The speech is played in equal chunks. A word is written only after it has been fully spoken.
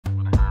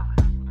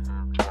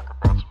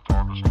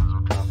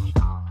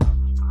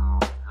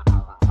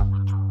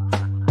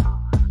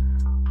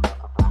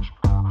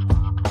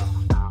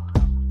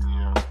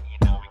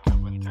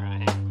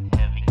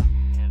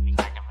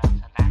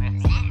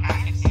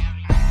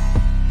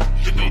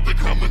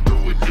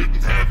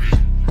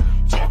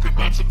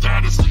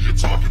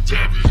talking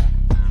Devy.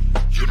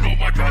 You know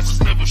my guys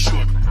is never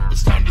shook.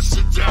 It's time to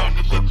sit down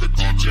and let the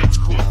Degens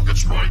cook.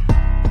 That's right.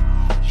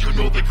 You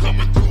know they're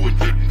coming through and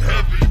hitting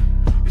heavy.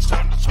 It's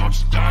time to talk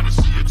some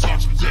dynasty and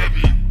talk some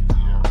Devy.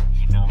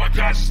 My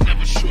guys is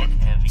never shook.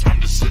 Time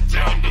to sit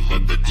down and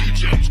let the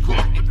Degens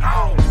cook.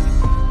 Ow!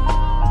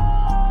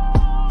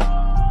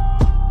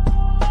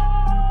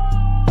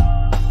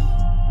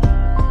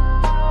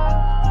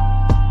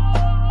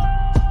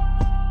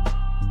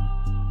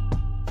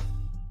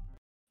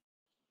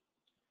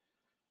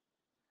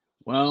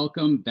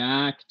 Welcome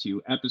back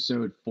to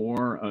episode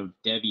 4 of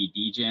Devy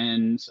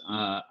Degens.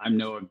 I'm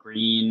Noah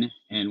Green,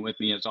 and with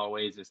me as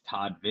always is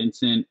Todd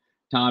Vincent.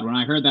 Todd, when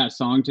I heard that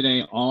song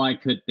today, all I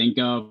could think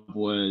of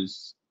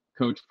was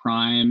Coach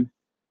Prime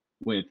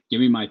with "Give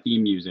Me My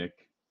Theme Music."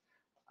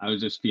 I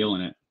was just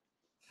feeling it.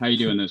 How you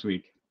doing this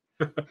week?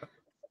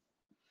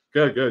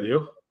 Good.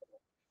 You?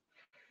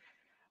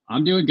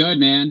 I'm doing good,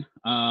 man.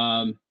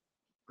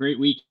 Great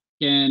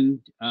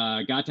weekend.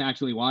 Got to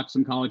actually watch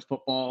some college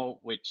football,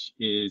 which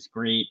is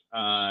great.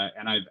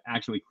 And I've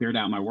actually cleared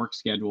out my work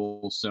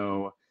schedule,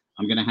 so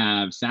I'm going to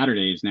have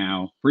Saturdays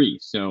now free.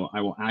 So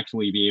I will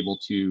actually be able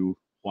to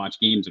watch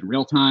games in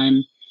real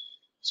time.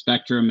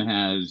 Spectrum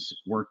has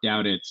worked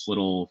out its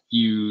little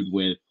feud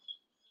with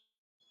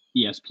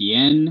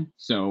ESPN,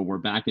 so we're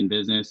back in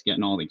business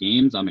getting all the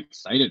games. I'm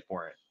excited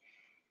for it.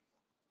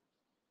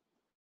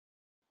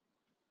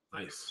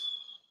 Nice.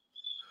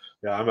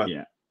 Yeah, I'm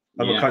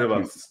a kind of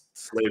a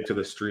slave to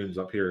the streams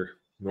up here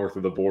north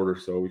of the border,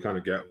 so we kind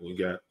of get what we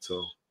get.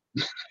 So,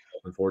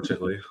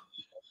 unfortunately,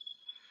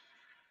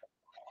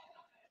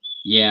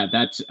 yeah,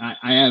 that's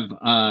I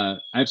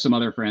have some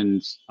other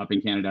friends up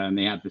in Canada, and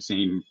they have the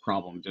same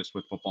problem just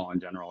with football in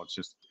general. It's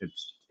just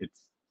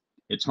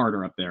it's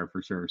harder up there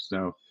for sure.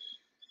 So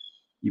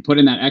you put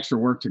in that extra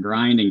work to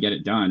grind and get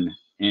it done,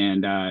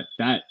 and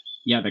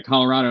the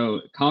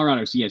Colorado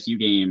CSU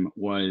game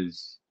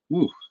was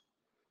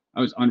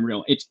that was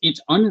unreal.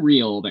 It's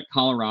unreal that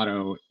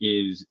Colorado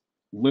is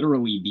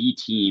literally the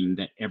team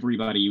that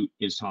everybody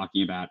is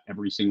talking about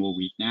every single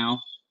week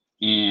now.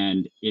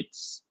 And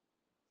it's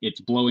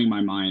blowing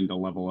my mind, the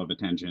level of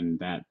attention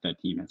that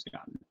team has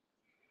gotten.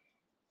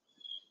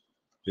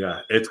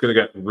 Yeah, it's going to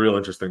get real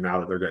interesting now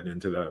that they're getting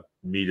into the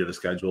meat of the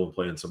schedule and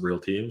playing some real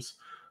teams.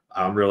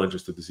 I'm real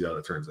interested to see how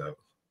that turns out.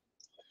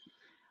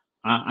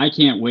 I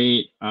can't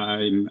wait.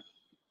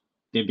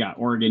 They've got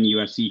Oregon,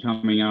 USC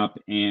coming up,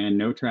 and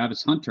no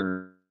Travis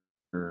Hunter,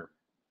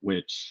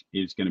 which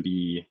is going to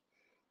be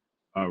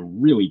a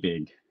really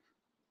big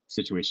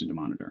situation to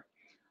monitor.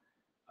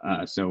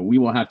 So we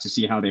will have to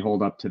see how they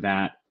hold up to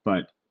that.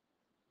 But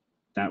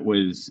that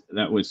was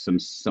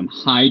some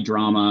high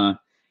drama,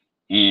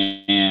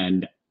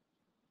 and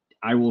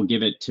I will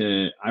give it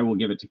to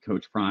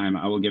Coach Prime.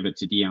 I will give it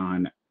to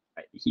Dion.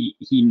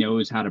 He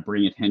knows how to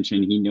bring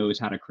attention. He knows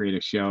how to create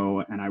a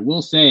show. And I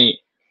will say,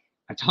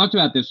 I talked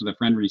about this with a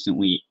friend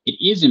recently. It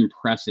is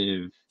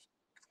impressive.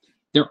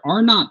 There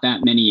are not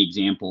that many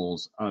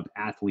examples of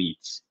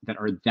athletes that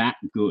are that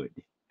good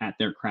at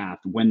their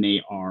craft when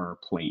they are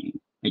playing.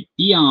 Like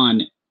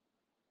Dion,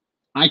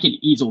 I could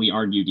easily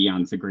argue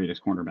Dion's the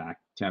greatest cornerback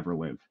to ever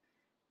live.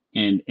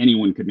 And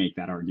anyone could make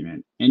that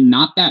argument. And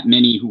not that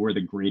many who are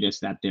the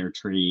greatest at their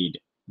trade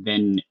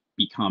then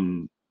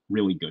become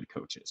really good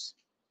coaches.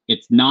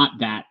 It's not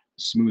that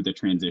smooth a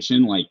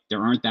transition. Like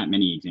there aren't that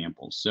many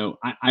examples. So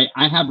I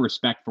have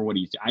respect for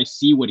I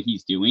see what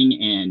he's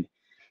doing, and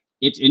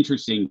it's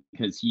interesting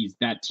because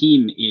that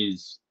team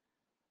is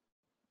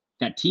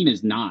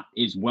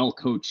well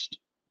coached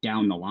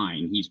down the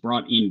line. He's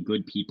brought in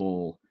good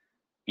people,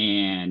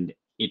 and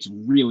it's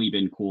really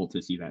been cool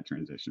to see that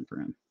transition for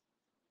him.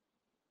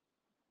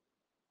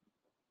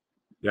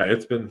 Yeah,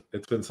 it's been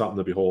something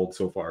to behold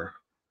so far.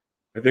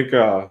 I think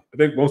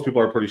most people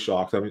are pretty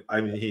shocked.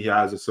 I mean, he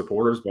has his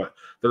supporters, but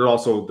there are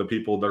also the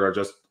people that are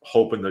just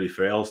hoping that he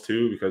fails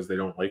too, because they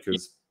don't like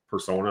his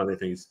persona. They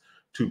think he's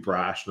too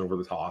brash and over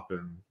the top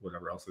and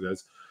whatever else it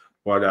is.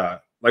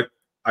 But like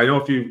I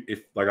know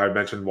if like I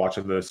mentioned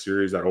watching the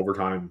series, that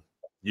Overtime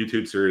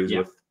YouTube series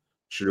with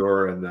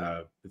Shador,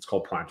 and it's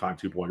called Primetime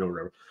 2.0 or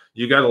whatever.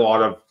 You get a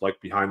lot of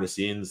like behind the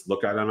scenes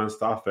look at him and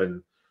stuff,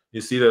 and you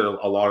see that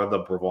a lot of the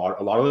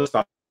bravado, a lot of the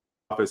stuff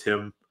is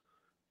him.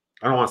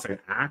 I don't want to say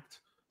act,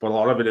 but a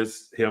lot of it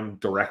is him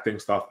directing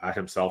stuff at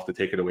himself to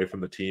take it away from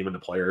the team and the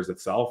players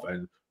itself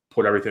and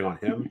put everything on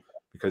him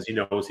because he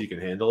knows he can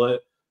handle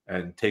it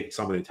and take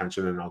some of the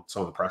attention and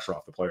some of the pressure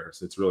off the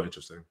players. It's really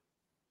interesting.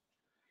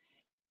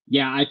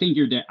 Yeah, I think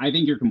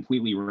you're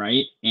completely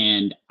right,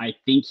 and I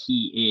think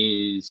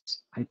he's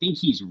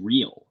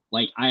real.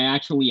 Like I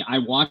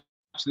watch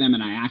them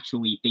and I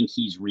actually think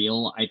he's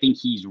real. I think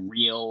he's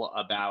real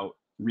about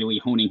really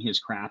honing his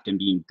craft and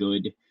being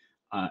good.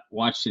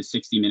 Watched his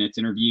 60 Minutes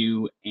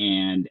interview,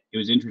 and it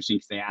was interesting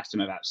because they asked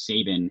him about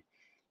Saban.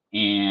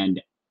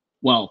 And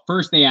well,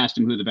 first they asked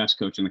him who the best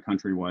coach in the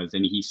country was,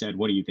 and he said,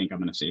 "What do you think? I'm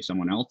going to say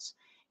someone else."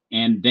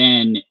 And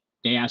then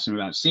they asked him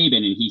about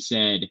Saban, and he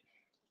said,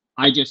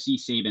 "I just see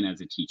Saban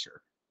as a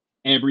teacher.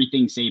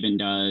 Everything Saban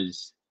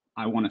does,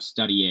 I want to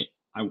study it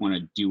I want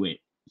to do it.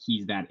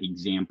 He's that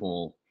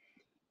example.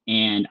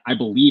 And I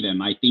believe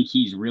him. I think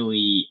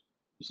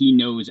he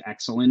knows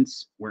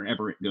excellence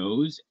wherever it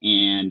goes.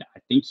 And I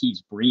think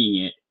he's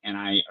bringing it. And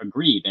I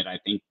agree that I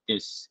think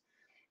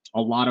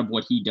a lot of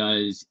what he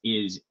does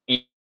is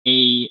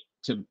A,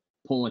 to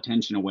pull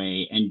attention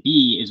away, and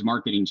B, is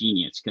marketing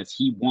genius, because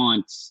he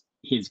wants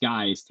his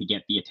guys to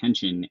get the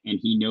attention and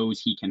he knows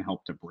he can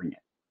help to bring it.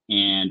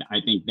 And I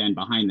think then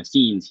behind the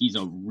scenes, he's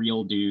a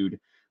real dude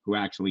who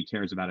actually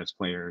cares about his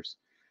players.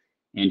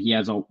 And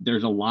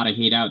there's a lot of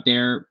hate out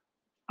there.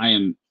 I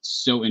am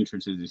so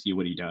interested to see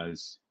what he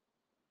does.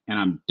 And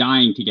I'm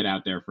dying to get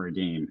out there for a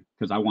game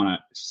because I want to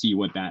see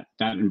what that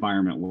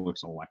environment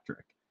looks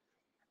electric.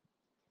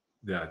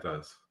 Yeah, it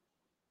does.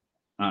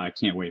 I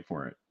can't wait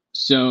for it.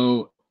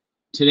 So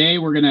today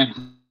we're going to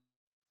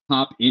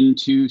hop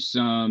into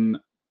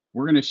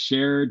we're going to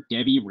share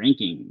Devy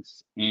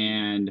rankings,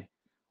 and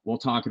we'll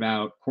talk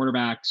about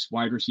quarterbacks,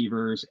 wide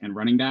receivers, and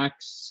running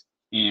backs.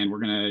 And we're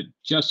going to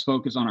just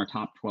focus on our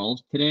top 12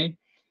 today.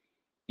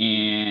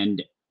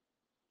 And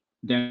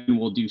then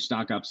we'll do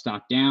stock up,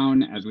 stock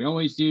down, as we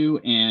always do,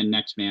 and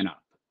next man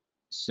up.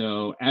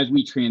 So as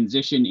we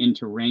transition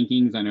into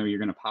rankings, I know you're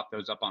going to pop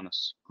those up on the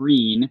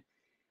screen.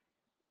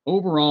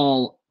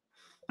 Overall,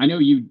 I know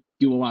you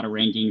do a lot of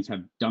rankings,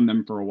 have done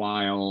them for a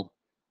while.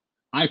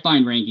 I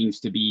find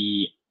rankings to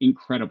be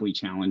incredibly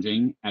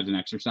challenging as an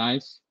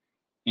exercise.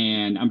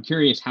 And I'm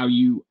curious how do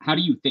you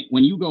think,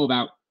 when you go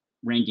about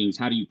rankings,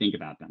 how do you think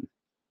about them,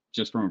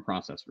 just from a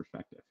process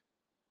perspective?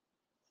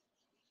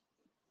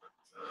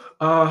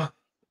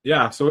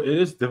 Yeah, so it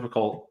is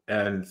difficult,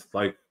 and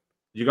like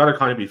you got to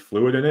kind of be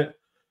fluid in it.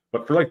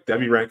 But for like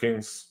Devy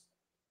rankings,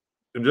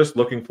 I'm just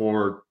looking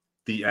for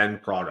the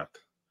end product,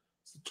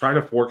 trying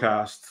to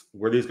forecast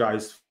where these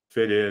guys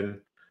fit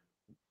in,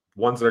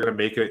 ones that are going to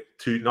make it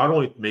to not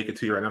only make it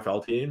to your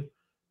NFL team,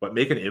 but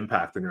make an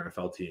impact in your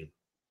NFL team.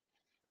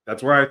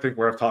 That's where I think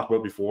where I've talked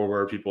about before,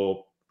 where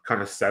people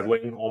kind of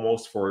settling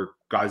almost for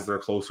guys that are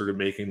closer to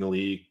making the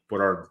league, but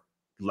are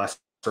lesser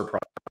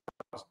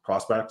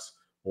prospects,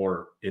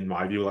 or in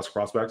my view, lesser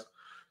prospects.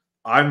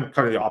 I'm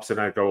kind of the opposite.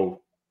 I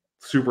go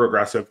super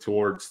aggressive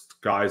towards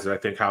guys that I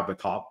think have the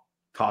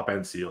top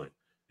end ceiling.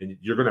 And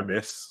you're going to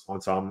miss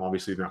on some.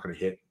 Obviously, you're not going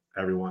to hit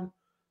everyone.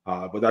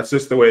 But that's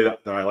just the way that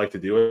I like to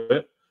do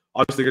it.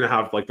 Obviously, going to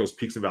have like those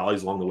peaks and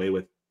valleys along the way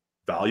with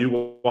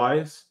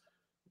value-wise,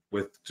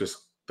 with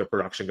just the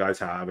production guys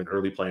have and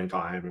early playing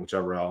time and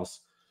whichever else.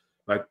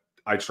 But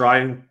I try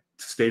and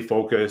stay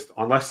focused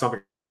unless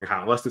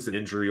it's an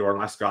injury or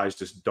unless guys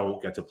just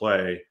don't get to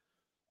play.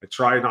 I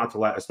try not to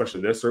let,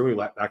 especially this early,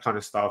 let that kind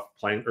of stuff,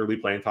 early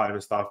playing time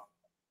and stuff,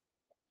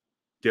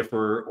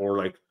 differ or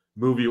like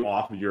move you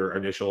off of your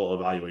initial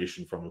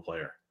evaluation from a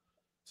player.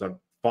 So I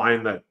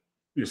find that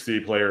you see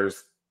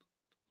players,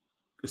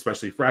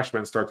 especially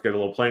freshmen, start to get a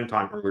little playing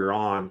time earlier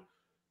on,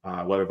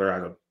 whether they're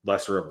at a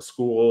lesser of a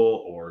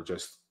school or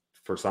just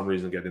for some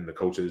reason get in the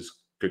coach's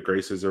good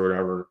graces or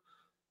whatever.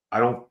 I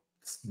don't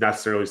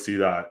necessarily see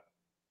that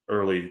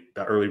early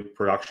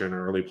production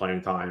or early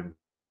playing time.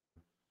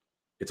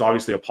 It's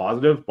obviously a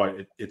positive,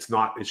 but it's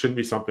not. It shouldn't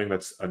be something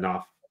that's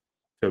enough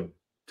to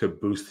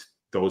boost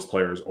those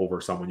players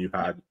over someone you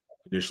had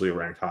initially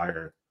ranked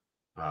higher,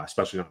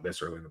 especially not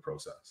this early in the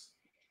process.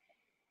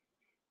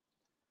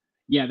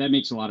 Yeah, that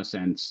makes a lot of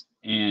sense.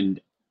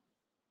 And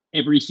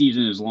every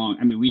season is long.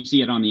 I mean, we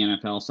see it on the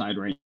NFL side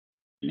right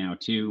now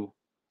too.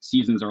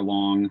 Seasons are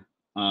long,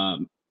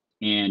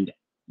 and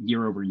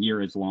year over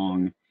year is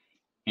long,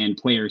 and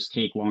players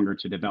take longer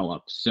to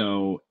develop.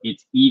 So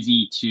it's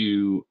easy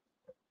to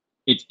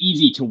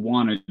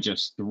want to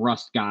just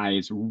thrust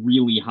guys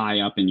really high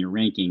up in your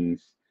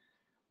rankings,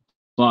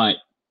 but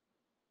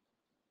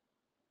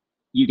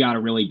you got to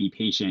really be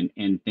patient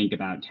and think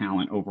about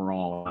talent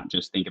overall, not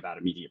just think about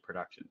immediate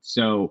production.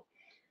 So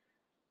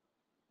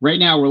right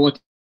now we're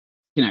looking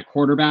at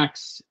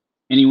quarterbacks.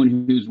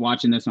 Anyone who's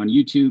watching this on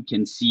YouTube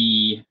can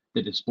see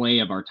the display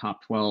of our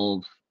top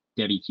 12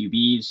 Devy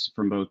QBs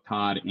from both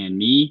Todd and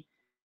me.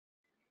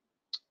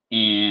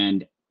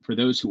 And for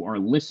those who are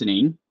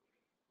listening,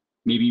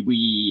 maybe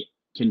we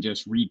can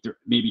just read through,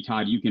 maybe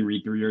Todd, you can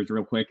read through yours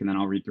real quick and then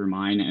I'll read through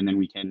mine, and then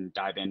we can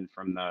dive in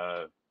from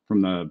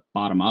the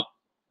bottom up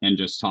and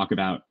just talk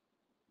about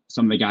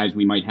some of the guys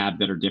we might have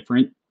that are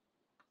different.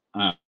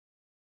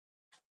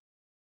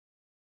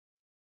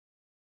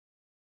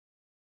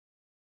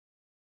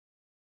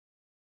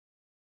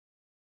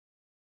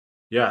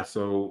 Yeah,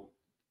 so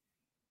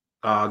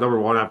number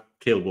one, I have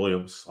Caleb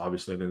Williams.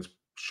 Obviously, this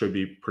should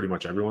be pretty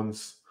much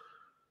everyone's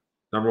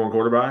number one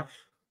quarterback.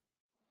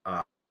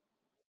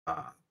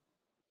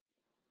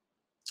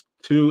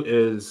 Two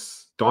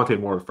is Dante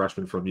Moore, the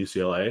freshman from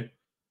UCLA.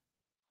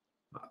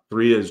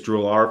 Three is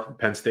Drew Lar from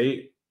Penn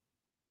State.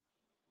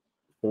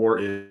 Four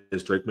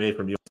is Drake May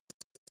from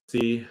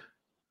USC.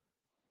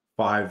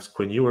 Five is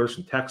Quinn Ewers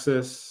from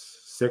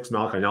Texas. Six,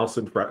 Malachi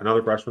Nelson,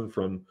 another freshman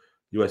from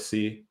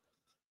USC.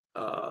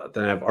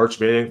 Then I have Arch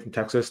Manning from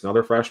Texas,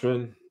 another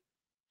freshman.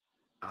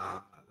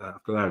 Then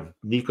I have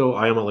Nico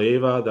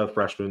Iamaleava, the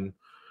freshman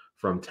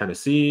from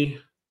Tennessee.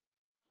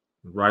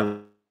 Riley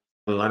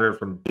Leonard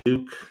from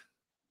Duke,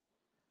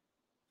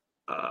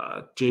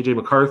 J.J.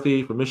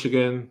 McCarthy from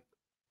Michigan,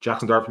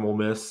 Jackson Dart from Ole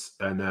Miss,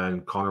 and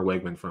then Connor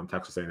Wegman from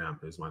Texas A&M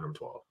is my number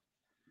 12.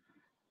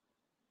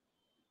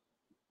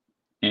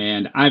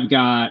 And I've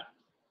got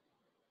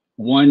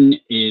one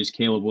is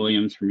Caleb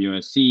Williams from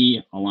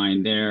USC,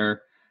 aligned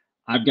there.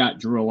 I've got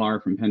Drew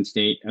Allar from Penn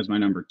State as my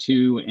number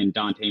 2 and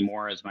Dante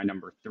Moore as my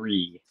number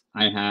 3.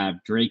 I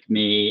have Drake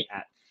May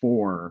at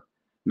 4,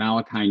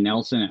 Malachi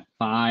Nelson at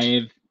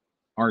 5,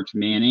 Arch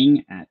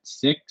Manning at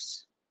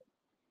 6,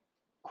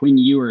 Quinn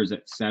Ewers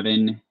at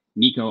 7,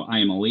 Nico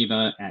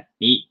Iamaleava at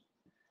 8.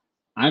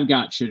 I've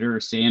got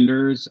Shadur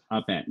Sanders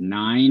up at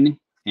 9,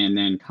 and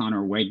then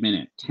Connor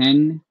Wegman at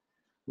 10,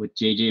 with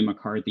JJ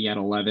McCarthy at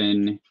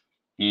 11,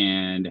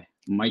 and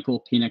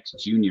Michael Penix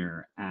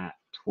Jr. at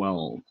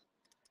 12.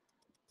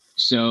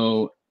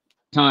 So,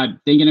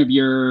 Todd, thinking of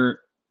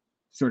your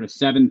sort of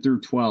 7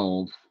 through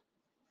 12,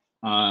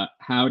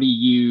 how do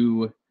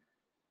you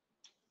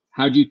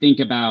think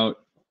about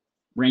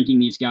ranking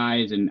these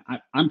guys? And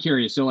I'm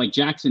curious. So, like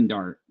Jackson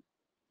Dart,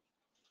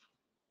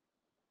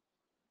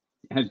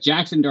 has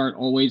Jackson Dart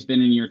always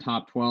been in your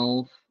top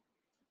 12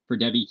 for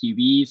Devy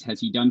QBs? Has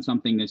he done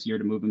something this year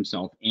to move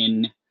himself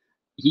in?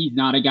 He's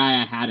not a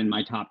guy I had in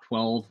my top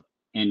 12,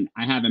 and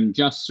I have him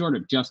just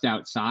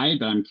outside,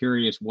 but I'm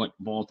curious what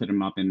vaulted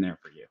him up in there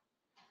for you.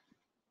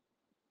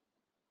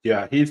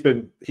 Yeah, he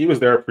was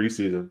there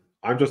preseason.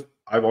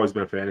 I've always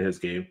been a fan of his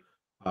game.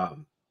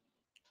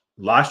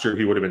 Last year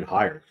he would have been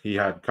higher. He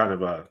had kind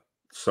of a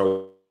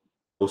so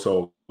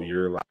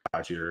year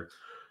last year.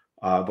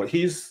 But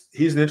he's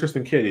an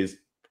interesting kid. He's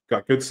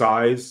got good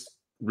size,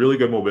 really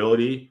good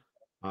mobility.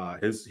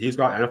 He's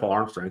got NFL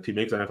arm strength. He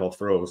makes NFL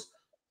throws.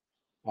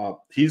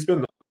 He's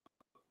been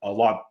a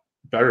lot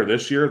better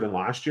this year than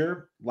last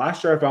year.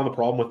 Last year, I found the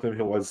problem with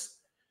him was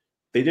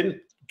they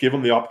didn't give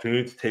him the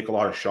opportunity to take a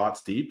lot of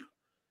shots deep.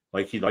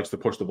 Like, he likes to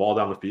push the ball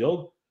down the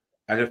field.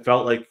 And it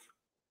felt like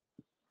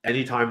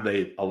anytime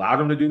they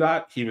allowed him to do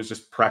that, he was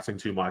just pressing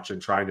too much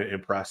and trying to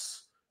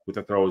impress with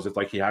the throws. It's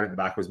like he had it in the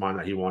back of his mind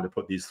that he wanted to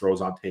put these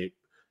throws on tape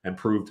and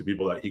prove to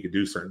people that he could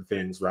do certain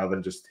things rather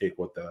than just take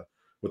what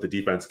the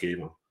defense gave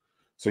him.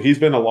 So he's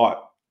been a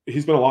lot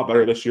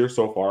better this year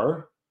so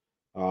far.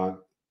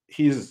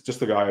 He's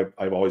just a guy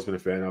I've always been a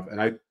fan of,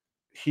 and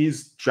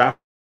he's draft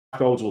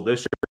eligible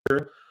this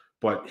year,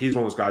 but he's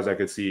one of those guys I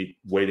could see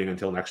waiting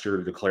until next year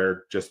to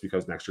declare, just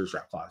because next year's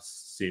draft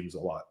class seems a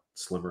lot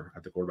slimmer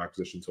at the quarterback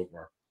position so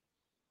far.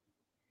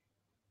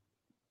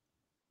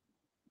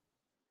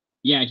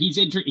 Yeah, he's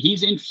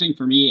interesting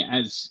for me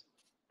as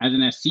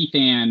an SC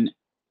fan.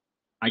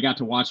 I got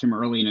to watch him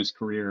early in his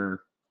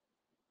career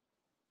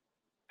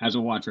as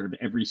a watcher of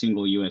every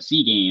single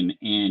USC game,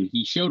 and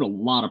he showed a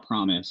lot of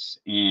promise.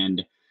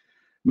 And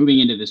moving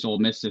into this Ole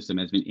Miss system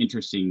has been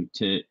interesting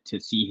to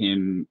see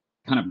him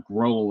kind of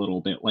grow a little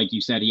bit. Like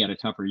you said, he had a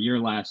tougher year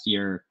last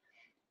year.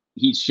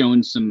 He's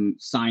shown some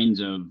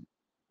signs of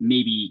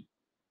maybe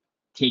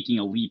taking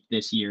a leap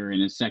this year in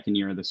his second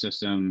year of the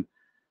system.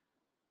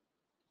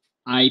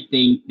 I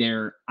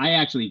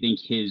actually think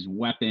his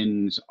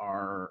weapons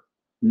are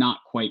not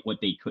quite what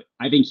they could.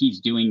 I think he's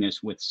doing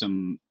this with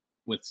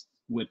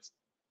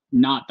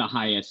not the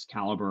highest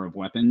caliber of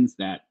weapons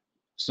that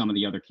some of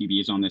the other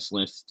QBs on this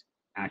list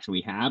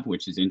actually have,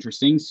 which is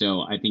interesting.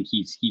 So I think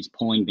he's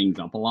pulling things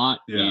up a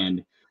lot,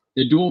 and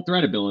the dual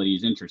threat ability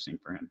is interesting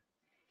for him.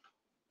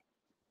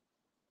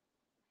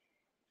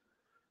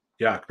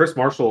 Yeah, Chris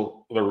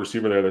Marshall, the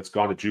receiver there that's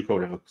gone to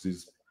JUCO now because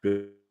he's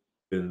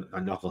been a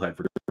knucklehead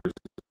for years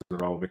in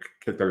a row,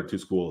 kicked out of 2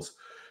 schools.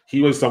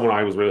 He was someone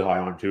I was really high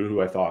on too,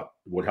 who I thought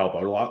would help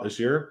out a lot this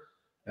year.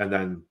 And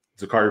then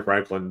Zachary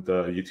Franklin,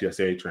 the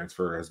UTSA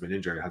transfer, has been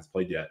injured and hasn't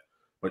played yet.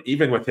 But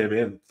even with him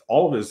in,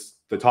 all of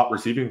the top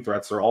receiving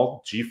threats are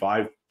all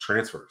G5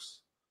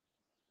 transfers.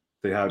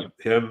 They have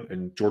him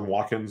and Jordan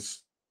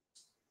Watkins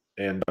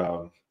and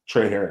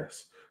Trey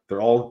Harris.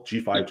 They're all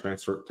G5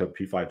 transfer to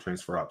P5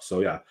 transfer up.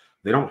 So yeah,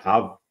 they don't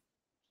have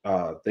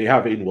they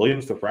have Aiden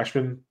Williams, the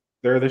freshman,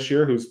 there this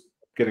year, who's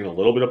getting a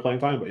little bit of playing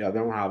time, but yeah, they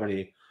don't have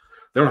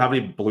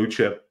any blue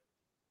chip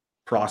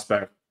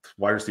prospect,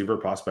 wide receiver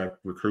prospect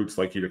recruits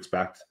like you'd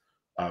expect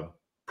a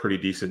pretty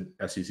decent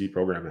SEC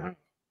program to have.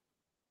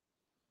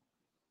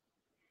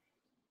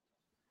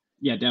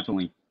 Yeah,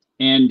 definitely.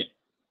 And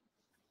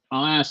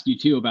I'll ask you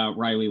too about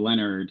Riley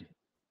Leonard,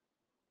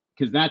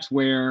 because that's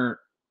where,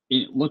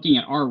 looking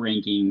at our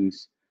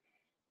rankings,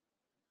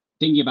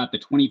 thinking about the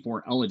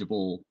 24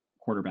 eligible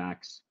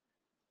quarterbacks,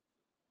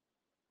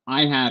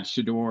 I have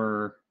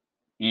Shador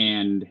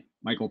and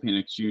Michael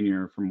Penix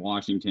Jr. from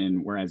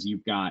Washington, whereas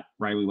you've got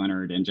Riley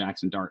Leonard and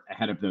Jackson Dart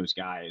ahead of those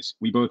guys.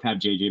 We both have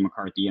J.J.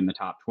 McCarthy in the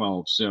top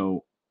 12.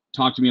 So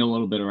talk to me a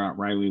little bit about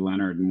Riley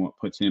Leonard and what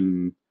puts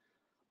him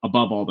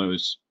above all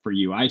those for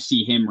you. I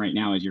see him right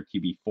now as your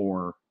QB4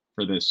 for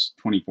this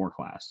 24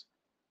 class.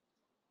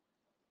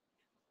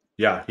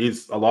 Yeah,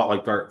 he's a lot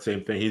like Dart.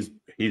 Same thing.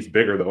 He's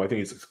bigger though. I think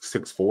he's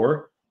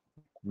 6'4",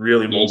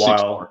 really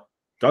mobile.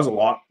 Does a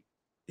lot.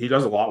 He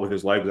does a lot with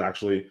his legs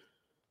actually.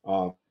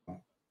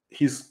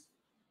 He's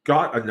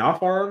got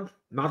enough arm,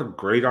 not a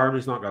great arm.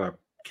 He's not got a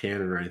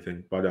cannon or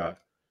anything, but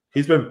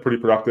he's been pretty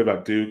productive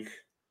at Duke.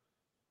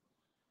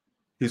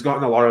 He's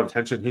gotten a lot of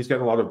attention. He's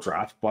getting a lot of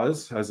draft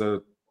buzz as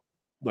a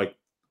like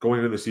going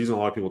into the season. A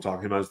lot of people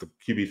talk him as the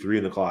QB3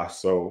 in the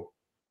class. So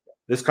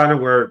this kind of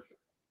where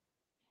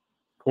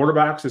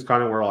quarterbacks is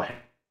kind of where I'll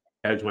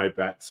hedge my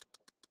bets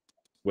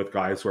with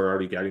guys who are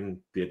already getting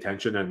the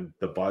attention and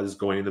the buzz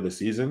going into the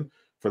season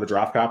for the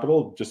draft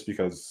capital, just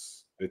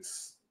because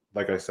it's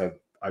like I've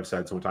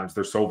said sometimes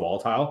they're so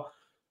volatile,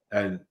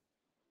 and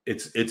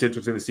it's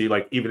interesting to see,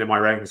 like, even in my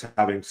rankings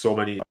having so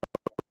many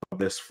of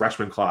this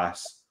freshman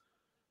class,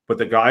 but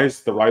the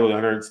guys, the Riley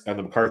Leonards and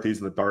the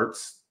McCarthys and the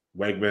Darts,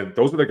 Wegman,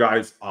 those are the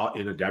guys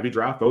in a Devy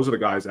draft. Those are the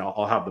guys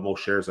I'll have the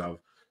most shares of,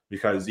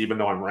 because even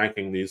though I'm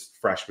ranking these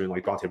freshmen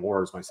like Dante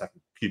Moore as my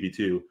second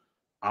QB2,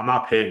 I'm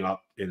not paying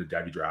up in a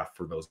Devy draft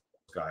for those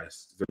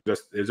guys.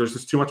 There's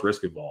just too much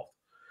risk involved.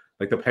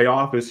 Like, the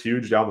payoff is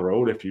huge down the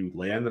road if you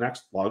land the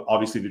next. Well,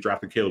 obviously, if you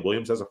drafted Caleb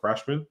Williams as a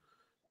freshman,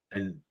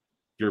 and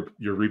you're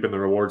reaping the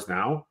rewards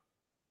now,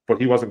 but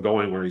he wasn't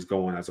going where he's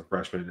going as a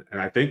freshman.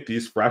 And I think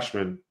these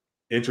freshmen,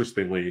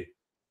 interestingly,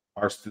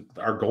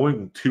 are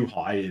going too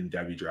high in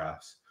Devy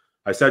drafts.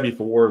 I said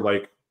before,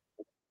 like,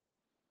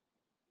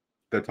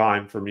 the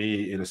time for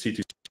me in a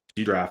C2C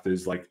draft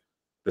is like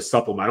the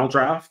supplemental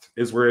draft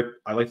is where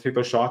I like to take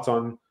those shots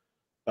on,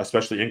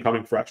 especially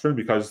incoming freshmen,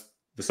 because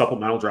the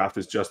supplemental draft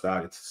is just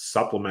that. It's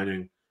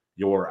supplementing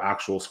your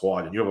actual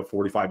squad. And you have a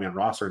 45-man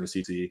roster in the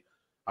CC.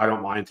 I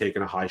don't mind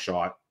taking a high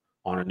shot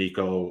on a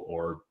Nico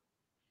or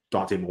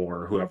Dante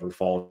Moore or whoever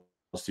falls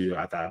to you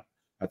at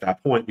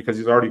that point, because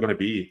he's already going to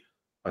be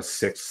a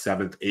 6th,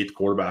 7th, 8th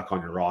quarterback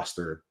on your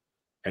roster,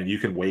 and you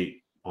can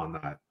wait on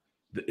that.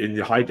 In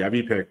the high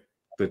Devy pick,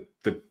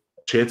 the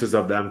chances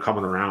of them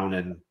coming around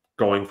and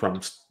going from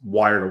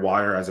wire to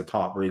wire as a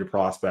top rated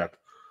prospect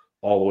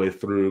all the way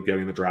through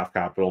getting the draft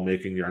capital,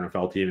 making your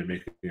NFL team, and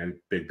making a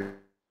big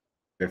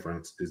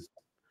difference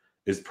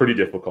is pretty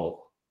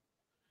difficult.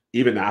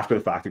 Even after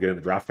the fact of getting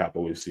the draft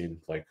capital, we've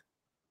seen, like,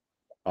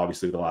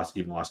 obviously the last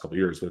couple of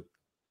years with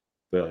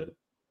the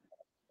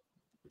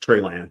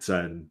Trey Lance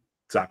and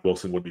Zach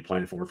Wilson would be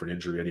playing for an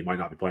injury, and he might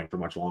not be playing for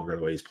much longer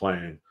the way he's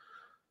playing.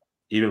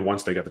 Even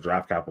once they get the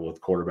draft capital with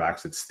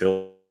quarterbacks, it's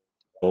still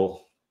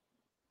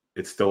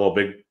a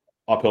big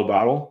uphill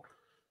battle.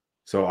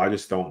 So I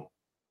just don't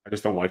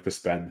like to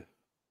spend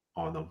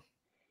on them.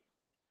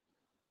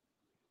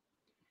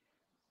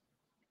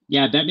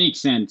 Yeah, that makes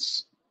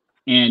sense.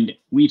 And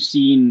we've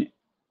seen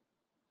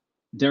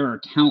there are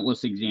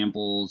countless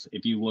examples,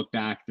 if you look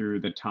back through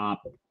the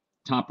top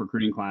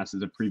recruiting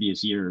classes of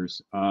previous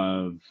years,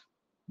 of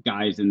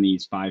guys in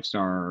these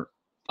five-star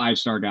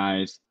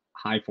guys,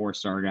 high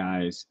 4-star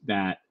guys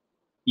that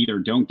either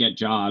don't get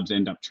jobs,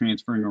 end up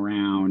transferring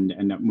around,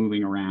 end up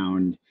moving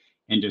around,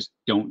 and just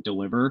don't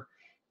deliver.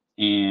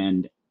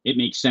 And it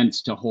makes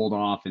sense to hold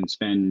off and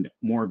spend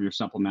more of your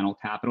supplemental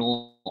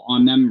capital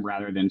on them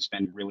rather than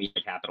spend really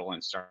high capital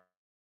and start.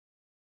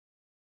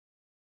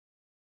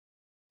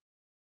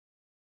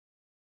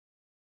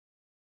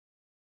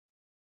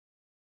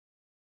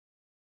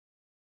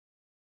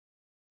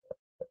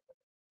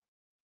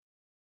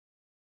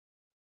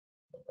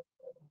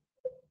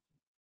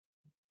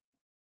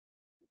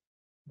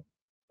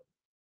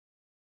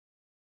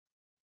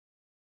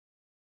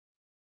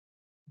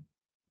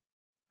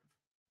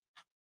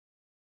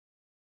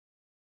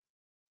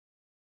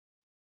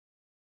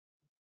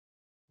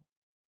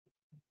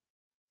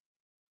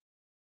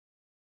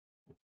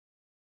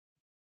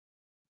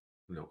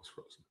 No, it's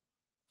frozen.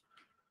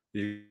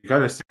 You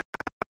kind of see it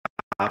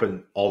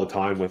happen all the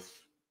time with,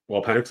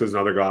 well, Penix is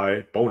another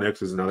guy. Bo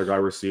Nix is another guy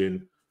we're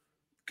seeing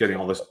getting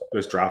all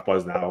this draft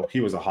buzz now. He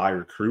was a high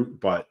recruit,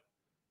 but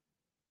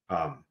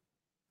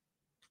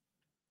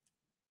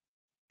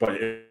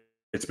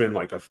it's been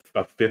like a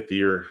 5th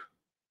year.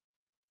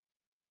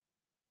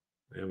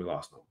 And we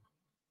lost him.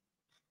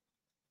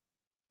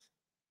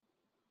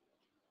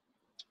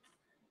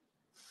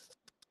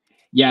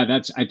 Yeah,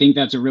 I think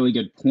that's a really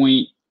good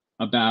point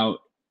about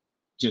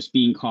just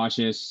being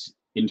cautious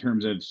in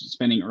terms of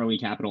spending early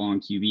capital on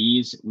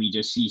QBs. We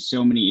just see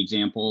so many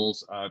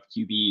examples of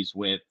QBs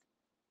with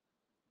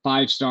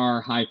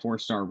 5-star, high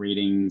 4-star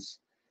ratings,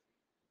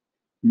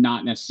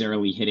 not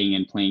necessarily hitting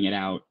and playing it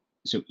out.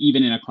 So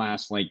even in a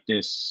class like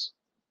this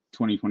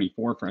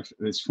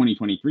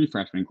 2023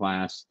 freshman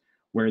class,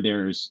 where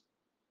there's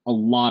a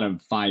lot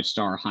of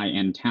 5-star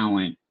high-end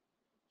talent,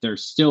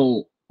 there's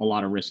still a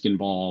lot of risk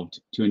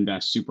involved to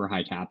invest super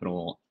high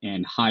capital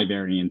and high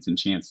variance and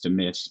chance to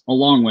miss,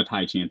 along with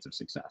high chance of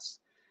success.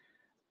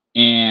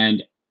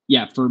 And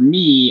yeah, for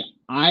me,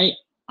 I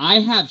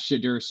have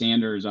Shadur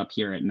Sanders up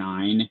here at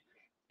 9,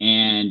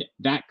 and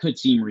that could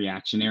seem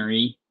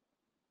reactionary.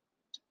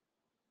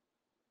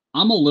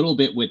 I'm a little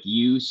bit with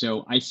you,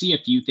 so I see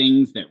a few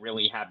things that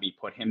really have me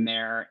put him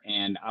there,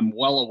 and I'm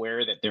well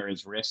aware that there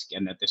is risk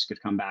and that this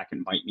could come back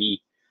and bite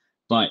me,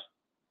 but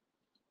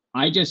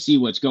I just see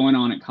what's going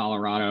on at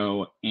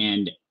Colorado,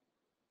 and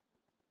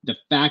the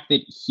fact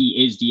that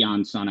he is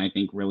Deion's son, I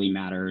think, really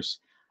matters.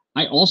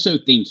 I also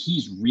think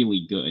he's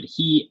really good.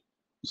 He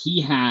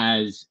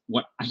has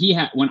what he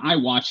had. When I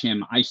watch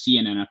him, I see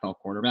an NFL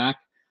quarterback.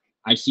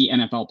 I see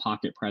NFL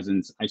pocket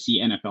presence. I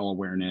see NFL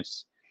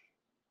awareness.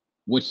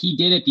 What he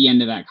did at the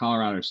end of that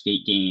Colorado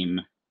State game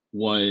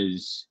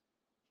was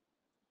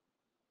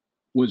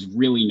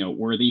really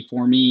noteworthy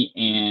for me.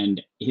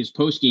 And his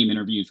post-game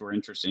interviews were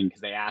interesting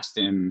because they asked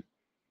him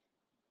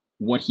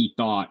what he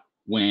thought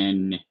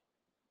when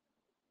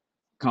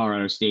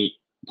Colorado State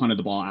punted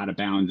the ball out of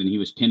bounds and he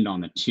was pinned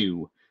on the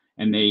 2.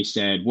 And they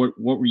said, what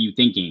were you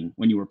thinking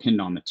when you were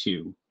pinned on the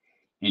 2?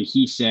 And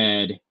he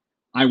said,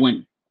 I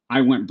went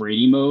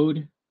Brady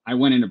mode. I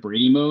went into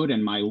Brady mode,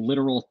 and my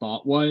literal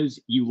thought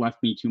was, you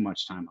left me too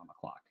much time on the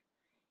clock.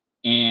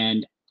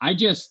 And I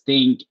just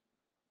think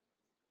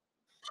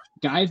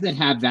guys that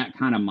have that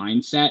kind of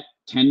mindset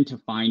tend to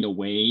find a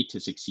way to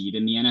succeed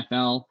in the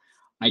NFL.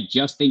 I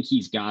just think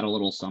he's got a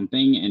little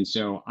something. And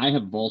so I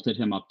have vaulted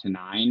him up to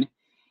 9.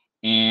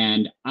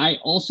 And I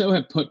also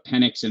have put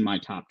Penix in my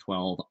top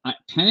 12.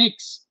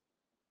 Penix,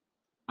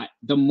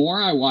 the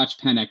more I watch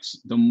Penix,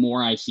 the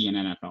more I see an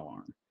NFL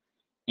arm.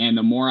 And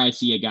the more I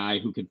see a guy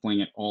who could fling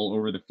it all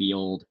over the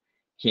field,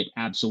 hit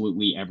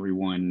absolutely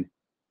everyone.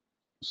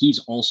 He's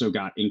also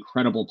got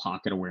incredible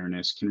pocket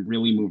awareness, can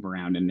really move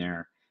around in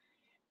there.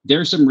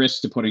 There's some risks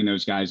to putting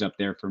those guys up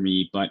there for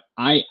me, but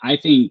I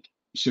think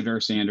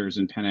Shedeur Sanders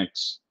and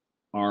Penix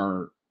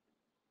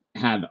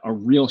have a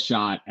real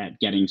shot at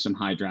getting some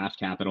high draft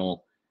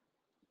capital.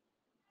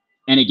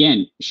 And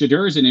again,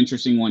 Shedeur is an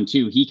interesting one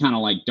too. He kind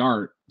of like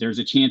Dart. There's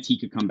a chance he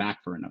could come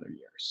back for another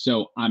year.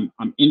 So I'm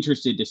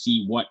interested to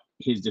see what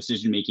his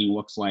decision-making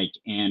looks like.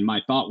 And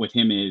my thought with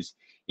him is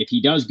if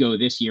he does go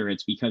this year,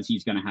 it's because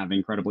he's going to have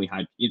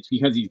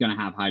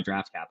high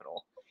draft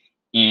capital.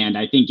 And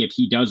I think if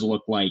he does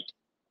look like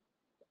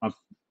a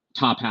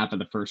top half of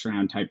the first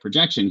round type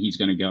projection, he's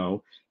going to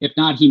go. If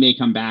not, he may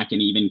come back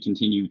and even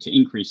continue to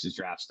increase his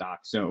draft stock.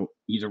 So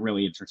he's a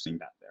really interesting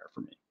bet there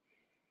for me.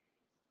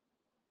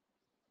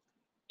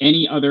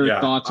 Any other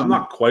thoughts? I'm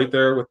not quite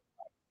there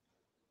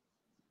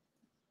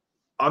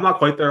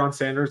on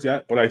Sanders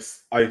yet, but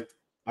I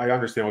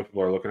understand what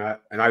people are looking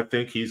at, and I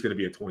think he's going to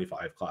be a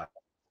 25 class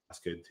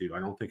kid too. I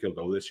don't think he'll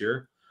go this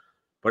year,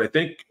 but I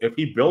think if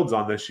he builds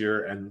on this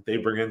year and they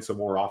bring in some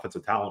more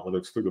offensive talent, whether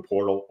it's through the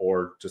portal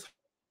or just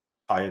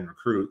high-end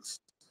recruits,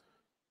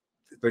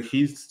 like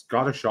he's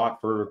got a shot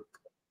for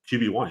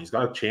QB1. He's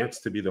got a chance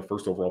to be the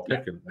first overall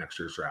pick in next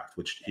year's draft,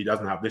 which he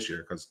doesn't have this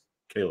year because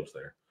Caleb's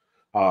there.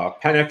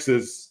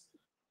 Penix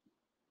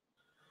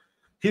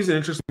he's an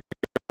interesting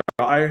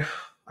guy.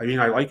 I mean,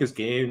 I like his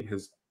game.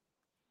 He's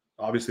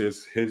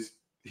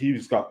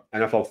got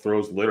NFL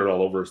throws littered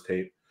all over his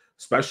tape,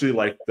 especially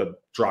like the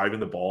driving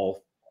the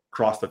ball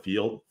across the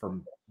field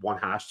from one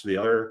hash to the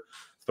other,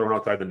 throwing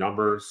outside the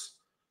numbers.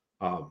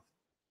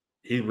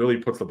 He really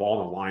puts the ball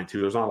on the line too.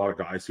 There's not a lot of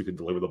guys who can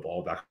deliver the ball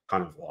with that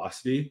kind of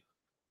velocity.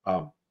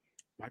 My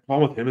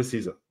problem with him is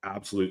he's an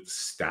absolute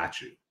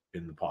statue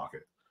in the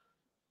pocket,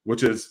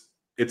 which is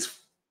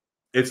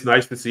it's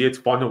nice to see. It's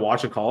fun to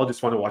watch in college. It's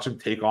fun to watch him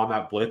take on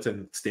that blitz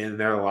and stand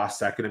there the last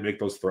second and make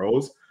those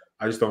throws.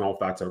 I just don't know if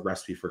that's a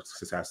recipe for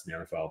success in the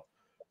NFL.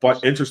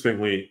 But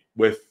interestingly,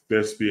 with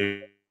this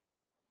being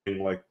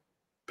like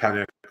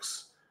Penix,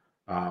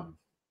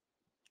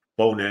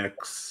 Bo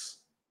Nix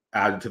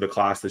added to the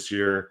class this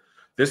year,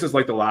 this is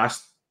like the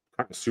last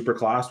kind of super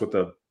class with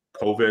the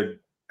COVID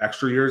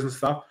extra years and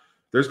stuff.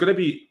 There's going to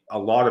be a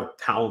lot of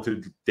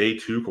talented day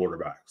 2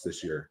 quarterbacks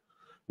this year,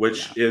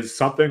 which is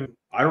something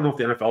I don't know if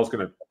the NFL is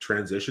going to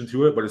transition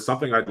to it, but it's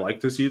something I'd like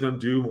to see them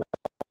do more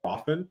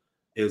often.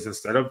 Is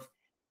instead of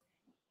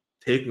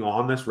taking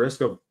on this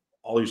risk of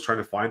always trying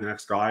to find the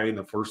next guy in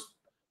the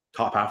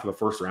top half of the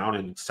first round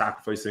and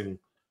sacrificing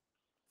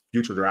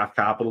future draft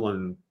capital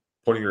and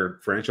putting your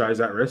franchise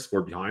at risk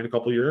or behind a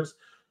couple of years,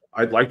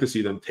 I'd like to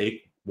see them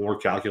take more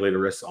calculated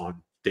risks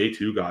on day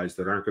 2 guys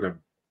that aren't going to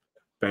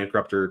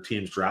bankrupt their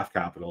team's draft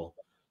capital.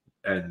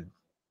 And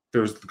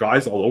there's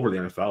guys all over the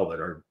NFL that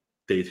are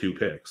day 2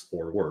 picks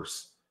or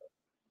worse.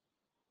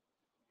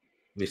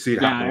 You see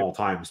it happen all the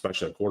time,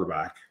 especially at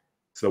quarterback.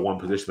 It's the one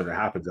position that it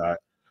happens at.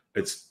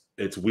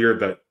 It's weird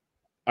that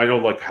I know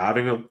like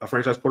having a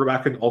franchise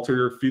quarterback can alter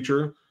your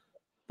future,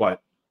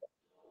 but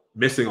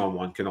missing on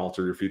one can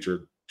alter your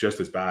future just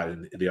as bad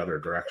in the other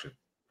direction.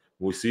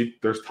 We see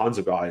there's tons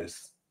of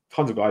guys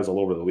all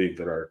over the league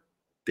that are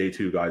day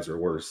 2 guys or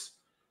worse.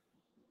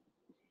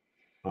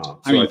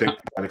 I think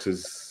Penix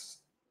is,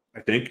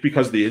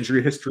 because of the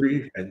injury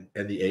history and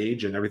the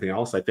age and everything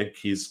else, I think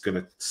he's going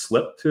to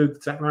slip to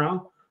the second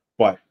round.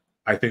 But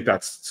I think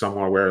that's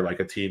somewhere where like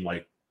a team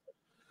like,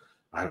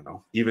 I don't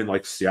know, even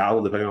like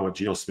Seattle, depending on what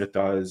Geno Smith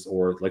does,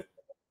 or like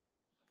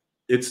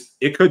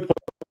it could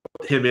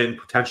put him in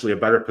potentially a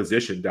better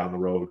position down the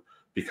road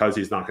because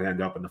he's not going to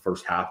end up in the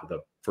first half of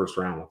the first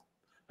round with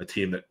a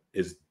team that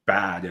is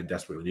bad and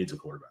desperately needs a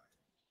quarterback.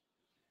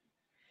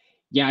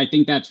 Yeah, I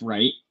think that's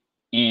right.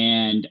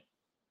 And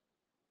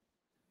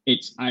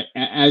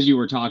as you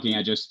were talking,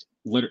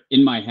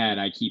 in my head,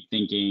 I keep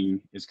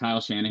thinking, is Kyle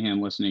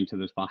Shanahan listening to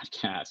this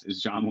podcast?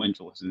 Is John Lynch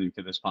listening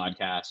to this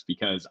podcast?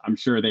 Because I'm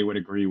sure they would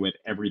agree with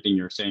everything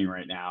you're saying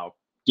right now,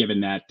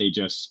 given that they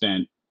just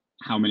spent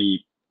how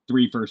many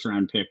 3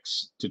 first-round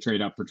picks to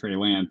trade up for Trey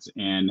Lance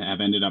and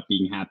have ended up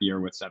being happier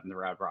with 7th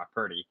round Brock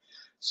Purdy.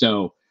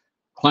 So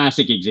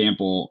classic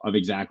example of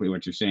exactly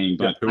what you're saying.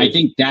 But yeah, I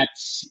think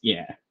that's,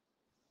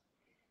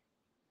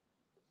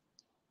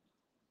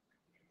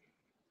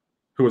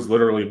 who was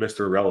literally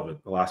Mr.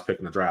 Irrelevant, the last pick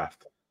in the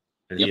draft.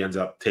 And he ends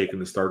up taking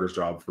the starter's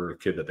job for a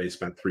kid that they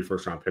spent 3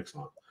 first-round picks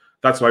on.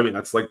 That's what I mean.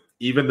 That's like,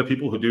 even the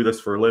people who do this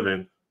for a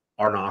living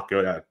are not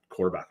good at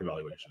quarterback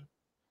evaluation.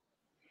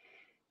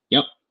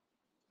 Yep,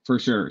 for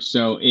sure.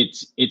 So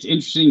it's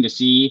interesting to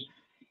see.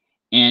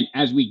 And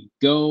as we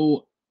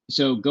go,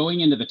 so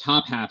going into the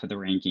top half of the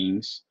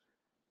rankings,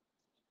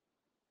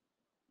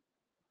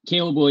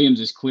 Caleb Williams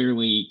is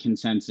clearly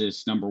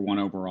consensus number 1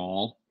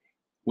 overall.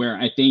 Where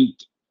I think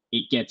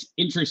it gets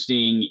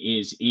interesting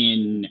is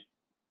in,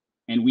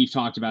 and we've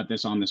talked about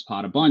this on this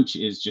pod a bunch,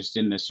 is just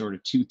in this sort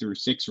of 2 through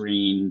 6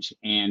 range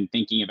and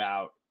thinking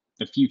about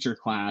the future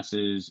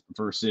classes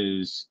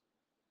versus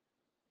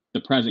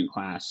the present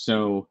class.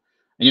 So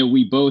I know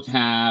we both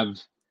have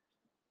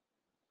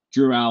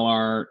Drew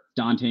Allard,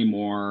 Dante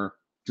Moore,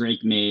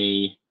 Drake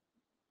May,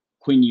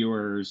 Quinn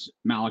Ewers,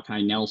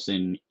 Malachi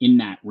Nelson in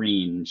that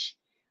range.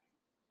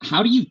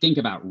 How do you think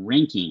about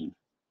ranking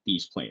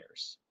these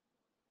players?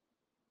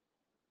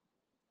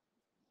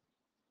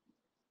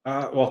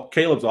 Well,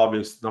 Caleb's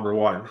obvious number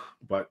 1,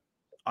 but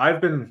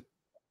I've been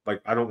like,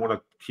 I don't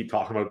want to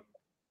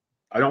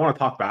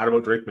talk bad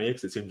about Drake May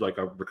because it seems like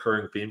a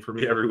recurring theme for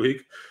me every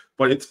week,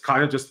 but it's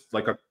kind of just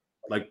like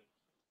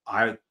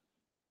I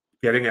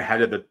getting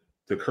ahead of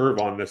the curve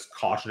on this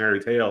cautionary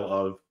tale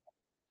of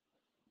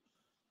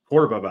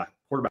quarterback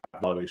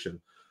evaluation.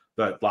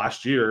 That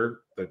last year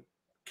that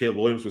Caleb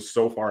Williams was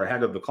so far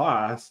ahead of the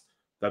class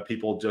that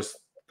people just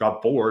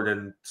got bored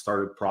and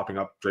started propping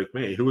up Drake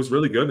May, who was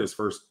really good in his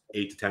first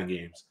 8 to 10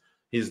 games.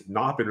 He's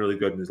not been really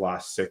good in his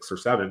last 6 or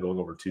 7, going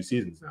over 2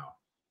 seasons now.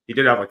 He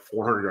did have like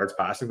 400 yards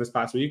passing this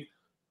past week,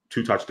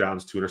 2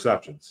 touchdowns, 2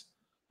 interceptions.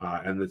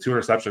 And the 2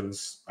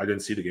 interceptions, I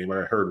didn't see the game, but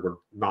I heard were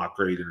not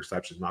great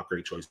interceptions, not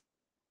great choices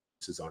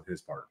on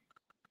his part.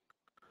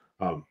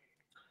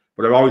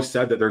 But I've always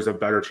said that there's a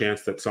better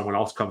chance that someone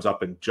else comes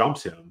up and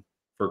jumps him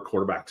for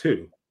quarterback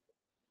 2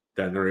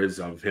 than there is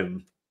of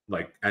him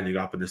like ending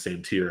up in the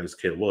same tier as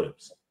Caleb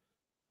Williams.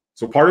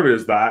 So part of it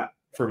is that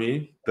for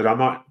me, that I'm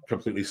not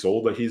completely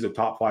sold that he's a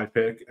top 5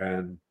 pick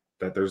and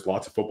that there's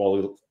lots of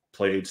football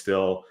played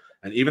still.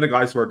 And even the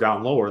guys who are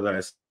down lower that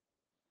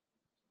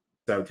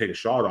I would take a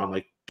shot on,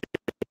 like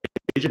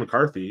JJ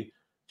McCarthy.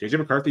 JJ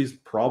McCarthy's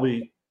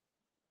probably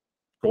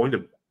going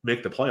to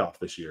make the playoff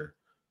this year.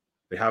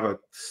 They have a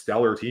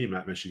stellar team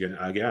at Michigan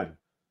again.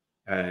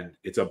 And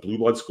it's a blue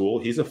blood school.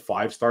 He's a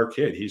 5-star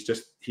kid.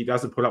 He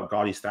doesn't put up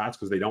gaudy stats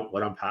because they don't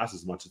let him pass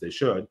as much as they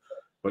should.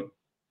 But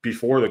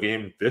before the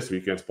game this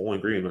week against Bowling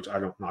Green, which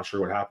I'm not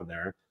sure what happened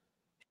there,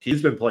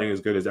 he's been playing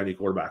as good as any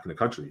quarterback in the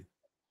country.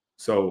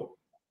 So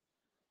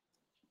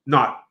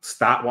not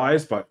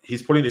stat-wise, but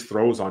he's putting these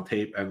throws on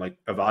tape and like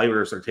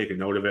evaluators are taking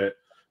note of it.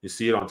 You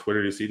see it on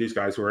Twitter. You see these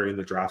guys who are in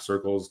the draft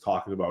circles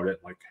talking about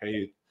it. Like,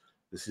 hey,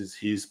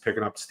 he's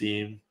picking up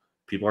steam.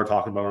 People are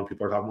talking about him.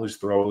 People are talking about his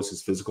throws,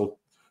 his physical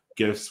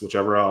gifts,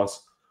 whichever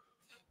else.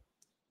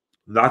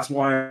 That's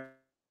why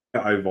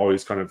I've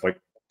always kind of like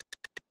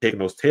taken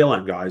those tail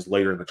end guys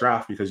later in the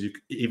draft, because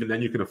even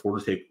then you can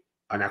afford to take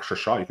an extra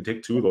shot. You can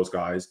take 2 of those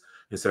guys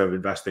instead of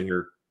investing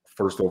your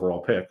first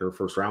overall pick or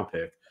first round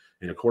pick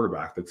in a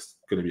quarterback that's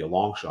going to be a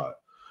long shot.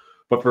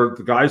 But for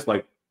the guys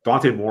like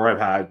Dante Moore, I've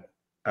had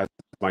as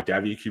my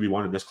Devy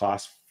QB1 in this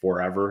class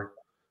forever,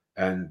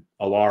 and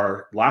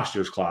Alar last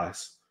year's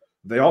class,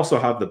 they also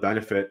have the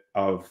benefit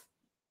of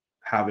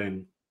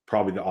having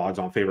probably the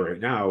odds-on favorite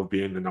right now of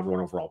being the number 1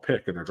 overall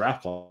pick in their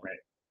draft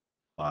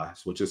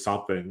class, which is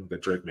something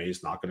that Drake May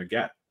is not going to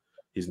get.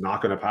 He's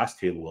not going to pass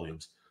Caleb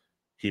Williams.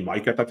 He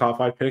might get that top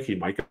 5 pick. He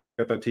might get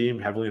that team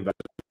heavily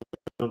invested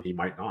in him. He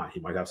might not. He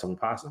might have someone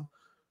pass him.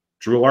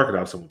 Drew Allard could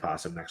have someone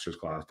pass him next year's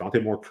class.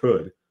 Dante Moore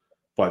could,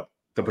 but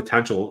the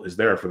potential is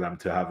there for them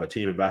to have a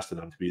team invest in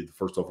them to be the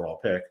first overall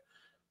pick,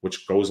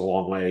 which goes a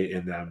long way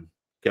in them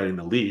getting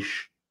the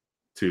leash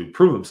to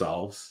prove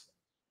themselves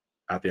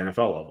at the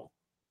NFL level.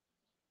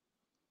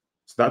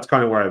 So that's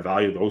kind of where I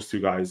value those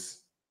 2 guys,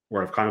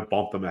 where I've kind of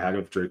bumped them ahead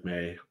of Drake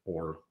May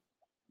or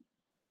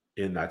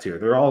in that tier.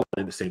 They're all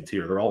in the same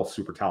tier. They're all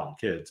super talented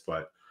kids,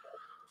 but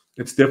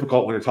it's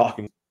difficult when you're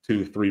talking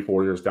 2, 3,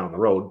 4 years down the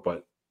road.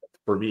 But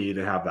for me,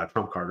 they have that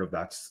trump card of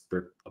that's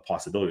a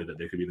possibility that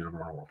they could be the number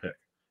 1 overall pick.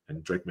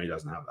 And Drake May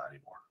doesn't have that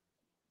anymore.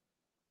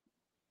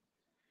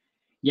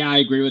 Yeah, I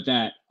agree with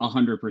that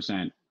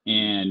 100%.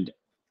 And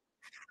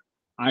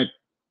I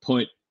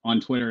put on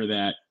Twitter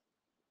that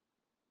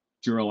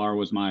Drew Allard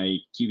was my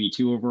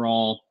QB2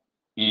 overall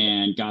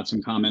and got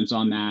some comments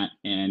on that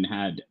and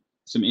had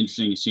some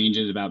interesting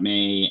exchanges about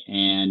May.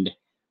 And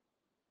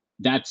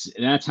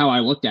that's how I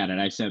looked at it.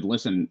 I said,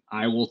 listen,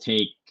 I will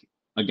take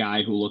a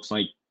guy who looks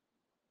like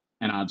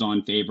an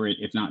odds-on favorite,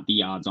 if not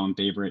the odds-on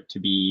favorite, to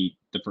be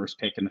the first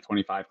pick in the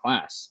 25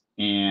 class.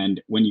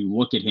 And when you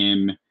look at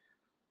him,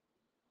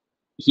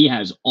 he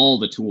has all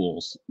the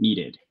tools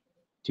needed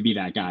to be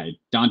that guy.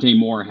 Dante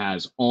Moore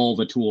has all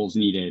the tools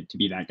needed to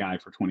be that guy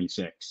for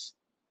 26.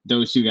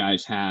 Those two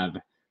guys have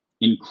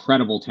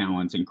incredible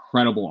talents,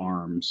 incredible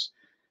arms.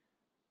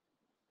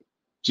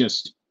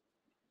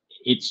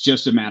 It's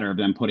just a matter of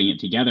them putting it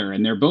together,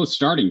 and they're both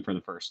starting for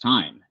the first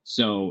time.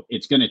 So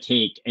it's going to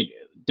take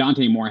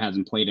Dante Moore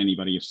hasn't played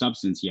anybody of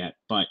substance yet,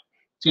 but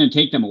it's going to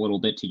take them a little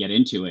bit to get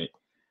into it.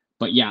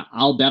 But yeah,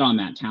 I'll bet on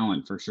that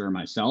talent for sure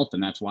myself,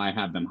 and that's why I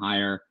have them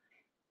higher.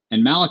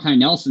 And Malachi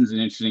Nelson's an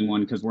interesting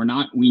one because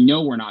we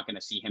know we're not going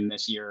to see him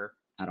this year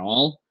at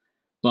all,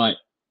 but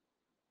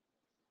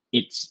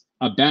it's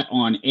a bet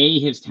on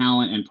his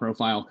talent and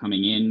profile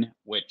coming in,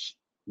 which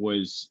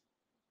was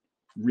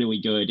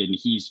really good, and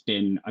he's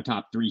been a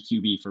top 3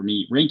 QB for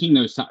me. Ranking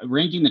the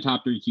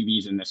top 3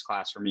 QBs in this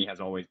class for me has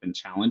always been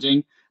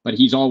challenging, but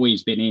he's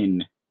always been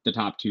in the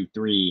top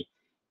 2-3,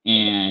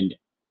 and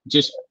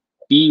just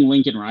being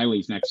Lincoln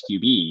Riley's next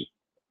QB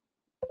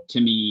to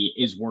me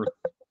is worth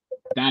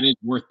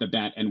the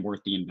bet and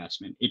worth the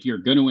investment. If you're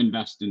going to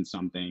invest in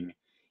something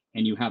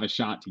and you have a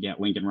shot to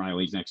get Lincoln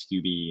Riley's next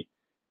QB,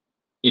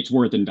 it's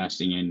worth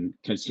investing in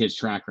because his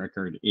track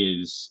record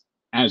is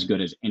as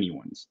good as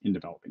anyone's in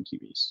developing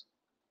QBs.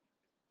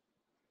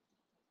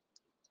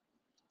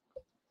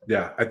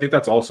 Yeah, I think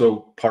that's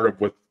also part of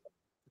what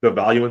the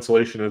value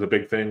insulation is a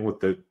big thing with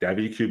the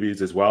Devy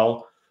QBs as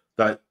well,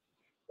 that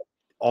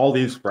all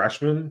these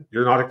freshmen,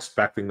 you're not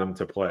expecting them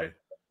to play.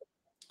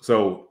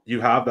 So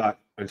you have that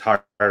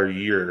entire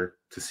year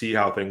to see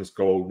how things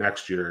go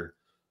next year,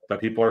 that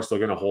people are still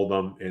going to hold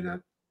them in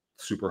a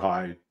super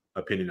high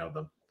opinion of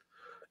them.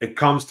 It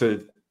comes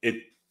to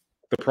it.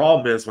 The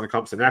problem is when it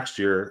comes to next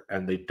year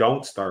and they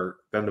don't start,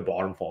 then the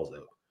bottom falls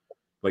out,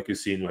 like you've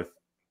seen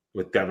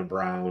with Devin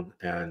Brown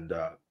and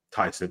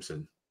Ty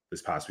Simpson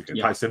this past weekend.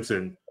 Yeah. Ty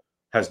Simpson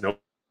has no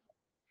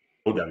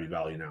W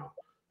value now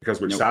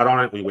because we sat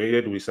on it, we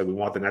waited, we said we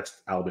want the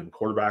next Alabama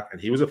quarterback, and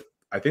he was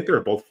I think they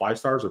were both 5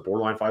 stars or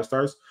borderline 5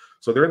 stars,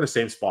 so they're in the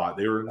same spot.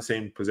 They were in the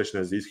same position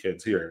as these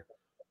kids here.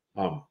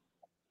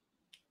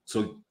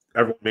 So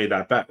everyone made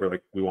that bet. We're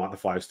like, we want the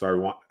 5-star,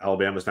 we want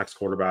Alabama's next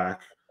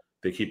quarterback.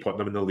 They keep putting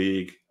them in the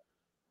league.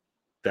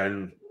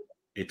 Then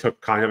it took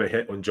kind of a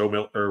hit when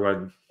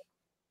when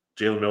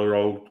Jalen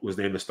Milroe was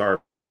named the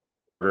starter.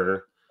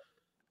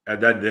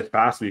 And then this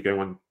past weekend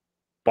when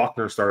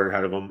Buckner started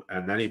ahead of him,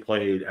 and then he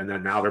played, and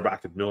then now they're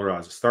back to Milroe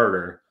as a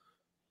starter.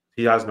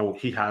 He has no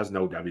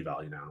W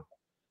value now.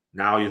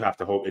 Now you have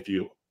to hope if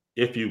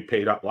you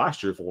paid up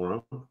last year for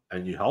him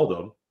and you held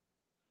him,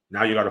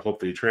 now you got to hope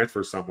that he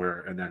transfers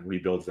somewhere and then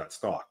rebuilds that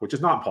stock, which is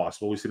not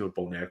impossible. We've seen it with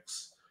Bo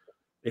Nix.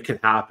 It can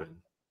happen,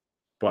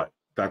 but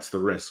that's the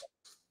risk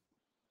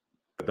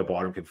that the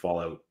bottom can fall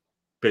out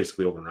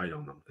basically overnight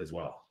on them as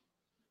well.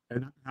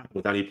 And that can happen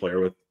with any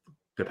player,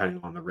 depending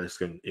on the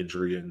risk and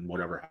injury and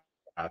whatever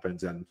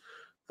happens. And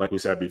like we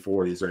said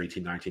before, these are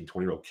 18, 19,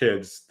 20-year-old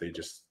kids.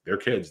 They're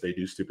kids. They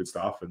do stupid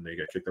stuff and they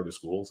get kicked out of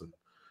schools and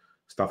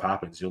stuff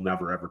happens. You'll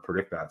never, ever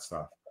predict that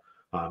stuff.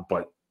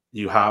 But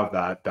you have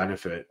that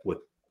benefit with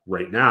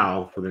right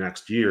now for the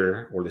next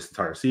year or this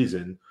entire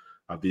season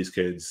of these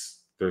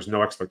kids. There's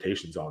no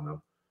expectations on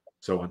them.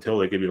 So until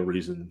they give you a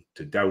reason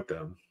to doubt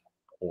them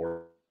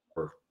or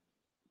to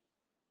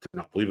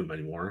not believe them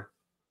anymore,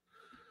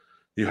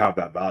 you have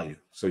that value.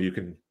 So you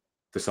can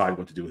decide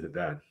what to do with it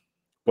then.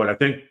 But I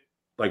think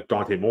like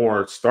Dante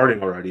Moore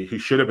starting already, he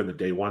should have been the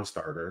day 1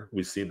 starter.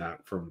 We've seen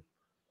that from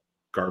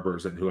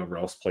Garbers and whoever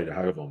else played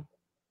ahead of him.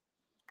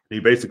 He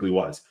basically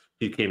was.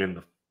 He came in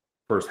the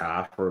first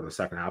half or the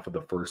second half of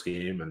the first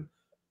game, and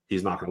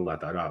he's not going to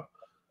let that up.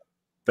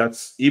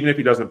 That's even if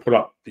he doesn't put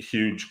up the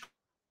huge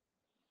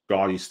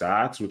gaudy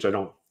stats, which I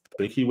don't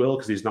think he will,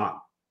 because he's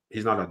not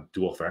a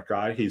dual threat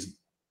guy. He's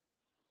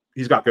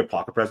got good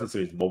pocket presence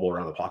and he's mobile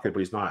around the pocket, but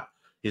he's not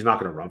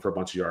going to run for a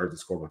bunch of yards and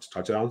score a bunch of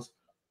touchdowns.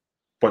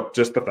 But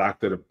just the fact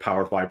that a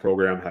Power 5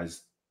 program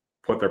has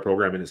put their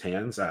program in his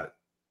hands at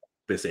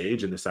this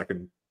age in the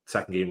second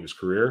game of his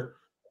career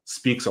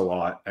speaks a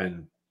lot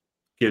and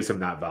gives him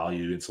that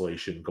value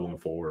insulation going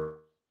forward,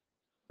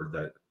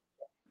 that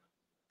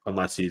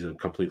unless he's a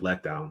complete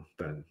letdown,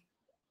 then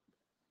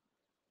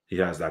he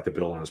has that to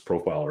build on his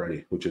profile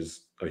already, which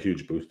is a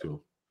huge boost to him.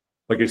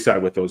 Like you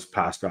said, with those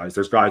past guys,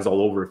 there's guys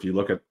all over. If you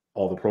look at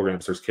all the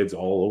programs, there's kids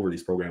all over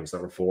these programs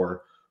that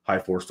were high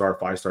 4-star,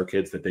 5-star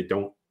kids that they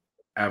don't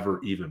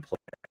ever even play.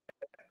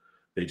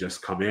 They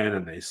just come in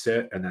and they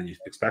sit, and then you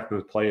expect them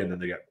to play, and then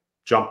they get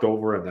jumped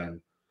over, and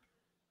then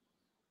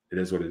it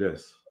is what it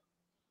is.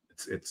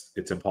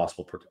 It's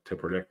impossible to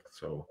predict.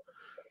 So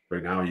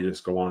right now, you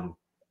just go on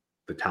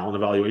the talent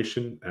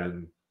evaluation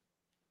and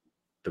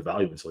the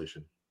value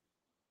insulation.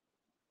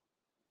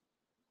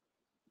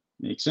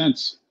 Makes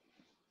sense.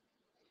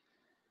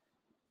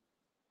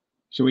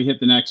 Should we hit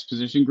the next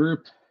position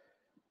group?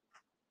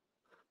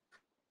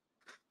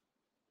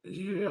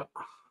 Yeah.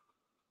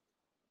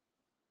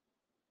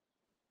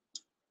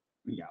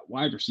 we got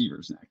wide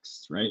receivers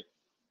next, right?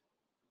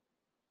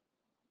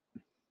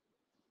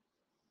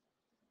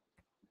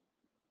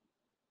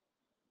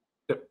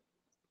 Yep.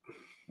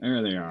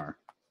 There they are.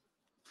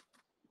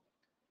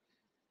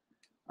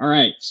 All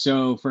right,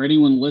 so for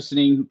anyone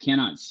listening who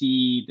cannot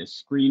see the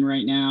screen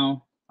right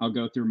now, I'll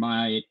go through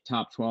my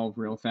top 12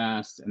 real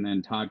fast, and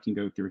then Todd can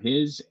go through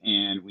his,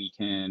 and we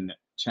can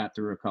chat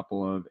through a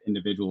couple of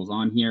individuals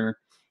on here.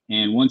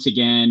 And once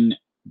again,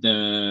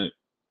 the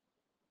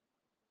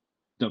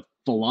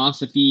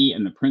philosophy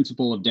and the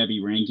principle of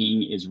Devy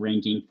ranking is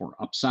ranking for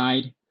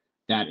upside.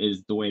 That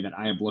is the way that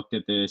I have looked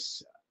at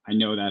this. I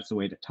know that's the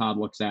way that Todd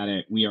looks at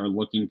it. We are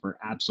looking for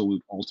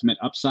absolute ultimate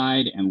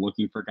upside and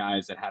looking for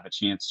guys that have a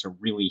chance to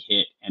really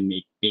hit and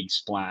make big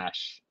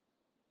splash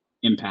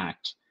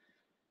impact,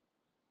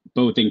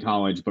 both in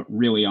college, but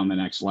really on the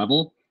next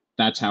level.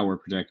 That's how we're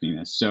projecting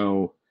this.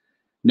 So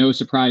no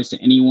surprise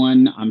to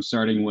anyone, I'm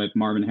starting with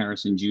Marvin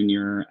Harrison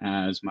Jr.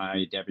 as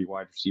my Devy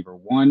wide receiver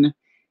 1,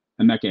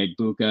 Emeka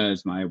Egbuka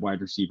as my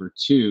wide receiver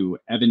 2,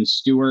 Evan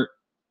Stewart,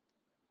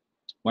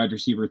 wide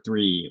receiver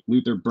 3,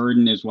 Luther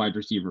Burden as wide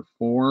receiver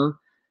 4,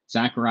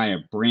 Zachariah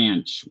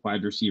Branch,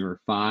 wide receiver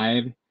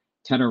 5,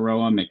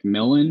 Tetaroa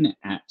McMillan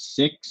at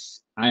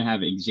 6. I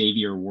have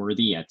Xavier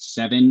Worthy at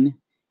 7,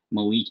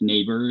 Malik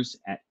Neighbors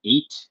at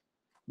 8.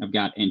 I've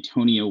got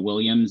Antonio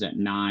Williams at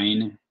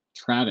 9,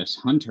 Travis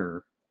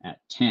Hunter at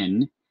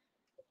 10,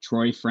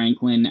 Troy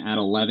Franklin at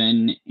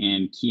 11,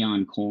 and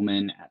Keon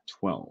Coleman at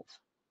 12.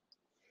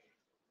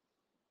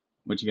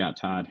 What you got,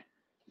 Todd?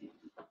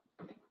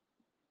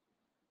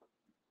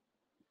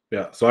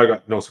 Yeah, so I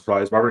got no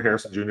surprise. Marvin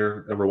Harrison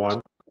Jr., number 1.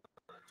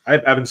 I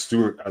have Evan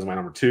Stewart as my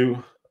number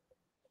 2.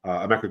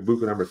 Emeka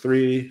Egbuka, number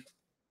 3.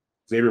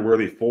 Xavier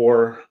Worthy,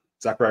 4.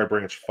 Zachariah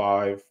Branch,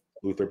 5.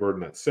 Luther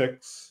Burden at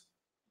 6.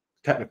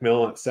 Tet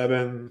McMillan at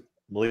 7.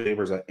 Malik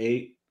Neighbors at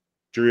 8.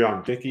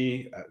 Jurion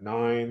Dickey at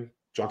 9.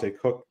 Jonte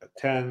Cook at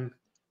 10.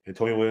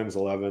 Antonio Williams,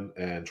 11.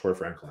 And Troy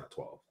Franklin at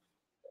 12.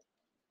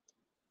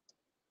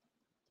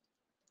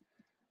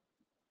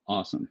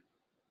 Awesome.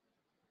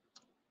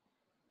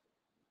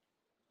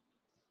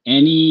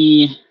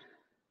 Any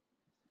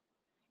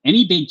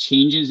big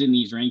changes in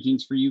these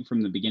rankings for you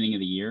from the beginning of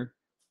the year?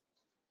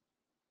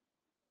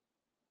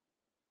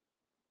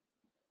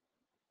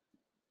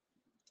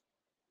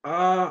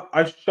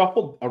 I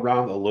shuffled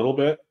around a little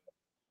bit.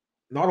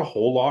 Not a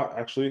whole lot,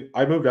 actually.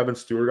 I moved Evan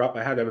Stewart up.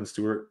 I had Evan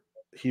Stewart.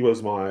 He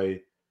was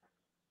I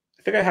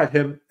think I had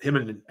him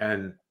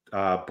and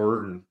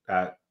Burden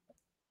at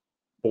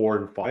 4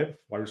 and 5.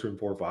 Wide receiver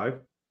 4 and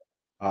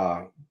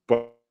 5.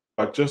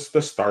 But just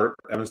the start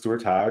Evan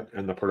Stewart's had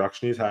and the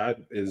production he's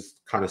had is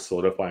kind of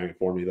solidifying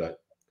for me that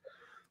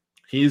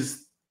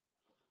his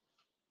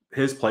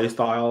play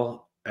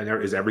style and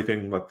there is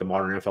everything like the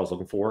modern NFL is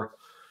looking for.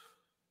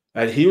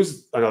 And he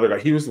was another guy.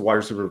 He was the wide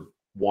receiver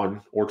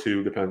 1 or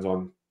 2, depends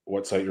on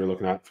what site you're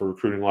looking at, for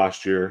recruiting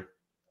last year.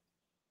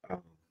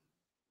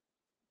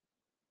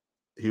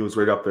 He was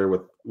right up there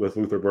with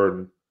Luther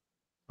Burden.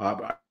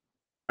 I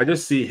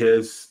just see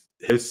his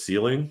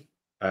ceiling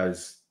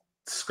as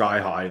sky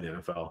high in the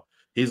NFL.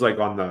 He's like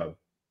on a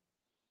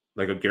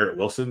Garrett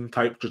Wilson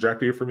type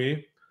trajectory for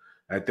me.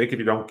 I think if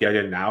you don't get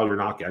in now, you're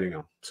not getting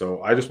him.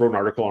 So I just wrote an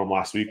article on him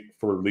last week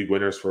for League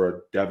Winners for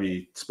a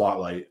Devy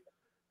spotlight,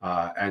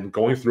 and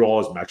going through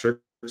all his metrics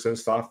and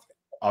stuff.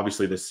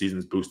 Obviously, this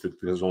season's boosted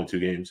because there's only 2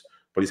 games,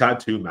 but he's had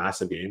 2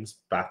 massive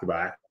games back to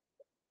back,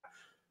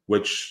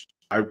 which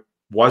I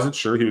wasn't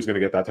sure he was going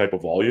to get that type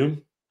of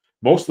volume.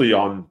 Mostly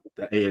on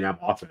the A&M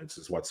offense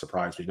is what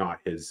surprised me,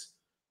 not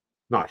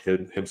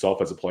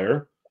himself as a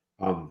player.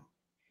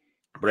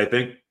 But I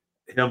think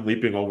him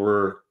leaping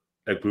over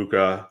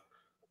Egbuka,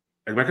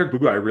 and Emeka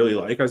Egbuka I really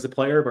like as a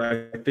player, but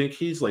I think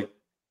he's like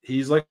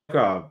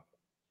a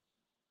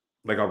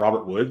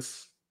Robert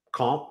Woods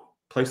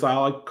play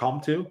style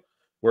comp to,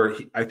 where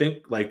I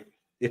think like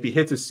if he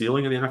hits his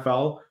ceiling in the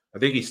NFL, I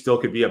think he still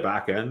could be a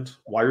back end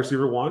wide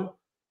receiver 1,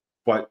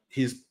 but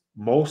he's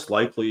most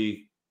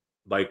likely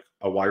like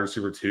a wide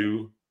receiver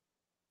 2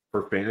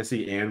 for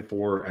fantasy and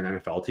for an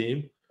NFL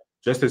team.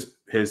 Just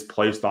his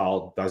play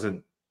style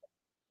doesn't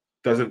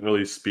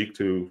really speak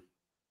to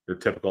your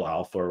typical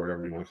alpha or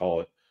whatever you want to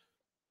call it.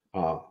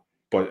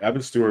 But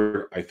Evan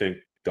Stewart, I think,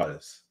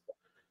 does.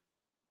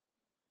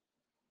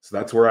 So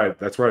that's where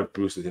I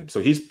boosted him. So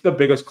he's the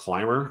biggest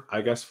climber,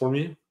 I guess, for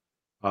me.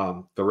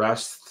 The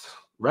rest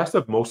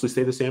have mostly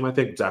stayed the same. I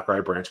think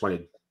Zachariah Branch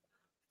might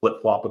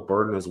flip flop with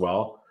Burden as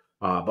well.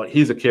 But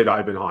he's a kid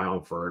I've been high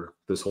on for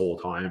this whole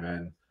time,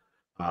 and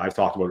I've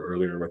talked about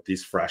earlier with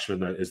these freshmen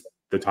that is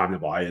the time to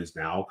buy is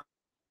now,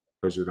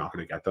 because you're not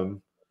going to get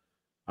them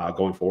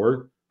going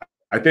forward.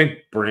 I think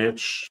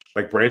Branch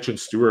and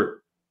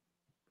Stewart,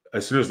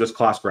 as soon as this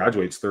class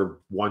graduates, they're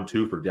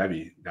 1-2 for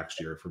Devy next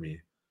year for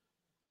me.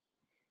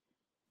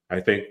 I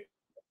think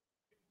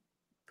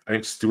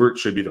Stewart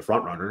should be the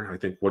front runner. I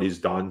think what he's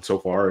done so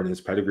far in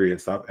his pedigree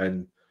and stuff,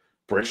 and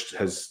Branch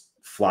has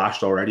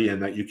flashed already,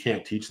 and that you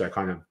can't teach that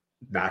kind of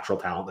natural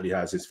talent that he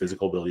has. His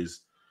physical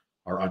abilities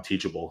are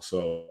unteachable.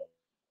 So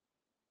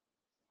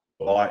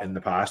a lot in the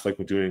past, like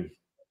with doing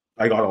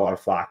I got a lot of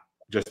flack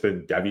just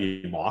in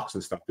Devy mocks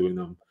and stuff doing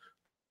them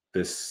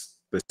this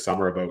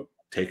summer about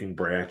taking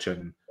Branch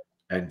and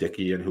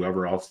Dickey and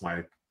whoever else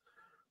my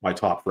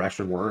top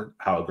freshmen were,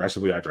 how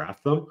aggressively I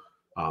draft them.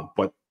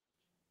 But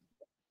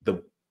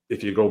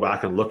if you go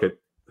back and look at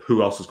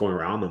who else was going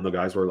around them, the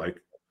guys were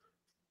like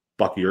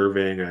Bucky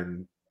Irving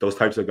and those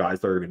types of guys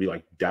that are going to be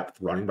like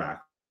depth running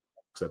backs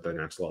at the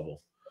next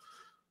level.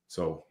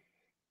 So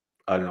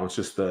I don't know. It's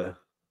just the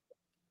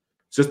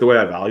way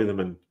I value them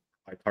and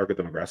I target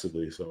them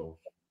aggressively. So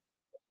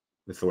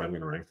that's the way I'm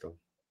going to rank them.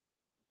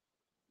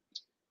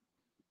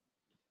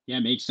 Yeah,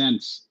 makes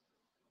sense.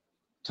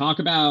 Talk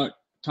about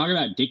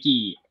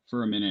Dickey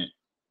for a minute.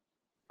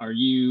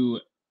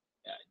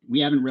 We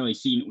haven't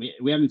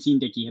seen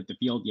Dickey hit the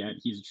field yet.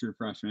 He's a true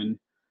freshman.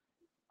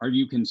 Are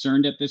you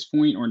concerned at this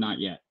point or not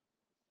yet?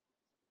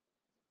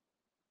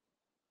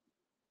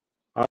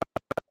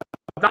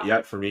 Not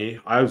yet for me.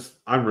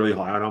 I'm really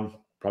high on him,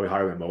 probably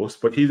higher than most.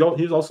 But he's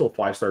also a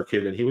 5-star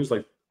kid, and he was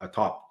like a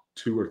top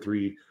 2 or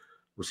 3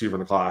 receiver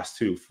in the class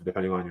too,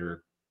 depending on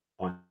your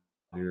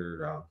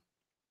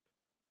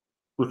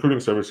recruiting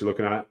service you're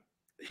looking at.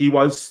 He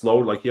was slow,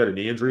 like he had a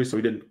knee injury, so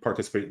he didn't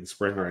participate in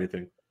spring or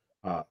anything,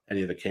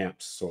 any of the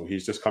camps. So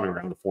he's just coming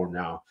around to form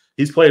now.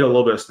 He's played a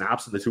little bit of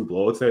snaps in the 2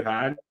 blowouts they've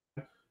had.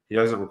 He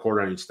hasn't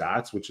recorded any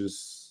stats, which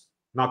is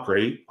not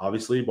great,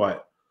 obviously,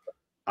 but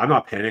I'm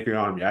not panicking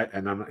on him yet,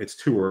 and it's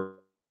too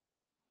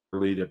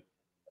early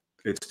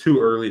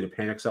to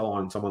panic sell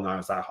on someone that I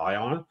was that high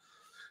on.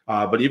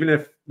 But even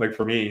if, like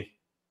for me,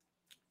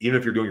 even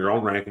if you're doing your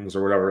own rankings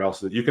or whatever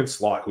else, you can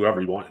slot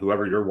whoever you want,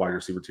 whoever your wide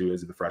receiver 2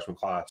 is in the freshman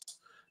class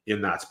in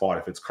that spot.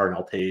 If it's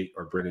Cardinal Tate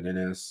or Brendan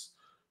Innes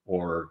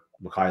or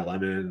Makai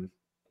Lemon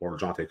or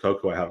Jonte Cook,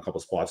 who I have a couple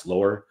spots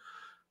lower.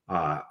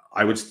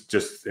 I would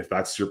just, if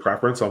that's your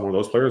preference on one of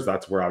those players,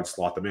 that's where I would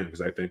slot them in,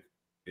 because I think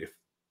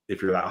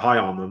if you're that high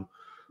on them,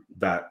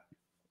 that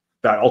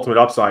ultimate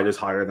upside is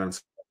higher than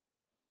some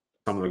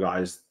of the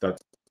guys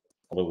that's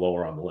a little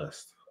lower on the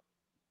list.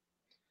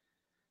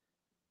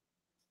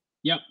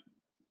 Yep.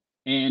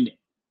 And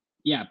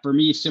yeah, for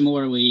me,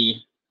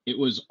 similarly, it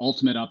was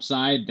ultimate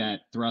upside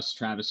that thrust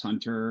Travis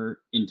Hunter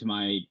into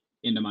my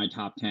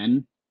top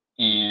 10.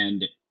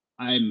 And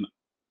I'm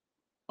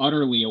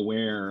utterly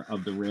aware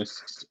of the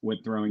risks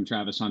with throwing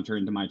Travis Hunter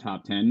into my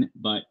top 10.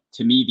 But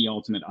to me, the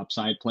ultimate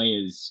upside play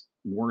is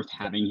worth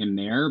having him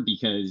there,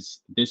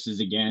 because this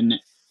is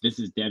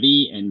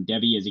Devy, and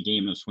Devy is a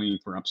game of swinging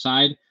for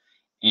upside.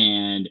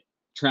 And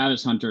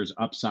Travis Hunter's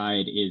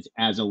upside is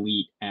as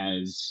elite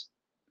as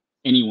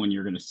anyone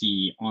you're going to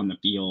see on the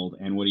field.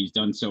 And what he's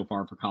done so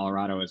far for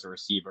Colorado as a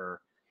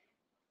receiver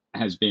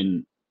has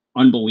been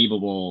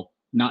unbelievable.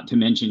 Not to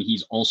mention,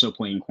 he's also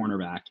playing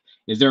cornerback.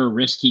 Is there a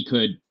risk he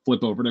could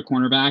flip over to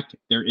cornerback?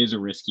 There is a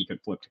risk he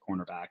could flip to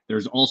cornerback.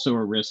 There's also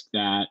a risk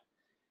that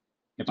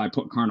if I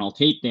put Carnell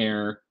Tate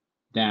there,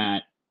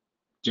 that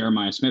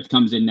Jeremiah Smith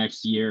comes in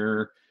next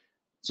year.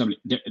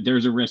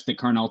 There's a risk that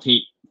Carnell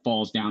Tate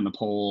falls down the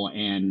pole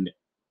and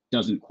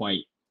doesn't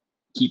quite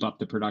keep up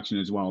the production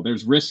as well.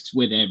 There's risks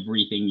with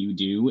everything you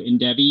do in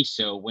Devy.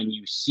 So when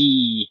you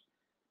see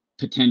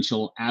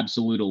potential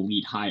absolute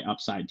elite high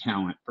upside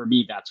talent, for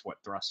me, that's what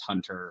thrusts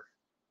Hunter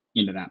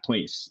into that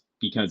place,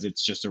 because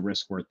it's just a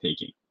risk worth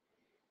taking.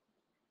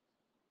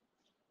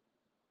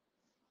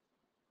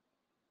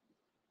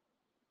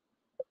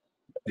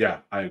 Yeah,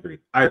 I agree.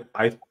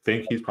 I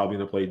think he's probably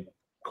going to play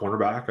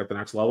cornerback at the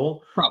next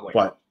level. Probably.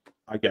 But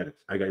I get it.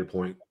 I get your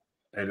point.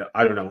 And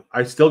I don't know.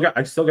 I still get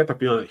the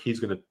feeling that he's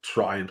going to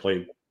try and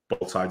play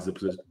both sides of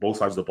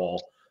the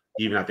ball,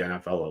 even at the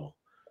NFL level.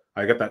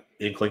 I get that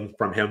inkling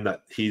from him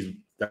that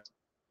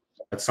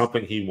that's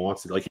something he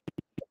wants to, like,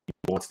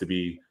 he wants to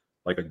be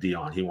like a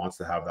Dion. He wants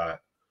to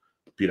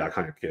be that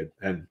kind of kid.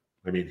 And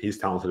I mean, he's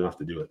talented enough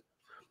to do it.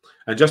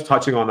 And just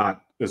touching on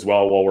that as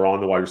well, while we're on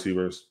the wide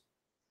receivers,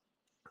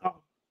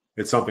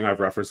 it's something I've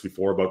referenced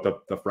before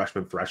about the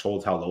freshman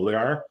thresholds, how low they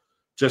are.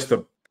 Just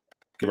to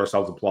give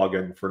ourselves a plug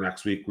in for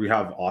next week, we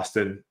have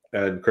Austin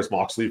and Chris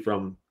Moxley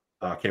from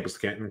Campus to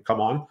Canton come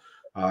on.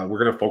 We're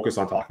going to focus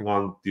on talking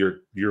on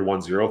your year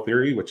 1-0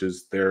 theory, which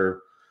is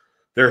their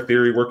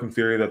working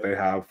theory that they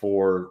have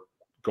for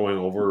going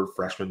over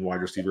freshman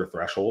wide receiver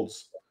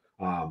thresholds,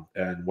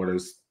 and what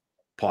is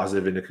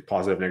positive,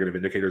 negative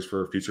indicators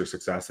for future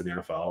success in the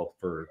NFL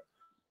for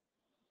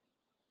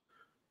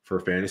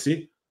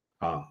fantasy.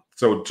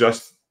 So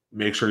just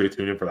make sure you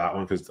tune in for that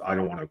one, because I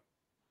don't want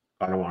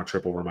to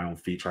trip over my own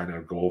feet trying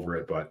to go over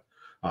it. But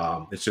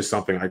it's just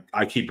something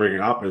I keep bringing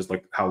up, is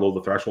like how low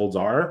the thresholds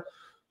are.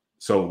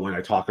 So when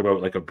I talk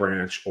about like a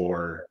Branch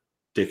or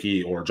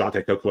Dickey or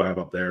Jonte Cook, who I have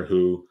up there,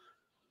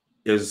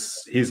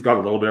 he's got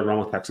a little bit of run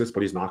with Texas,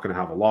 but he's not going to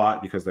have a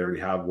lot because they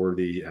already have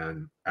Worthy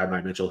and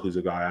Adonai Mitchell, who's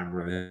a guy I'm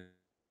really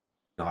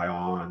high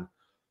on.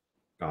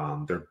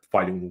 They're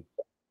fighting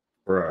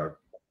for a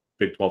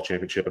Big 12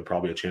 championship and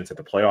probably a chance at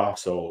the playoff.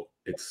 So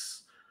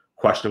it's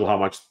questionable how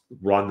much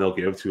run they'll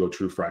give to a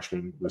true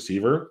freshman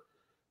receiver.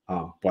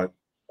 But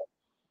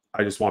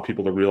I just want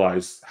people to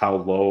realize how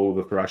low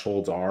the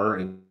thresholds are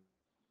and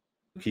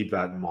keep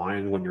that in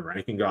mind when you're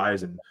ranking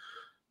guys and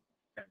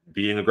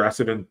being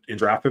aggressive in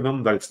drafting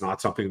them, that it's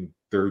not something,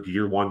 their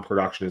year one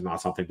production is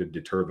not something to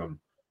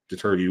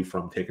deter you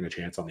from taking a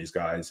chance on these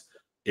guys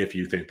if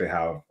you think they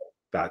have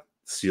that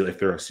seal, if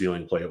they're a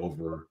ceiling play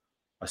over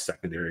a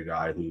secondary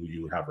guy who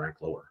you would have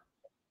ranked lower.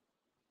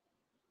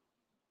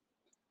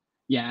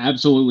 Yeah,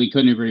 absolutely.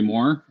 Couldn't agree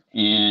more.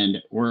 And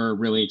we're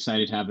really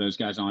excited to have those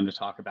guys on to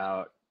talk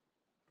about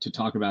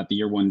the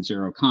year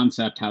 1-0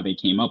 concept, how they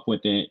came up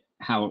with it,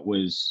 how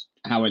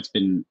it's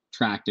been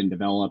tracked and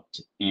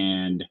developed,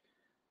 and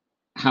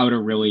how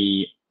to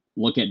really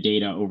look at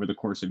data over the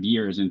course of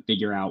years and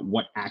figure out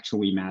what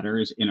actually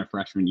matters in a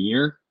freshman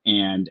year.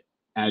 And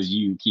as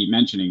you keep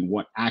mentioning,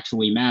 what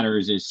actually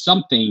matters is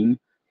something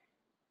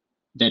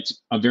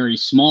that's a very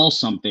small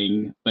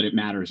something, but it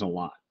matters a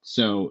lot.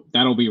 So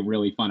that'll be a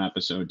really fun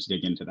episode to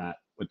dig into that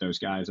with those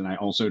guys. And I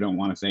also don't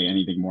want to say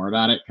anything more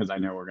about it because I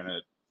know we're going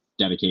to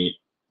dedicate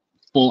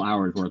full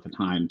hours worth of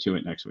time to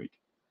it next week.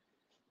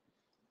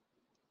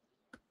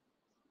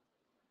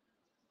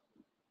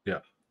 Yeah.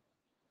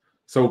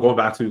 So going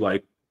back to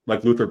like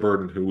Luther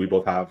Burden, who we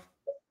both have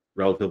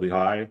relatively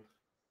high,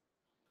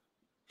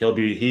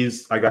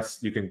 he's off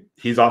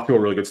to a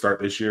really good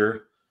start this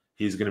year.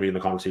 He's going to be in the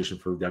conversation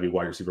for Devy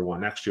wide receiver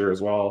 1 next year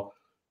as well.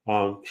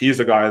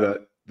 He's a guy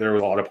that there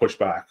was a lot of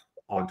pushback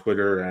on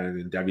Twitter and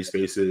in Devy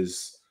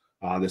spaces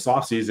this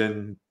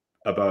offseason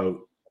about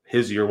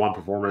his year 1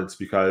 performance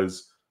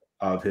because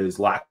of his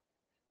lack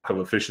of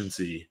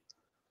efficiency.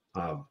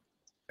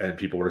 And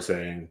people were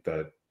saying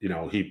that, you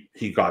know,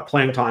 he got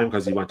playing time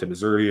because he went to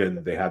Missouri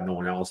and they had no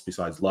one else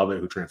besides Lovett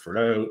who transferred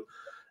out.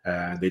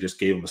 And they just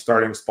gave him a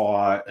starting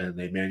spot and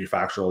they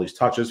manufactured all these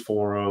touches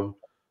for him.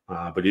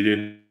 But he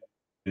didn't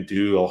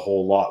do a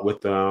whole lot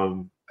with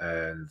them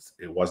and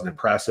it wasn't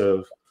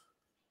impressive.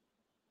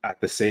 At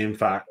the same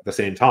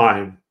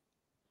time,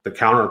 the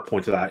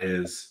counterpoint to that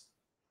is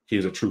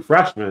he's a true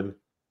freshman.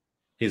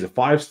 He's a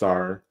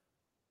 5-star.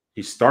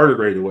 He started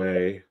right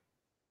away.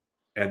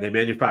 And they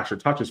manufactured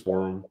touches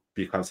for him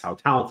because how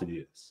talented he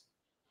is.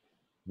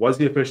 Was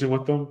he efficient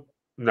with them?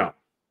 No.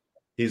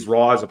 He's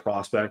raw as a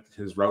prospect.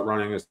 His route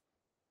running is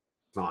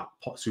not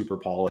super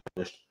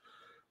polished.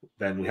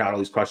 Then we had all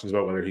these questions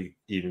about whether he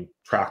even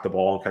tracked the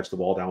ball and catch the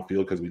ball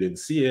downfield because we didn't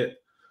see it.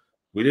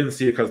 We didn't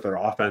see it because their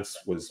offense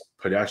was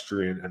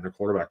pedestrian and their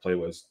quarterback play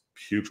was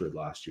putrid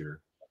last year.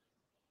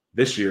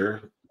 This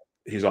year,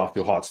 he's off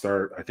to a hot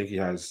start. I think he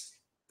has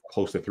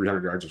close to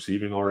 300 yards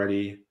receiving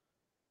already.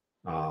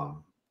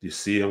 You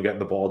see him getting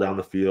the ball down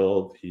the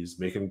field. He's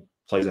making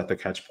plays at the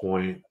catch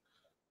point.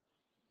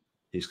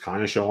 He's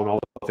kind of showing all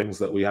the things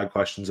that we had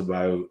questions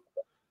about.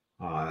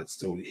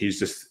 So he's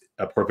just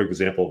a perfect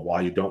example of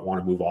why you don't want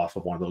to move off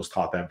of one of those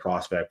top-end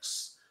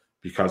prospects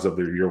because of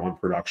their year 1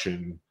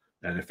 production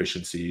and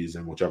efficiencies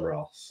and whichever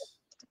else.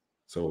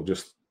 So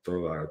just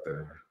throw that out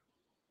there.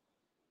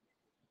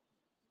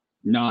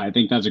 No, I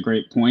think that's a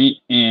great point.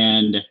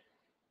 And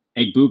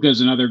Egbuka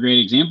is another great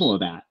example of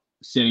that.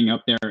 Sitting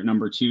up there at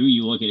number 2,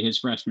 you look at his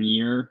freshman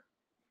year,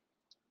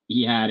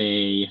 he had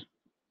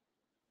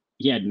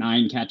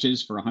 9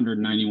 catches for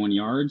 191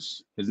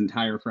 yards his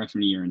entire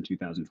freshman year in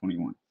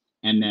 2021.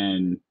 And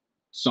then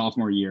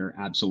sophomore year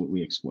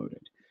absolutely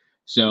exploded.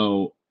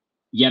 So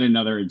yet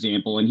another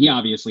example. And he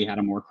obviously had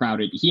a more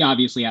crowded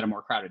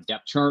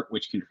depth chart,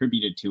 which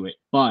contributed to it,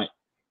 but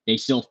they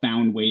still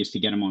found ways to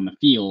get him on the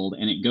field.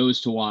 And it goes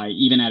to why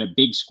even at a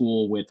big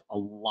school with a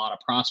lot of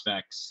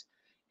prospects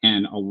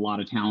and a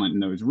lot of talent in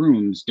those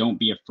rooms, don't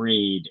be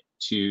afraid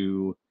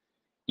to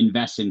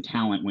invest in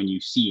talent when you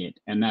see it.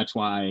 And that's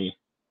why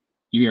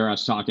you hear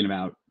us talking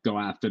about go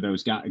after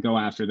those guys, go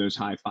after those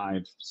high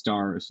 5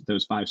 stars,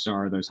 those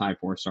 5-star, those high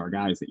 4-star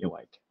guys that you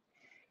like,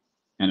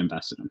 and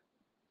invest in them.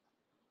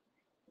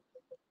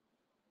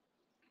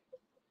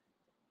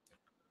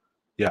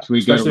 Yeah, should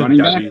we go to running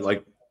back?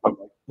 Like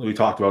we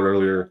talked about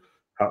earlier.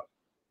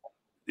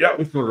 Yeah,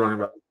 we can go to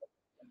running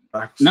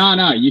back.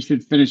 No, you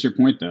should finish your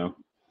point though.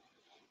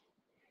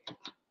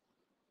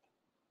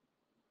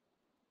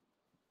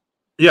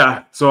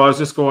 Yeah, so I was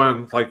just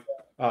going like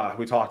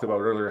we talked about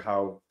earlier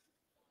how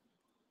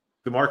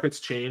the markets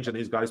change and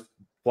these guys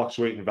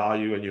fluctuate in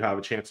value and you have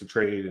a chance to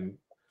trade and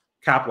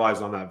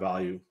capitalize on that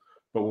value.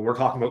 But when we're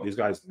talking about these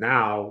guys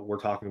now, we're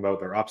talking about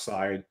their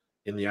upside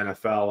in the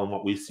NFL and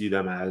what we see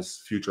them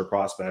as future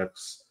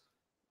prospects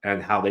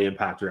and how they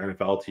impact your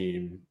NFL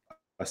team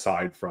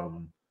aside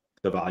from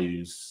the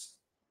values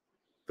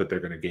that they're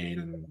going to gain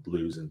and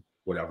lose and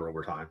whatever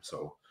over time.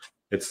 So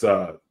it's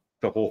the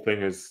whole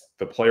thing is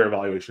the player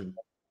evaluation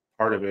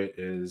part of it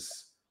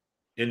is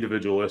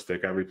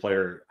individualistic. Every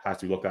player has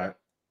to be looked at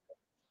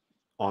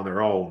on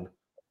their own.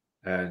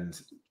 And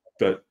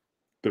the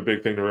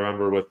big thing to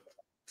remember with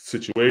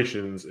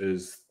situations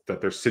is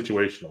that they're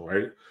situational,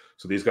 right?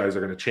 So these guys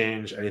are going to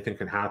change. Anything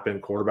can happen.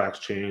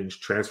 Quarterbacks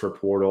change, transfer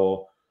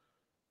portal.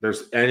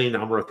 There's any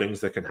number of things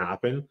that can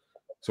happen.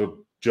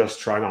 So just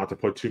try not to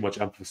put too much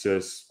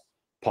emphasis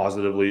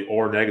positively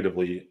or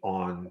negatively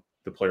on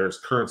the player's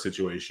current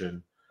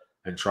situation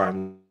and try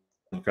and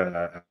look at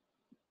it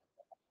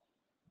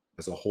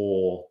as a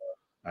whole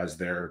as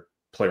their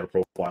player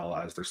profile,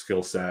 as their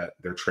skill set,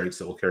 their traits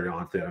that will carry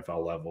on to the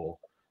NFL level,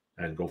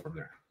 and go from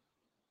there.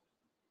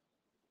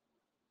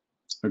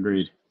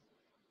 Agreed.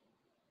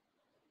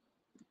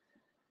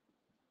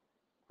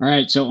 All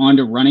right, so on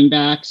to running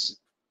backs.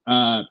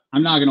 I'm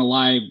not going to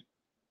lie,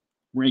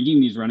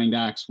 ranking these running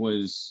backs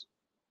was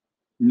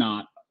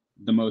not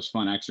the most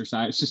fun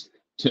exercise,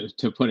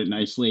 to put it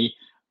nicely.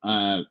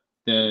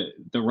 The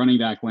running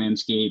back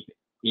landscape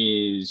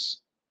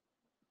is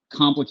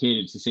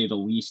complicated, to say the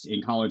least,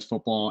 in college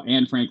football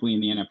and frankly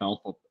in the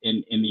NFL.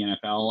 In the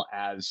NFL,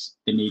 as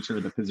the nature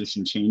of the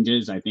position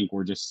changes, I think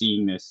we're just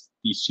seeing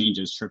these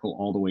changes trickle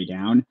all the way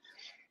down.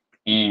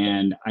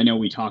 And I know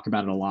we talk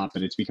about it a lot,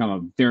 but it's become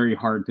a very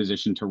hard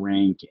position to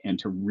rank and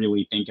to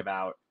really think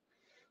about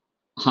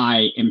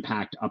high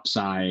impact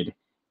upside.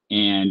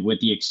 And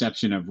with the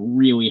exception of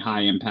really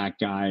high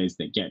impact guys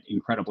that get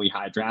incredibly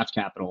high draft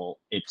capital,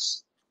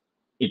 it's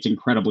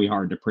incredibly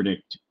hard to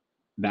predict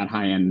that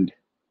high end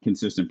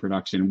consistent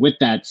production. With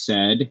that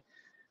said,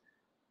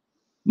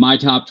 my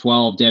top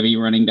 12 Devy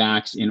running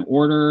backs in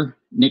order: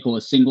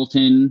 Nicholas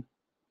Singleton,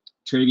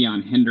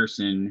 Travion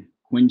Henderson,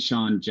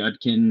 Quinshawn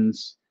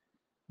Judkins,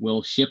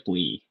 Will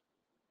Shipley,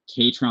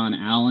 Katron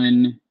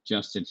Allen,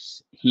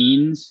 Justice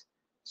Haynes,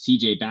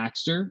 CJ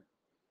Baxter,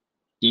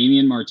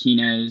 Damian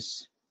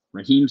Martinez,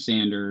 Raheem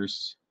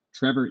Sanders,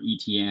 Trevor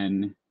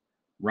Etienne,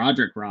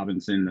 Roderick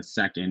Robinson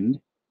II,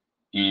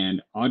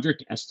 and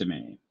Audric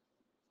Estime.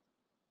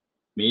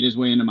 Made his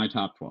way into my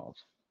top 12.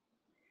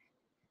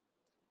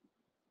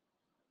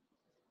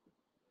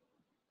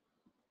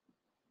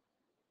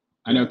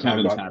 I know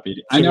Kevin's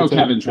happy. I know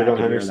Kevin's happy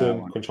to hear that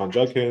one. Quinshawn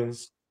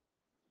Judkins,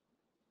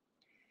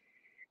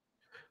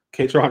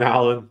 Katron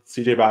Allen,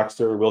 CJ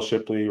Baxter, Will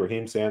Shipley,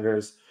 Raheem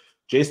Sanders,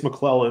 Jace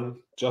McClellan,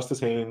 Justice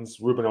Haynes,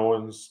 Ruben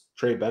Owens,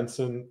 Trey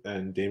Benson,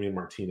 and Damian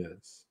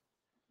Martinez.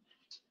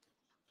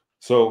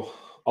 So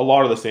a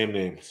lot of the same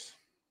names.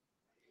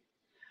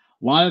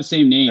 A lot of the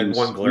same names. And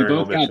one glaring we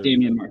both omission. Got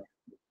Damian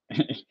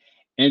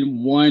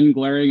and one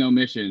glaring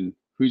omission.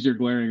 Who's your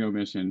glaring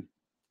omission?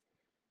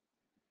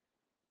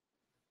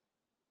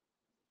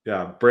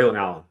 Yeah, Braylon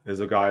Allen is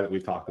a guy that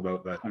we've talked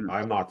about that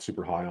I'm not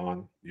super high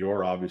on.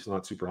 You're obviously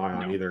not super high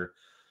on either.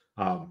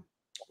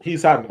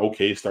 He's had an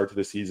okay start to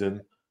the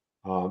season,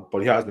 but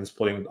he has been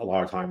splitting a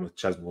lot of time with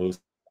Ches Malusi,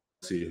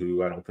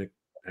 who I don't think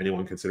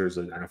anyone considers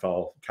an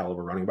NFL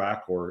caliber running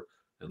back, or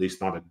at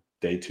least not a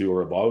day 2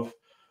 or above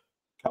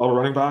caliber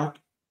running back.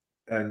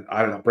 And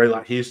I don't know,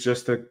 Braylon, he's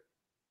just a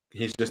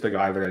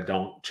guy that I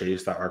don't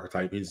chase that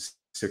archetype. He's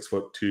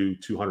 6'2",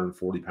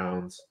 240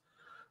 pounds.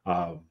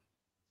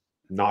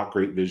 Not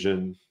great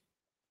vision.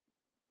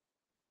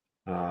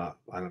 I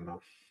don't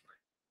know.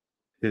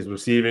 His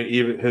receiving,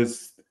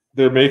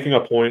 they're making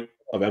a point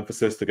of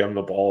emphasis to get him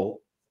the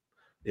ball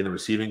in the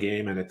receiving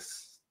game, and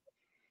it's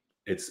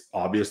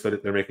obvious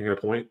that they're making it a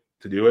point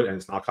to do it, and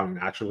it's not coming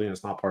naturally, and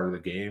it's not part of the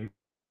game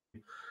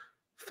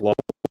flow.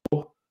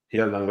 He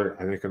had another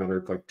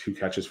like 2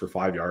 catches for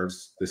 5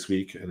 yards this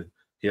week, and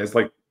he has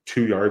like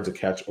 2 yards a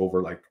catch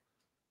over like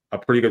a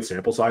pretty good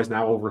sample size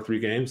now over 3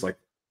 games. Like,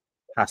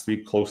 has to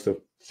be close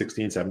to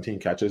 16, 17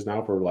 catches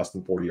now for less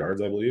than 40 yards,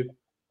 I believe.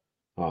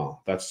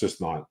 That's just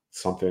not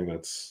something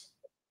that's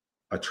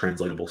a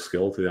translatable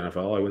skill to the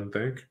NFL, I wouldn't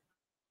think.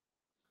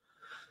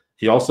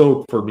 He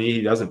also, for me,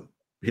 he doesn't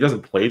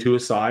play to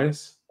his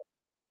size.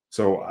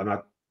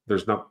 So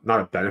there's not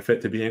a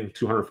benefit to being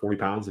 240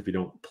 pounds if you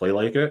don't play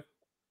like it.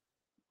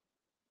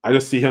 I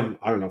just see him,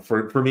 I don't know,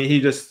 for me,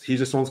 he's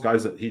just one of those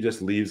guys that he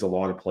just leaves a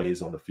lot of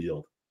plays on the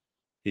field.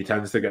 He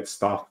tends to get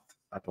stuffed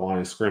at the line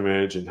of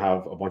scrimmage and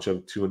have a bunch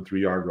of 2 and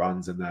 3 yard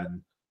runs, and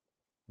then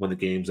when the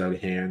game's out of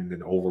hand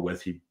and over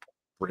with, he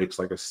breaks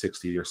like a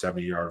 60 or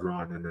 70 yard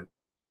run, and it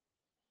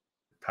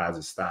pads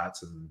his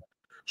stats and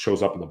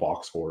shows up in the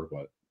box score.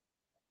 But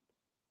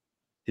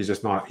he's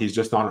just not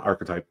an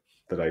archetype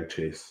that I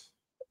chase.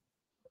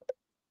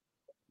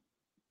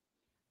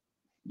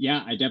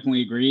 Yeah, I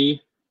definitely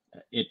agree.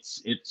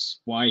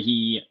 It's why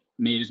he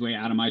made his way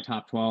out of my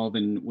top 12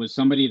 and was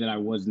somebody that I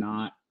was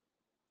not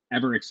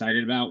ever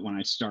excited about when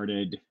I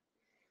started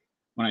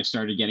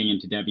getting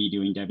into Devy,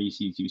 doing Devy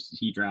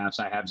C2C drafts.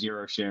 I have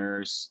 0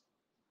 shares,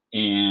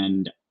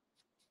 and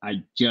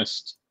I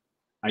just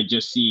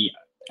see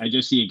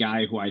a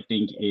guy who I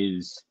think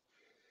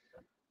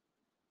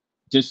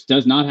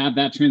does not have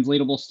that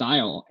translatable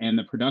style, and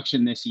the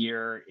production this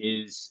year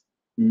is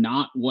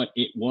not what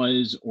it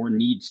was or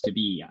needs to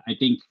be. I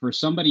think for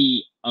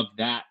somebody of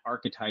that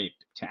archetype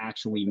to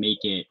actually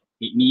make it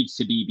needs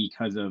to be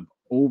because of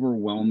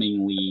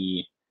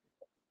overwhelmingly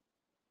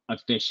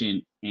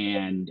efficient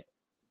and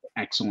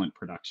excellent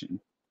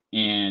production.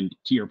 And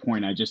to your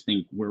point, I just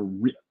think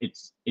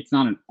it's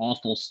not an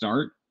awful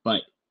start,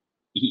 but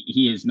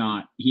he is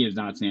not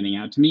standing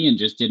out to me, and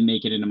just didn't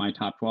make it into my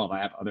top 12. I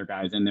have other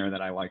guys in there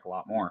that I like a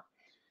lot more.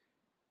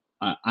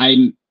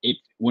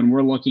 When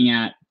we're looking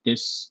at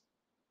this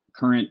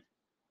current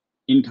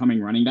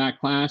incoming running back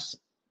class,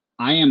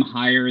 I am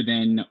higher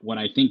than what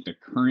I think the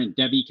current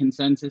Devy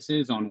consensus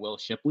is on Will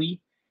Shipley.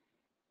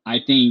 I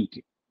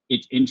think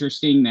it's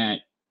interesting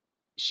that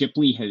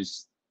Shipley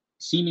has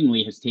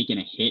seemingly taken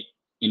a hit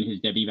in his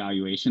Devy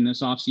valuation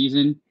this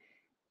offseason,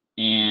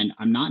 and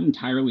I'm not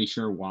entirely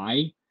sure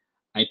why.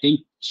 I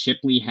think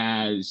Shipley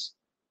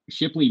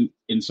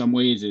in some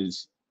ways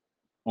is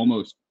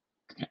almost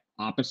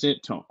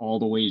opposite to all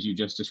the ways you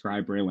just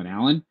described Braylon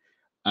Allen.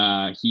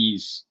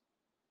 He's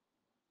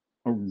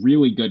a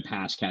really good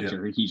pass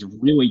catcher. Yeah. He's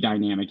really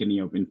dynamic in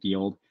the open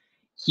field.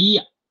 He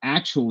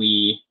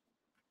actually,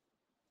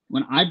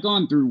 when I've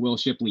gone through Will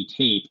Shipley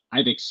tape,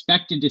 I've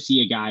expected to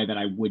see a guy that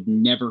I would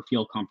never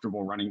feel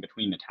comfortable running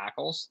between the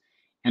tackles.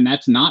 And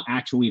that's not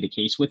actually the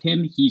case with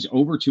him. He's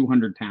over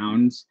 200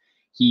 pounds.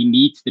 He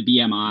meets the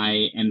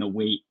BMI and the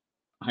weight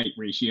height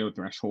ratio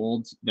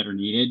thresholds that are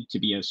needed to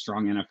be a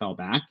strong NFL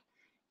back.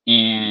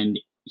 And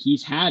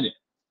he's had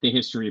the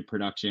history of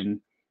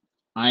production.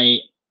 I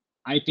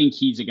think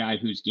he's a guy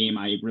whose game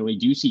I really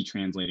do see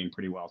translating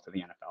pretty well to the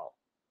NFL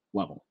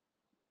level,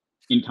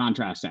 in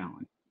contrast to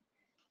Allen.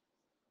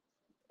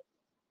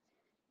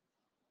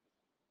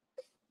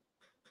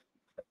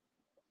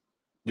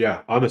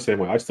 Yeah, I'm the same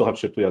way. I still have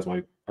Shipley as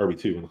my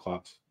RB2 in the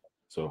class.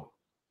 So,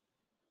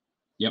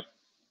 yep,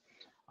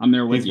 I'm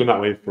there with you. He's been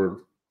that way for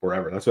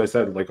forever. That's what I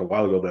said like a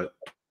while ago, that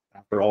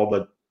after all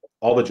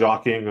the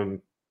jockeying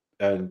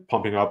and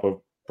pumping up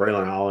of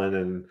Braylon Allen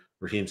and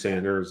Raheem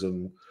Sanders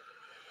and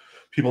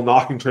people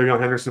knocking Travion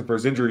Henderson for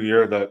his injury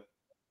year, that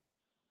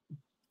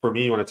for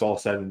me, when it's all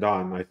said and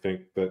done, I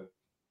think that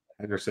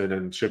Henderson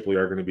and Shipley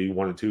are going to be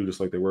 1 and 2, just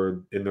like they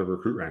were in the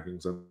recruit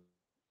rankings, and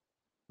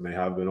they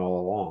have been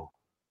all along.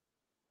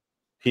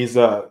 He's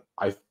I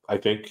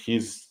think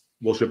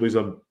Will Shipley's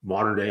a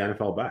modern day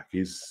NFL back.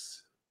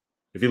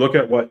 If you look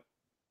at what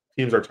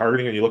teams are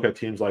targeting, and you look at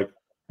teams like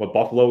what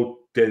Buffalo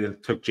did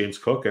and took James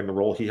Cook and the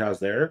role he has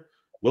there,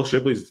 Will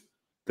Shipley's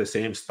the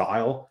same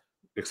style,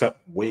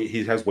 except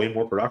he has way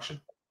more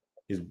production.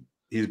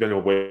 He's been a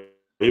way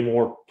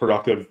more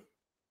productive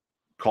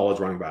college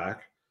running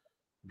back.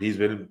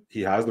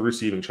 He has the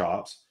receiving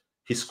chops.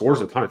 He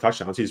scores a ton of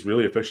touchdowns. He's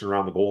really efficient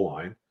around the goal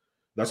line.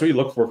 That's what you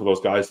look for those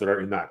guys that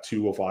are in that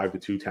 205 to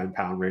 210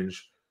 pound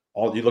range.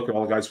 You look at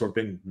all the guys who have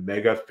been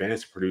mega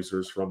fantasy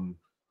producers, from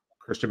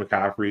Christian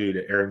McCaffrey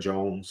to Aaron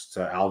Jones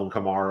to Alvin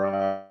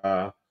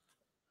Kamara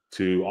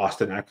to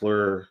Austin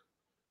Eckler.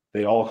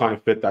 They all kind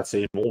of fit that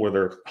same mold where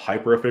they're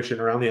hyper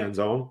efficient around the end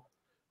zone.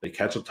 They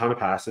catch a ton of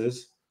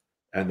passes,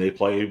 and they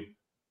play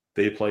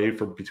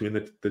from between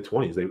the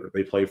 20s.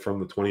 They play from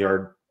the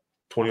 20-yard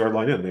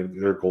line in.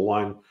 They're goal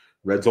line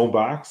red zone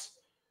backs.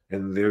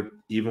 And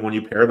even when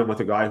you pair them with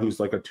a guy who's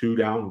like a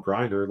 2-down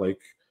grinder, like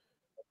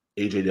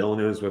AJ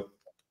Dillon is with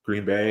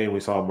Green Bay, and we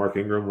saw Mark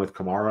Ingram with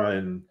Kamara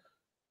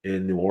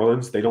in New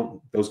Orleans,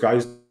 those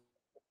guys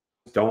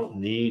don't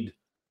need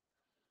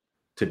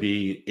to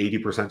be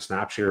 80%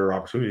 snap share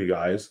opportunity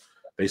guys.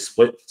 They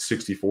split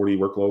 60-40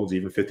 workloads,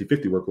 even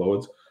 50-50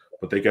 workloads,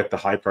 but they get the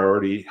high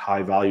priority,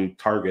 high value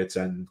targets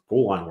and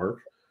goal line work,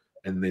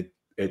 and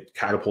it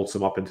catapults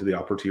them up into the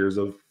upper tiers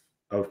of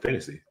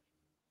fantasy.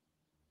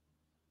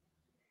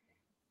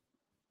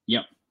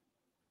 Yep.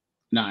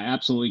 No, I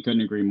absolutely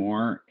couldn't agree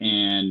more.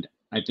 And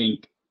I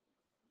think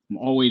I'm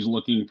always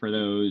looking for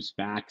those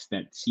backs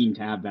that seem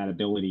to have that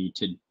ability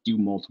to do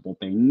multiple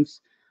things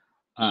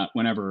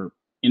whenever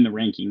in the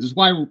rankings. This is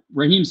why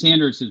Raheem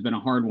Sanders has been a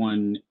hard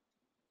one,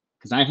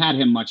 because I had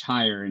him much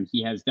higher, and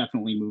he has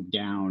definitely moved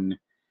down.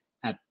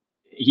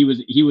 He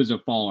was a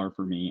faller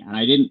for me, and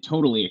I didn't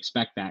totally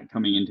expect that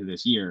coming into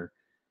this year.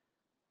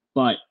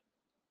 But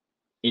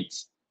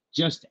it's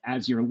just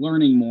as you're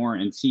learning more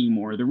and seeing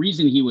more, the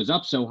reason he was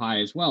up so high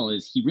as well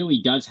is he really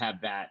does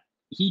have that.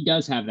 He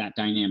does have that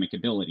dynamic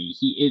ability.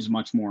 He is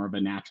much more of a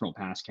natural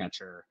pass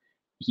catcher.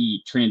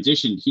 He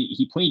transitioned.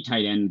 He played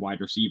tight end,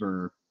 wide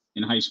receiver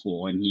in high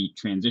school, and he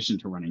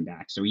transitioned to running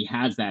back. So he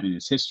has that in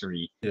his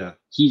history. Yeah.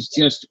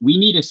 We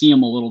need to see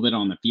him a little bit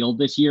on the field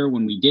this year.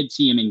 When we did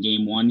see him in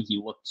game 1, he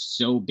looked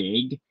so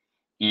big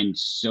and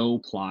so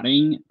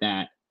plotting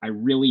that I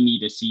really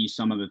need to see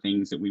some of the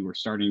things that we were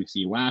starting to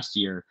see last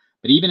year.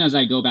 But even as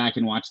I go back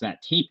and watch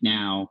that tape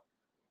now,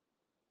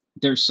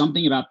 there's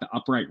something about the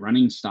upright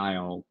running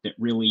style that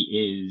really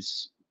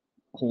is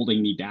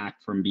holding me back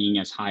from being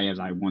as high as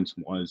I once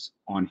was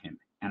on him.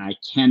 And I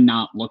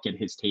cannot look at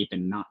his tape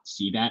and not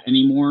see that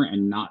anymore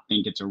and not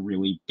think it's a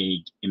really big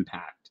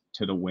impact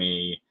to the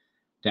way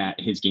that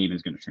his game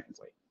is going to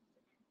translate.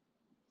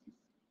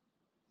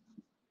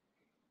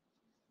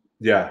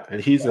 Yeah,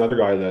 and he's another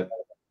guy that,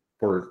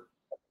 for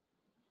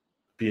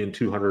being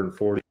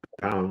 240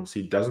 pounds,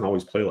 he doesn't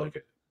always play like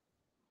it.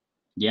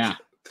 Yeah.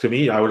 To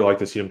me, I would like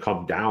to see him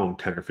come down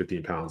 10 or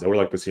 15 pounds. I would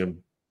like to see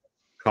him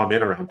come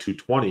in around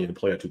 220 and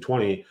play at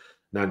 220.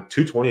 Now,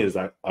 220 is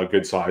that a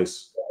good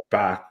size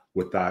back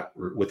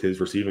with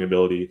his receiving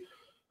ability.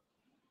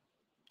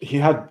 He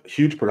had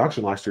huge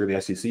production last year in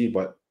the SEC,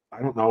 but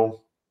I don't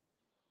know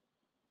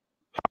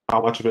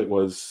how much of it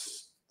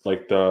was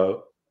like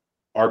the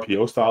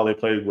RPO style they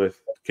played with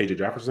KJ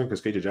Jefferson,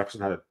 because KJ Jefferson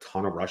had a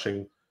ton of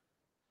rushing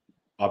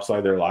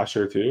upside there last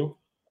year too.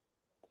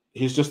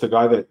 He's just a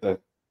guy that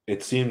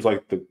it seems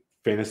like the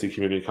fantasy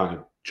community kind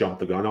of jumped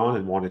the gun on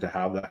and wanted to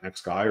have that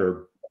next guy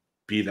or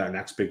be that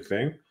next big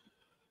thing.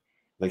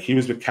 Like, he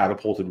was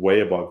catapulted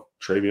way above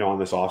Travion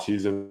this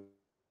offseason.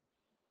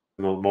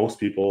 You know, most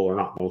people, or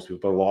not most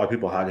people, but a lot of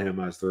people had him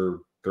as their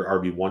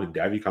RB1 and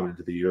Devy coming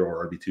into the year,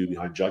 or RB2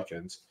 behind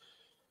Judkins.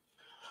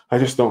 I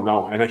just don't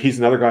know. And he's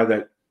another guy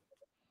that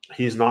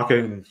he's not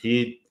getting,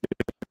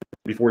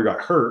 before he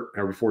got hurt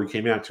or before he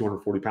came in at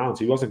 240 pounds,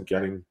 he's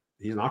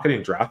not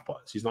getting draft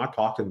buzz. He's not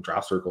talked in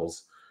draft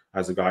circles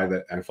as a guy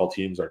that NFL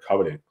teams are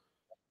coveting.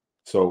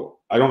 So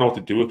I don't know what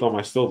to do with him.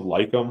 I still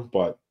like him,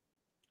 but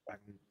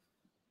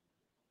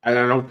I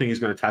don't think he's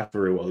going to test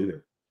very well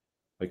either.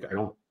 Like,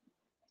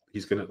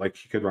 he's going to,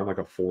 he could run like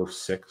a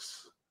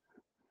 4.6.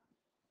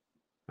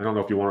 I don't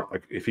know if you want,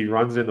 if he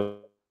runs into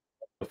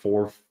the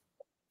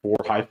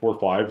high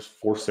 4.5s,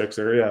 4.6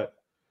 area at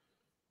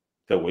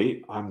the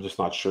weight, I'm just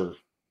not sure.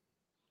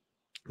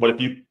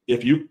 But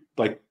if you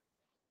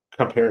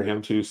compare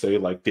him to, say,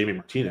 like Damian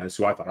Martinez,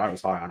 who I thought I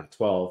was high on at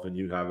 12, and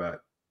you have at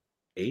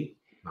 8,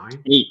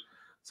 9? 8.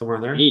 Somewhere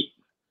in there? 8.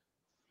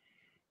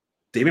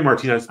 Damian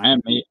Martinez, I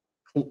am 8.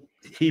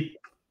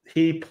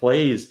 He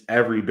plays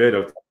every bit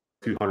of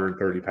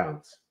 230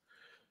 pounds.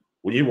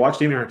 When you watch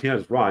Damian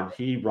Martinez run,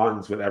 he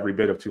runs with every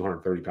bit of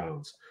 230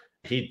 pounds.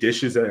 He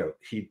dishes it out.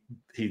 He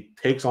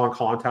takes on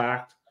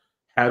contact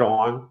head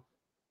on,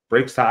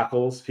 breaks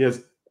tackles. He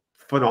has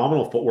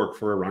phenomenal footwork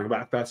for a running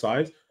back that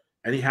size,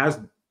 and he has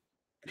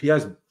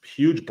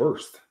huge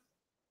burst.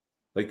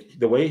 Like,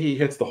 the way he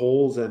hits the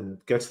holes and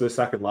gets to the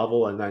second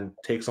level and then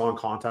takes on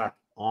contact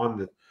on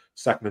the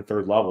second and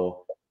third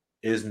level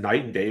is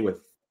night and day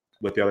with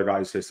the other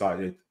guys his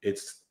size.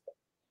 It's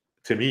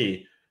to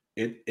me,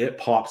 it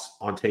pops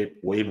on tape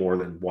way more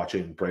than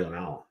watching Braylon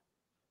Allen.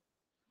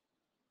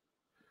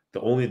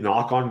 The only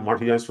knock on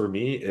Martinez for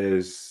me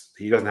is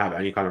he doesn't have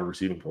any kind of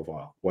receiving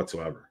profile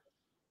whatsoever.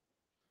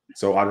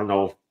 So I don't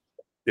know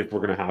if we're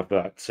going to have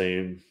that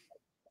same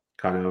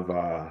kind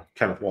of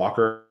Kenneth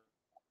Walker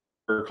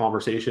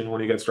conversation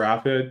when he gets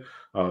drafted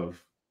of,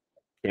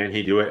 can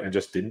he do it and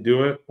just didn't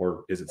do it,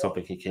 or is it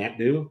something he can't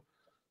do?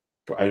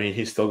 I mean,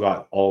 he's still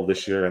got all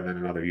this year and then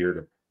another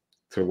year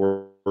to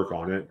work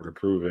on it or to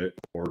prove it,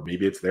 or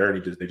maybe it's there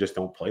and they just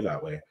don't play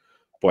that way.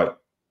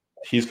 But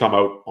he's come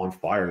out on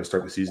fire to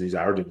start the season. He's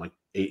averaging like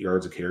 8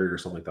 yards a carry or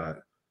something like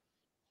that.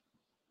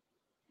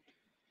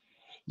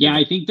 Yeah,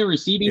 I think the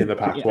receiving in the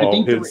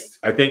Pac-12.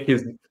 I think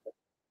his.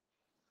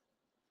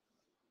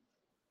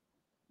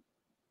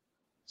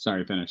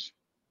 Sorry, finish.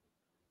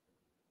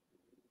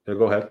 Yeah,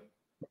 go ahead.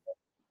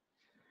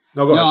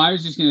 No, go ahead. I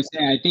was just going to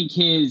say, I think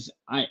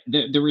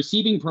the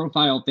receiving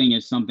profile thing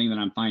is something that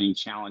I'm finding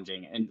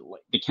challenging. And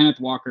the Kenneth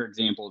Walker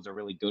example is a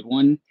really good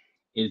one,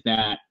 is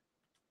that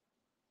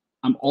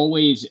I'm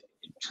always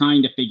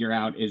trying to figure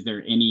out,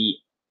 can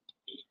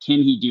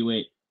he do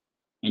it?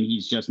 And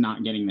he's just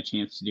not getting the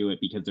chance to do it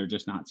because they're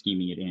just not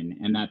scheming it in.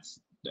 And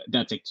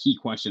that's a key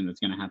question that's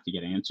going to have to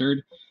get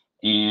answered.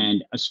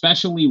 And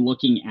especially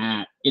looking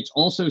at, it's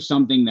also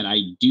something that I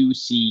do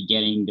see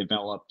getting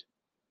developed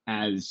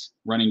as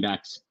running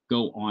backs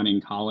go on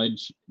in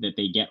college, that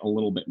they get a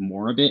little bit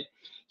more of it.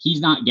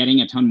 He's not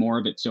getting a ton more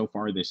of it so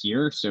far this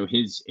year. So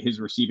his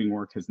receiving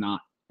work has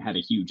not had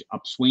a huge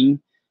upswing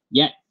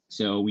yet.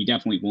 So we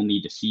definitely will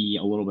need to see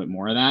a little bit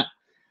more of that.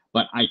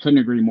 But I couldn't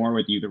agree more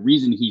with you. The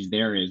reason he's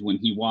there is when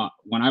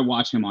I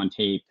watch him on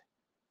tape,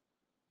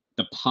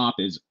 the pop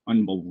is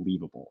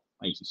unbelievable.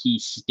 Like, he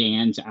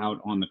stands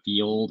out on the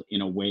field in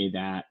a way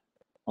that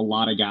a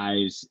lot of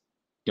guys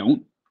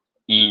don't.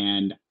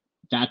 And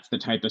that's the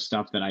type of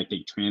stuff that I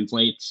think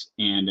translates.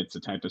 And it's the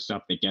type of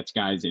stuff that gets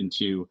guys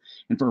into,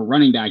 and for a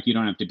running back, you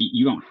don't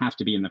have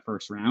to be in the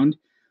first round.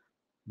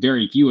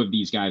 Very few of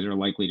these guys are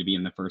likely to be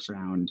in the first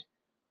round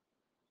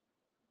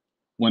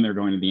when they're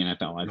going to the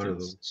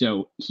NFL.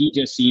 So he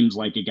just seems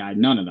like a guy,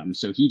 none of them.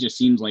 So he just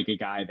seems like a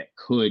guy that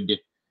could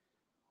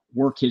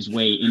work his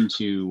way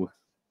into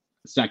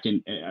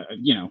second,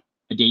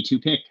 a day 2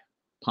 pick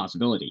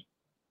possibility.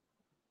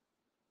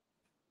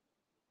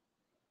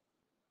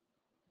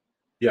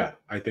 Yeah,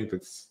 I think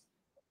that's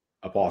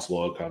a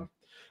possible outcome.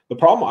 The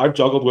problem I've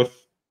juggled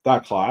with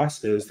that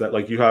class is that,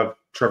 like, you have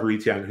Trevor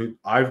Etienne, who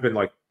I've been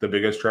like the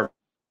biggest Trevor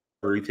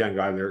Etienne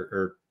guy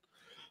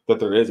that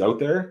there is out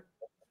there.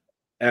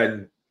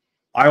 And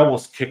I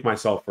almost kick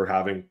myself for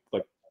having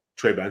like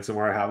Trey Benson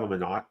where I have him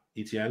and not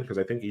Etienne, because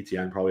I think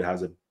Etienne probably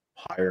has a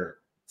higher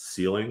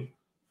ceiling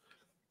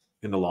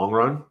in the long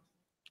run.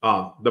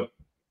 The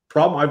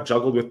problem I've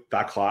juggled with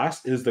that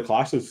class is the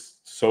class is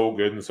so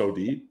good and so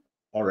deep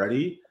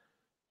already.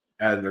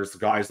 And there's the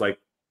guys like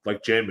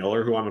Jay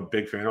Miller, who I'm a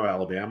big fan of,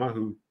 Alabama,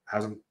 who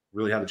hasn't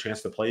really had a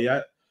chance to play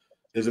yet.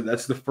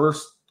 That's the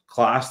first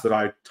class that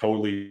I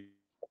totally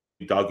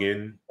dug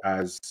in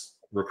as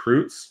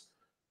recruits.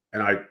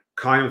 And I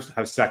kind of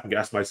have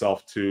second-guessed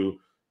myself to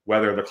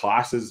whether the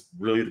class is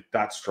really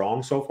that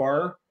strong so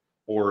far,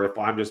 or if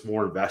I'm just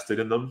more invested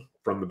in them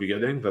from the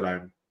beginning, that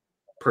I'm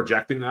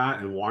projecting that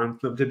and wanting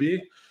them to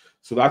be.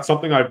 So that's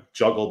something I've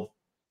juggled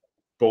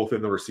both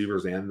in the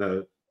receivers and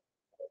the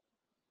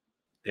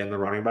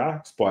running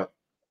backs. But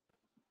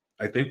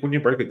I think when you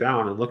break it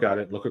down and look at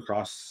it, look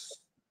across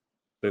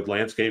the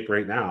landscape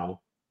right now,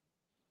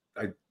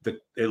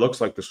 it looks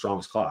like the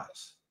strongest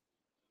class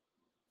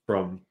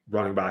from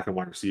running back and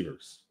wide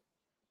receivers.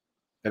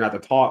 And at the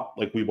top,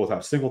 like we both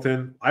have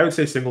Singleton. I would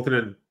say Singleton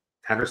and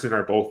Henderson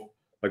are both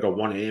like a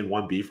 1A and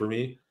 1B for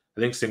me.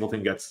 I think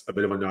Singleton gets a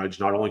bit of a nudge,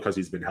 not only because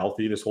he's been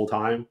healthy this whole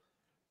time,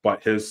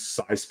 but his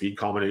size-speed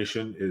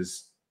combination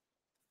is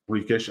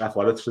freakish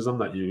athleticism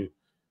that you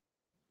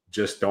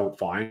just don't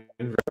find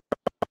very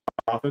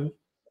often.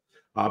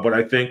 But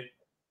I think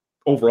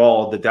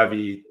overall, the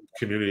Devy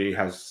community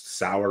has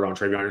soured on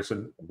Travion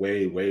Anderson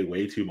way, way,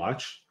 way too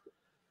much.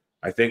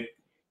 I think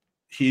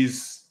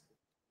he's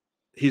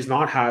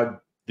not had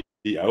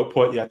the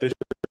output yet this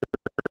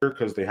year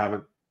because they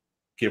haven't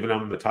given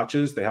him the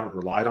touches. They haven't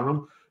relied on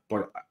him.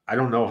 But I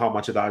don't know how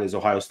much of that is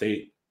Ohio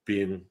State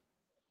being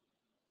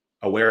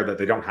aware that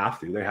they don't have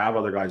to. They have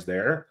other guys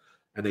there,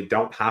 and they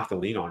don't have to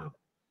lean on him.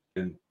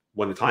 And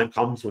when the time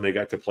comes when they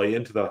get to play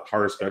into the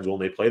harder schedule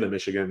and they play the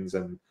Michigans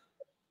and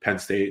Penn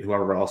State and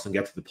whoever else and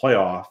get to the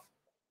playoff,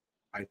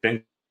 I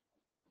think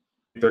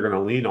they're going to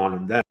lean on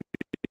him then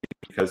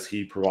because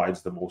he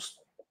provides the most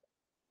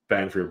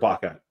bang for your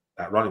buck at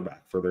running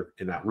back further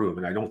in that room.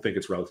 And I don't think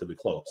it's relatively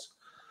close.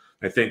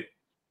 I think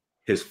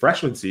his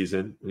freshman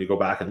season, when you go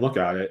back and look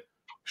at it,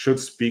 should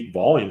speak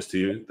volumes to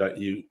you that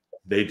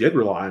they did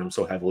rely on him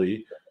so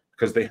heavily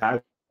because they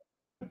had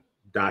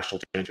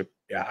national championship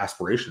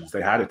aspirations.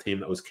 They had a team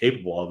that was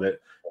capable of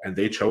it, and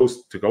they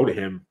chose to go to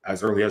him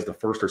as early as the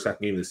first or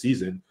second game of the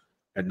season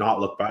and not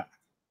look back.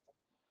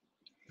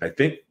 I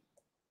think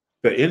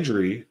the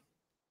injury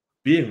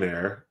being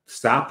there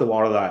sapped a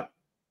lot of that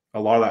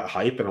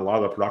hype and a lot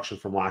of the production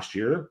from last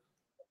year.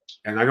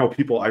 And I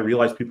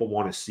realize people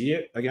want to see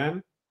it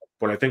again,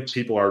 but I think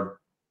people are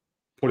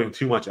putting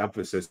too much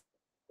emphasis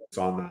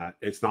on that.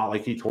 It's not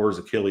like he tore his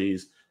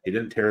Achilles. He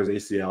didn't tear his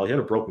ACL. He had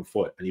a broken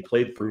foot, and he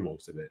played through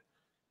most of it.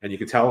 And you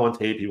could tell on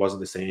tape he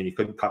wasn't the same. He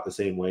couldn't cut the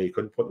same way. He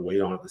couldn't put the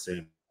weight on it the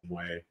same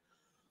way.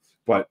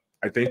 But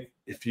I think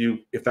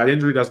if that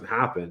injury doesn't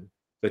happen,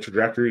 the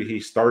trajectory he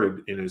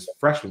started in his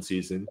freshman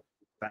season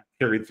that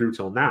carried through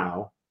till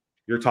now,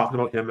 you're talking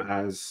about him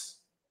as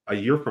a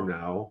year from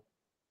now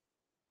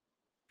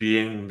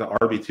being the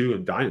RB2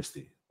 in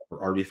Dynasty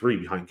or RB3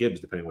 behind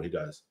Gibbs, depending on what he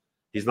does.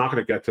 He's not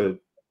going to get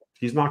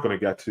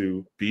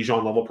to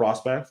Bijan level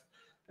prospect,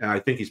 and I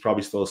think he's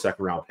probably still a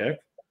second round pick.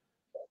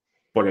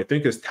 But I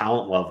think his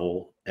talent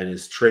level and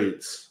his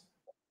traits,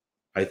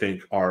 I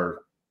think, are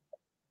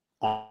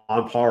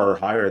on par or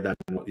higher than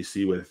what you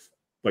see with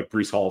like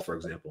Breece Hall, for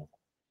example.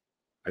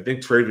 I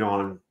think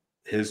Travion,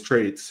 his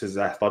traits, his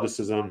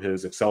athleticism,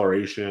 his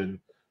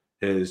acceleration,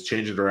 his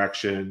change of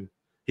direction.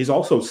 He's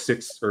also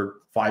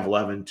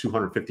 5'11",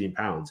 215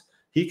 pounds.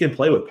 He can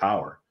play with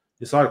power.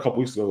 You saw it a couple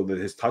weeks ago that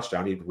his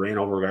touchdown, he ran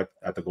over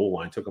at the goal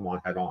line, took him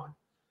on head on.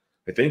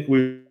 I think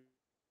we've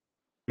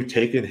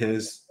taken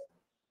his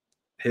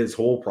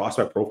whole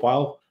prospect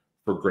profile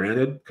for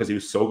granted because he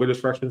was so good his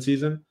freshman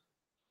season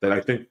that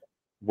I think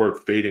we're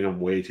fading him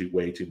way too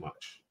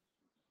much.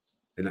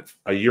 And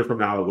a year from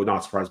now, it would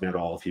not surprise me at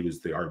all if he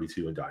was the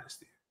RB2 in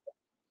Dynasty.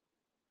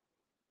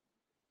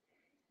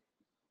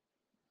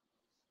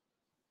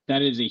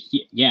 That is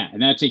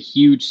and that's a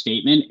huge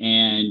statement,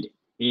 and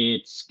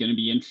it's going to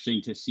be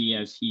interesting to see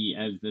as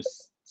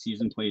this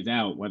season plays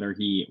out whether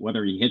he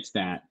hits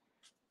that.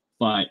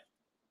 But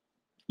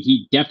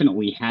he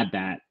definitely had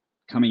that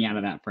coming out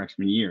of that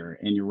freshman year,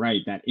 and you're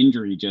right, that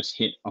injury just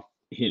hit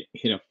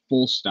a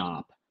full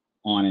stop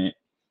on it.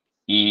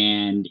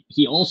 And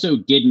he also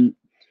didn't,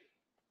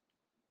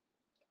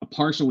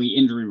 partially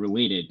injury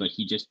related, but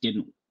he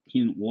didn't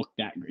look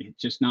that great.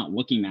 Just not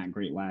looking that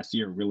great last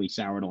year really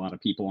soured a lot of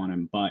people on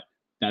him. But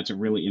that's a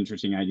really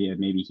interesting idea.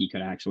 Maybe he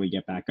could actually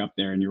get back up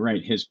there. And you're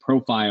right, his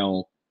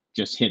profile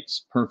just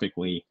hits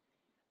perfectly.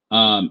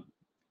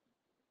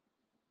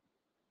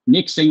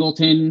 Nick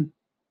Singleton.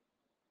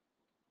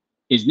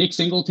 Is Nick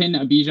Singleton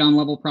a Bijan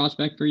level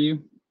prospect for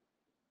you?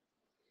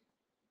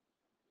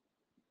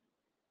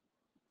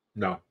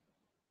 No.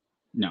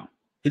 No.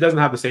 He doesn't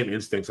have the same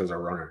instincts as a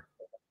runner.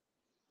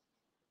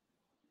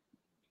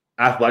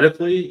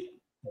 Athletically,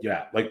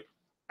 yeah. Like,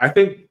 I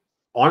think,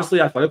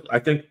 honestly, I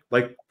think,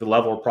 like, the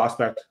level of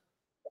prospect,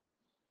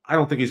 I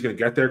don't think he's going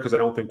to get there because I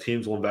don't think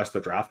teams will invest the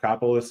draft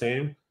capital the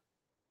same.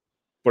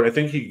 But I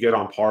think he could get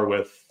on par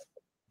with,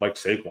 like,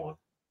 Saquon.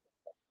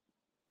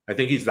 I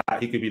think he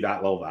could be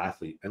that level of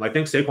athlete. And I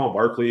think Saquon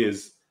Barkley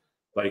is,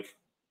 like,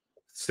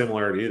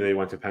 similarity. They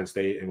went to Penn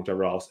State and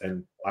whatever else.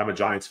 And I'm a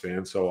Giants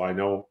fan, so I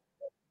know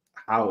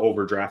how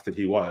overdrafted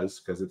he was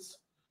because it's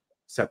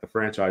set the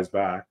franchise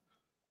back.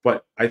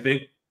 But I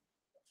think,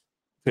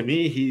 to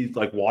me, he's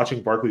like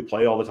watching Barkley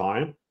play all the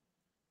time.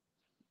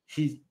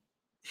 He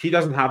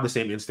doesn't have the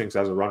same instincts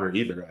as a runner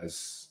either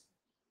as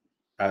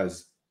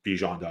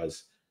Bijan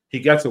does. He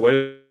gets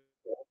away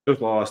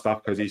with a lot of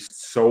stuff because he's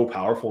so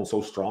powerful and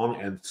so strong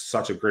and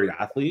such a great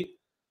athlete.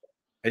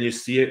 And you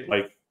see it,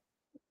 like,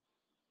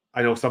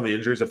 I know some of the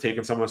injuries have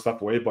taken some of the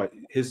stuff away, but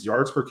his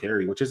yards per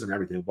carry, which isn't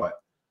everything, but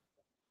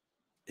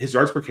his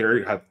yards per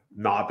carry have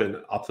not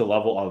been up to the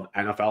level of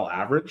NFL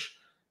average,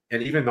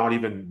 and even not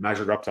even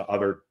measured up to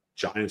other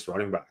Giants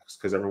running backs,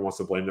 because everyone wants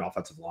to blame the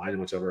offensive line and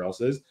whichever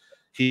else is.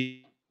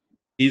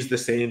 He's the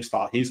same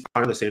style. He's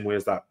kind of the same way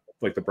as that,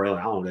 like the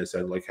Braylon Allen I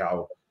said, like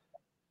how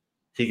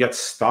he gets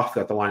stuffed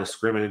at the line of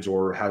scrimmage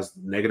or has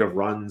negative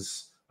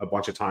runs a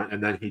bunch of times,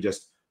 and then he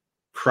just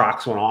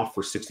cracks one off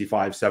for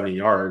 65, 70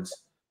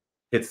 yards,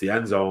 hits the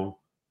end zone,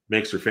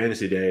 makes your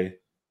fantasy day,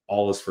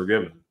 all is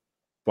forgiven.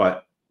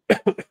 But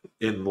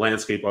in the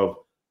landscape of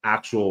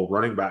actual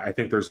running back, I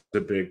think there's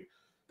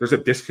a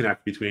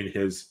disconnect between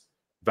his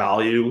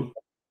value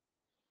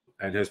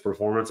and his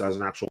performance as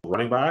an actual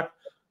running back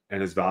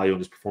and his value and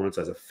his performance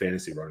as a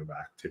fantasy running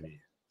back, to me.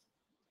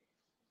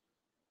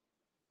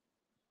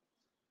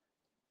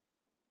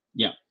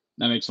 Yeah,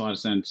 that makes a lot of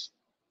sense.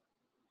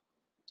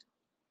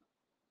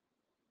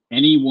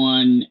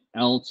 Anyone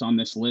else on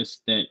this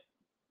list that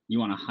you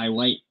want to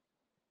highlight?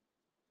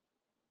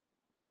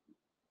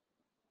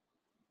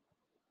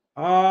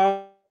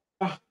 I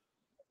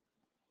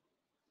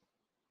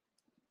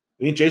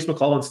mean, Jace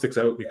McClellan sticks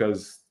out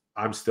because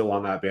I'm still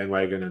on that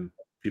bandwagon and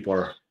people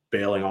are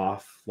bailing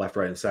off left,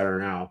 right, and center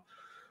now.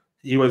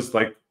 He was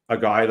like a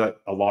guy that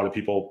a lot of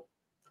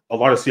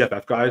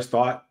CFF guys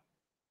thought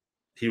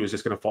he was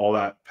just going to follow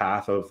that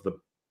path of the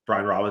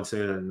Brian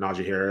Robinson and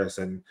Najee Harris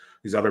and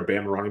these other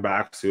Bama running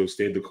backs who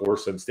stayed the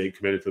course and stayed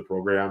committed to the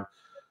program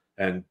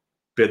and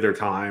bid their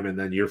time. And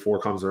then year 4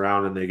 comes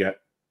around and they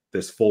get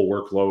this full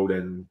workload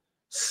and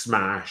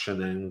smash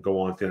and then go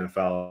on to the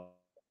NFL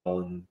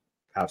and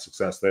have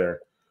success there.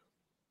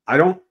 I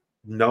don't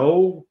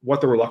know what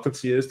the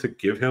reluctancy is to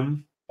give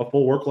him a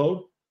full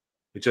workload.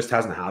 It just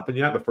hasn't happened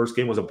yet. The first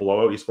game was a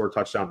blowout. He scored a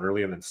touchdown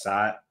early and then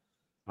sat.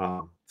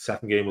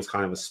 Second game was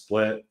kind of a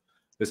split.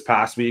 This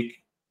past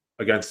week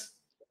against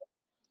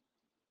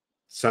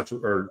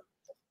Central or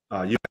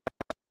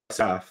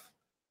USF,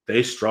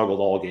 they struggled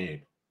all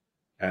game,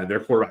 and their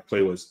quarterback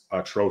play was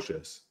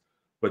atrocious.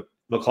 But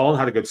McClellan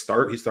had a good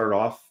start. He started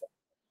off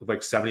with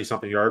like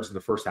 70-something yards in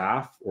the first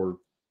half or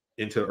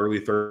into early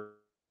third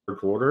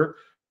quarter.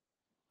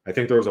 I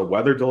think there was a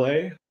weather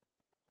delay.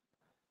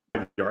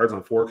 Yards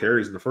on 4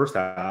 carries in the first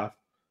half,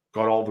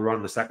 got all the run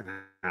in the second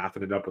half,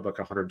 and ended up with like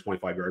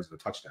 125 yards and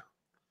a touchdown.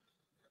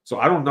 So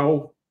I don't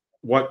know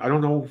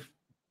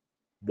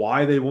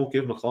why they won't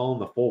give McClellan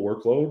the full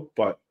workload,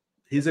 but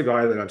he's a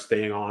guy that I'm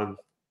staying on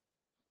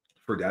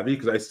for Devy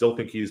because I still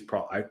think he's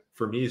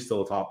for me, he's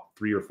still a top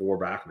 3 or 4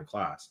 back in the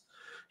class.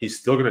 He's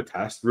still going to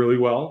test really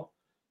well.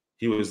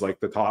 He was like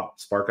the top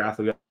spark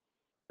athlete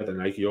at the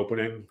Nike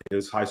opening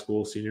his high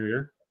school senior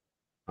year.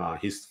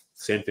 He's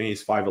same thing.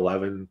 He's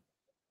 5'11",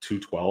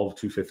 212,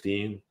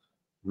 215,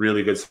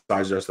 really good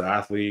size adjusted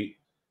athlete.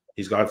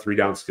 He's got a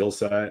 3-down skill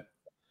set.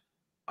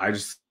 I'm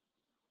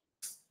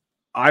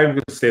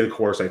going to stay the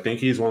course. I think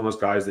he's one of those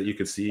guys that you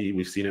could see.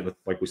 We've seen it with,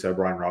 like we said,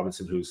 Brian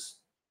Robinson, who's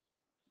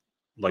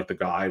like the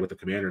guy with the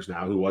Commanders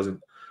now,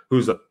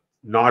 who's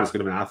not as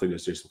good of an athlete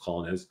as Jason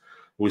McClellan is.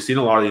 We've seen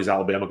a lot of these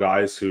Alabama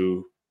guys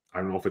who,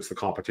 I don't know if it's the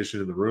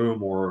competition in the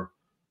room or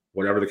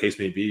whatever the case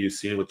may be. You've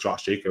seen it with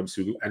Josh Jacobs,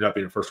 who ended up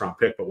being a first-round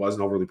pick but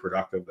wasn't overly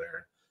productive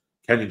there.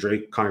 Kenyon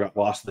Drake kind of got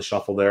lost in the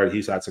shuffle there.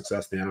 He's had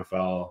success in the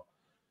NFL.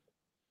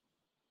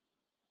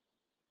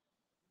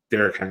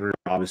 Derrick Henry,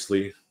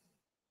 obviously,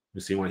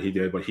 we've seen what he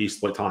did, but he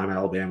split time at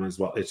Alabama as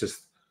well. It's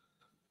just,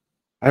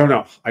 I don't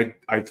know.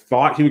 I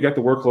thought he would get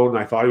the workload, and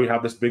I thought he would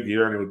have this big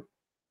year, and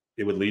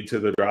it would lead to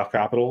the draft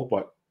capital.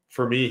 But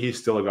for me, he's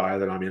still a guy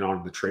that I'm in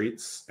on the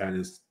traits and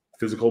his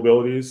physical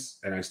abilities,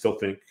 and I still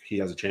think he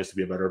has a chance to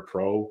be a better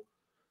pro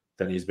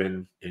than he's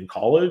been in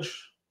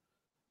college.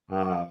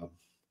 But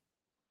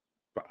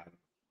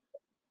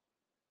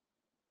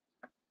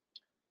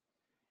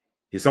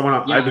he's someone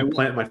I've been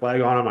planting my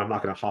flag on him. I'm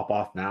not going to hop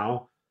off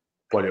now,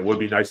 but it would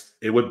be nice.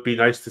 It would be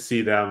nice to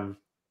see them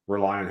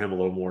rely on him a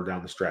little more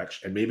down the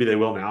stretch, and maybe they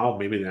will now.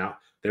 Maybe now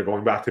they're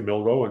going back to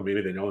Milrow, and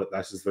maybe they know that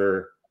this is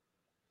their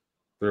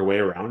way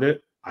around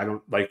it. I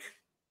don't like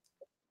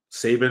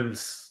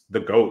Saban's the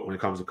GOAT when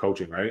it comes to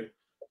coaching, right?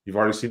 You've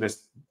already seen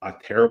a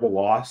terrible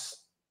loss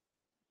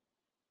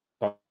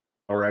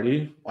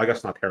already. I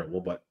guess not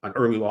terrible, but an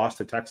early loss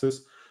to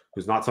Texas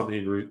was not something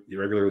you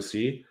regularly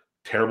see.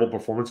 Terrible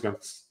performance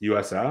against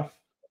USF,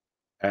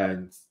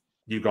 and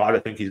you got to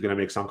think he's going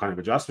to make some kind of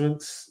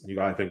adjustments. You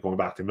got to think going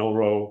back to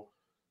Milrow,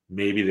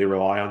 maybe they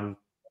rely on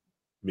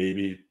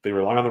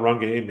the run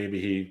game.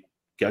 Maybe he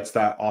gets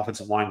that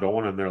offensive line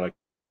going, and they're like,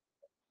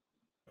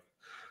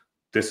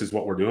 "This is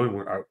what we're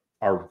doing.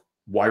 Our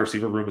wide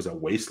receiver room is a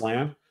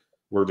wasteland.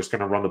 We're just going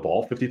to run the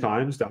ball 50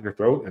 times down your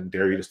throat and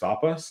dare you to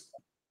stop us,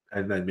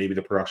 and then maybe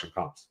the production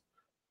comes."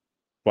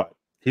 But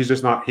he's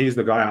just not. He's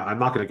the guy I'm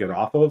not going to get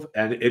off of,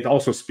 and it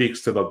also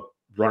speaks to the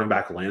running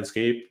back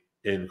landscape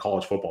in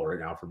college football right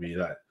now for me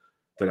that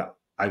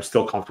I'm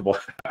still comfortable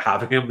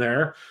having him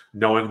there,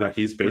 knowing that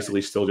he's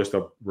basically still just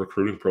a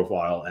recruiting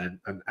profile and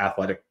an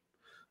athletic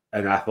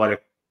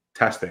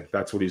testing.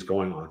 That's what he's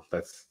going on.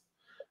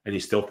 And he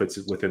still fits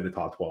within the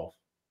top 12.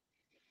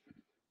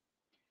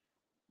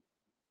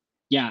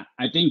 Yeah,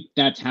 I think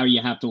that's how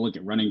you have to look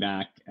at running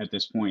back at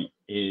this point.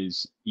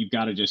 Is you've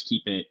got to just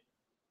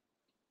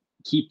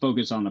keep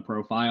focus on the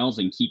profiles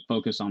and keep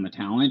focus on the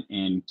talent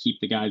and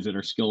keep the guys that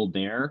are skilled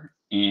there.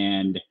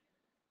 And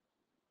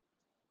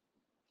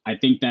I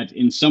think that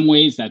in some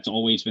ways that's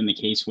always been the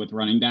case with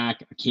running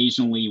back.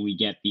 Occasionally we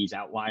get these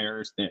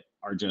outliers that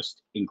are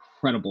just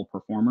incredible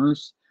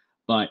performers,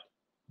 but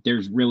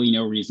there's really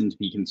no reason to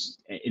be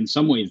in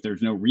some ways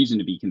there's no reason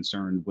to be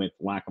concerned with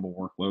lack of a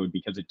workload,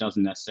 because it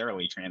doesn't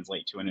necessarily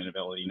translate to an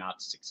inability not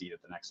to succeed at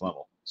the next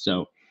level.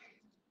 So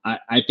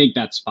I think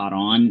that's spot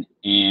on.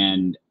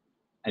 And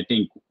I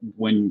think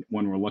when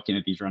we're looking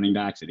at these running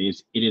backs, it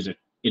is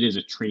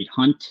a trait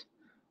hunt.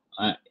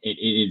 It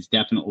is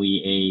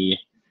definitely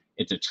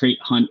it's a trait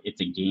hunt. It's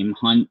a game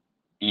hunt,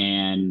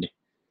 and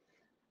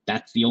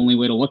that's the only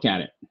way to look at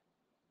it,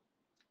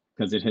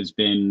 because it has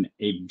been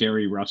a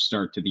very rough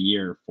start to the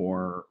year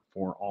for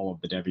all of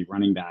the Devy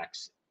running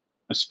backs,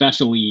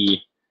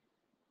 especially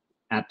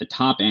at the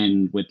top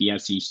end with the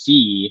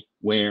SEC,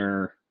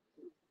 where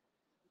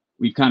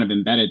we've kind of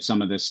embedded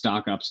some of this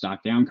stock up,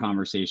 stock down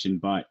conversation.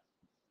 But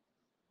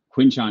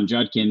Quinshon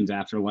Judkins,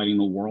 after lighting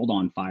the world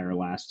on fire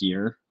last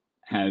year,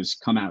 has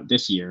come out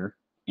this year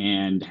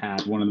and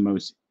had one of the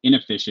most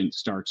inefficient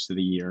starts to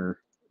the year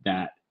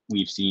that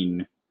we've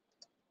seen.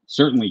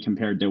 Certainly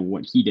compared to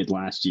what he did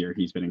last year,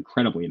 he's been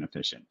incredibly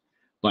inefficient,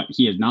 but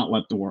he has not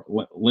lit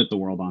the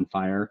world on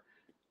fire.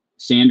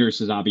 Sanders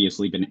has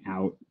obviously been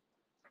out.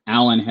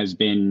 Allen has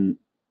been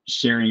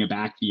sharing a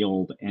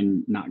backfield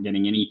and not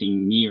getting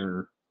anything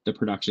near the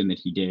production that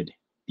he did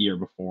the year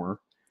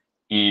before.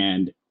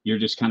 And you're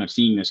just kind of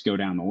seeing this go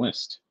down the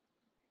list.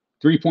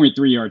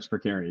 3.3 yards per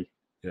carry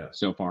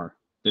so far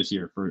this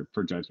year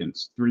for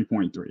Judkins,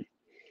 3.3.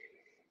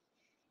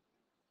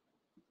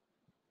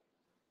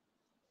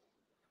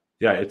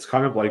 Yeah, it's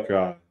kind of like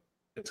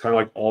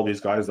all these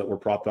guys that were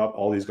propped up,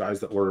 all these guys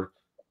that were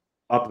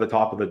up at the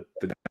top of the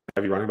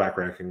heavy running back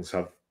rankings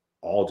have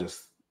all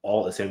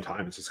at the same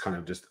time. It's just kind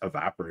of just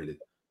evaporated.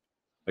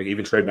 Like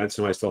even Trey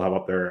Benson, who I still have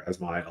up there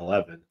as my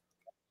 11,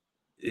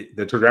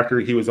 the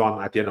trajectory he was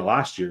on at the end of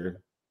last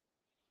year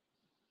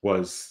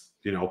was,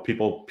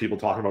 people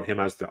talking about him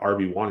as the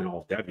RB1 in all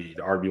of Devy,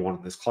 the RB1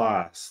 in this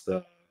class.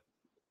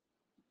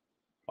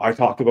 I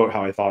talked about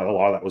how I thought a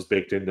lot of that was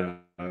baked into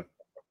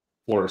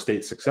Florida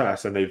State's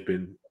success, and they've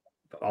been,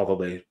 although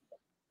they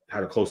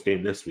had a close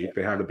game this week,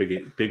 they had a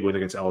big win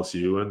against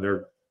LSU, and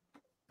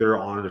they're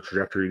on a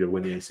trajectory to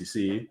win the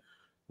ACC.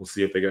 We'll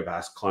see if they get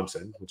past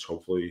Clemson, which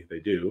hopefully they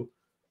do.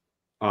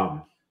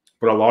 But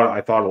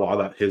I thought a lot of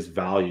that his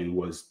value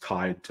was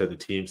tied to the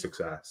team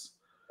success,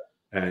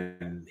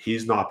 and he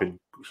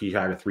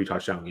had a 3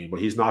 touchdown game, but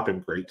he's not been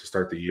great to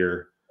start the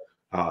year.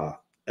 And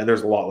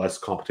there's a lot less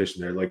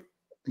competition there. Like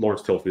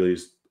Lawrence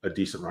Tilfieldy's a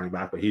decent running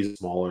back, but he's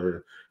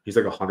smaller. He's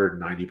like a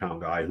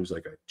 190-pound guy who's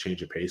like a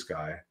change of pace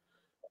guy.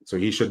 So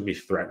he shouldn't be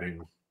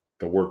threatening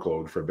the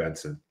workload for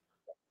Benson.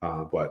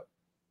 But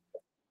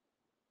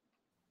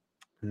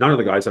none of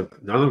the guys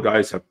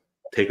have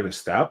taken a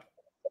step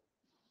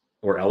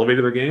or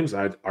elevated their games.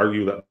 I'd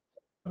argue that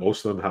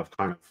most of them have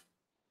kind of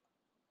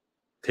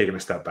taken a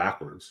step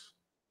backwards.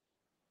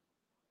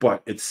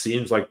 But it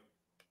seems like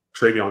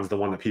Trayvon's the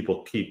one that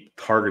people keep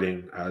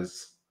targeting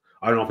as,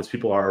 I don't know if it's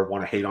people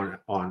want to hate on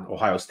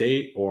Ohio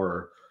State,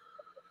 or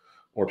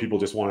people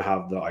just want to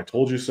have the I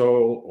told you so,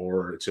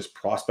 or it's just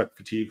prospect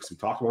fatigue because we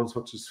talked about him so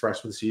much his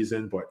freshman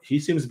season. But he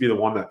seems to be the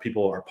one that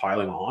people are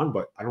piling on,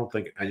 but I don't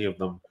think any of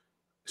them,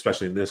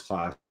 especially in this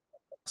class,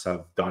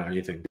 have done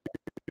anything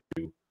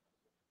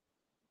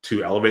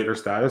to elevate their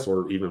status,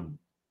 or even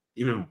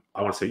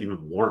I want to say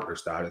even warrant their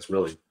status,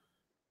 really,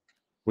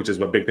 which is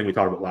a big thing we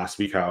talked about last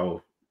week,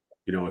 how,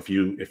 if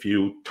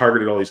you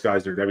targeted all these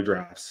guys in their Devy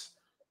drafts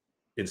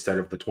instead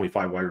of the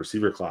 25 wide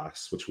receiver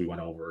class, which we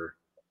went over,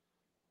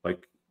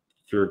 like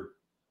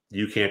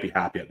you can't be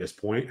happy at this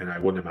point, and I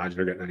wouldn't imagine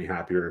they're getting any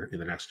happier in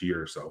the next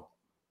year or so.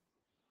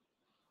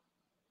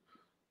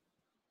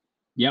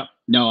 Yep.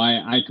 No,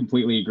 I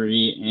completely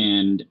agree.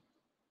 And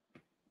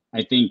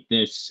I think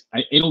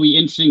it'll be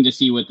interesting to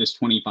see what this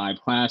 25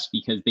 class,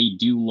 because they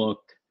do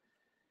look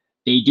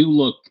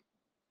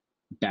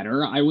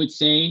better, I would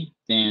say,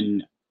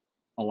 than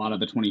a lot of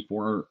the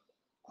 24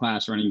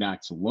 class running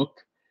backs look.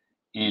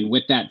 And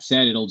with that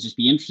said, it'll just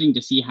be interesting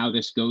to see how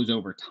this goes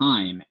over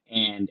time.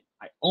 And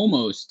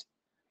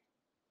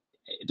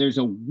there's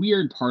a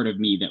weird part of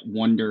me that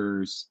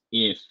wonders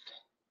if,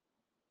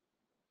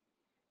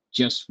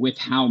 just with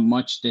how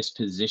much this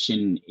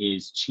position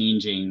is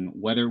changing,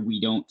 whether we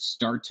don't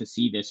start to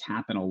see this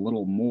happen a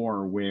little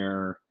more,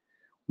 where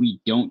we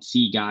don't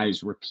see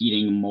guys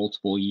repeating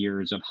multiple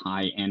years of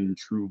high-end,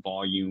 true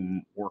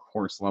volume,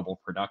 workhorse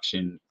level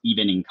production,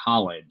 even in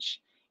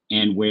college,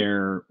 and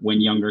where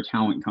when younger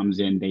talent comes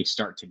in, they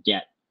start to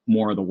get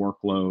more of the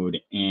workload,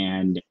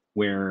 and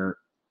where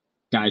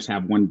guys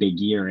have one big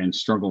year and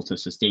struggle to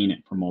sustain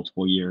it for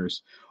multiple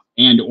years,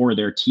 or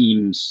their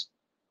teams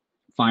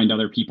find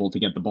other people to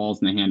get the ball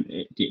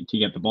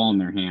in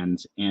their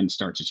hands and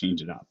start to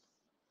change it up.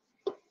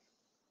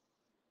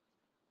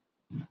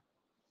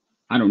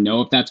 I don't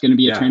know if that's going to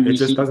be a trend. It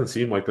just doesn't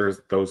seem like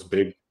there's those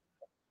big.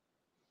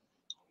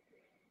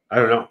 I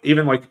don't know.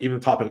 Even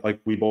top, like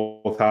we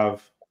both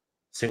have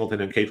Singleton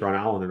and Catron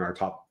Allen in our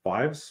top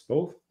fives,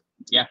 both.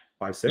 Yeah.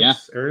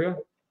 5-6 area.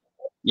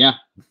 Yeah.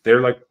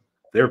 They're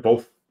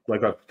both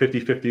like a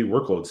 50-50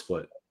 workload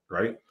split,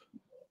 right?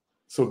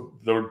 So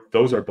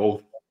those are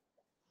both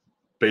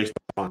based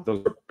on,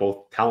 those are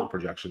both talent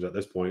projections at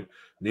this point.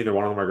 Neither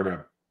one of them are going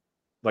to,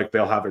 like,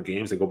 they'll have their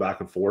games, they go back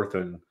and forth,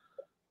 and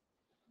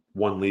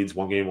one leads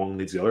one game, one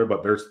leads the other,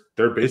 but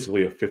they're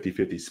basically a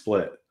 50-50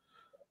 split.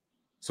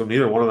 So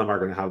neither one of them are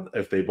going to have,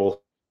 if they both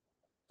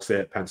stay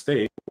at Penn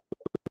State,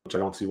 which I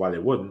don't see why they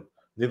wouldn't,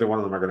 neither one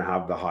of them are going to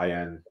have the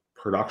high-end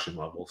production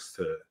levels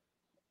to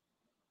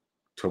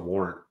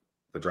warrant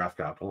the draft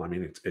capital. I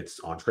mean, it's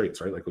on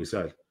traits, right? Like we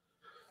said.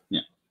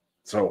 Yeah.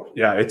 So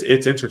yeah,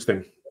 it's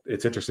interesting.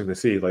 It's interesting to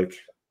see, like,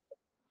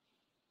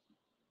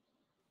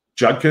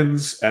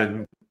 Judkins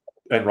and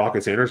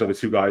Rocket Sanders are the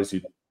two guys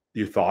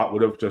you thought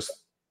would have just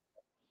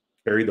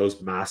carried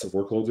those massive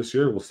workloads this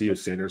year. We'll see if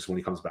Sanders, when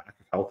he comes back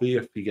healthy,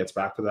 if he gets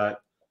back to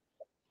that,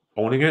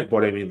 owning it.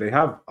 But I mean, they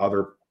have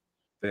other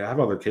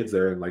kids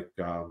there, and like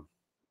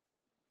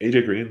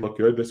AJ Green looked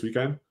good this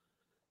weekend.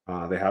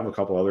 They have a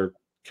couple other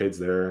kids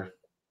there.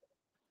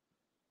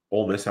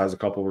 Ole Miss has a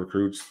couple of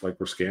recruits, like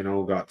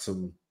Ruscano got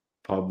some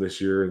pub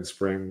this year in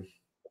spring.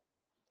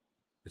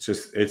 It's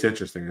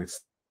interesting.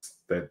 It's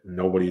that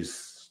nobody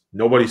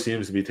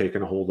seems to be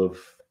taking a hold of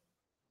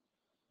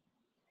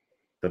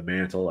the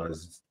mantle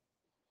as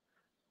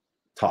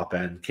top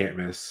end, can't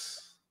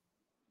miss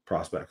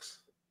prospects.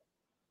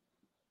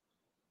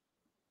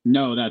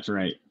 No, that's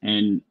right.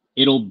 And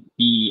it'll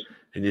be,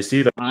 and you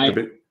see that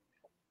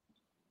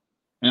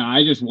and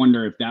I just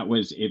wonder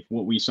if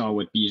what we saw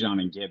with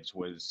Bijan and Gibbs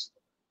was,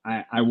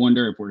 I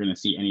wonder if we're going to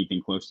see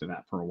anything close to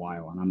that for a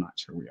while, and I'm not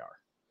sure we are.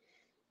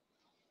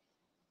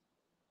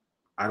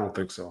 I don't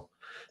think so.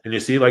 And you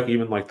see, like,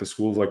 even like the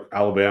schools like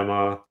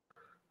Alabama,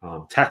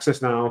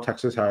 Texas now.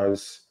 Texas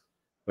has,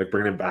 like,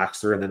 bringing in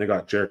Baxter, and then they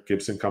got Jarek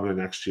Gibson coming in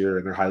next year,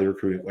 and they're highly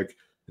recruiting. Like,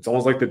 it's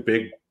almost like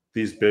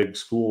these big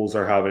schools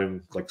are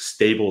having like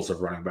stables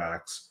of running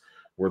backs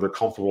where they're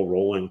comfortable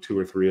rolling 2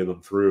 or 3 of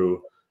them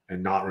through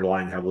and not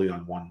relying heavily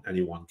on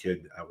any one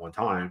kid at one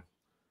time.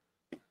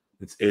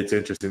 It's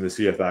interesting to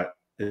see if that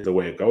is the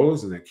way it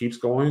goes and it keeps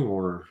going,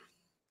 or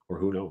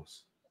who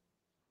knows.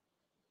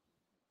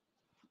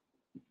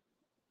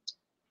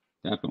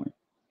 Definitely.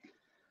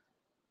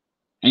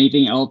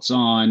 Anything else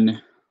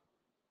on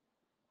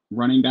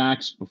running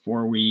backs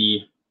before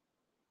we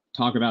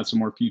talk about some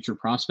more future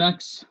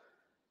prospects?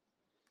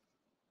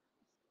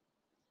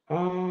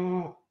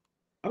 I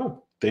don't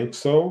think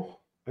so.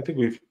 I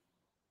think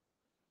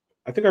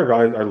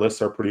our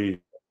lists are pretty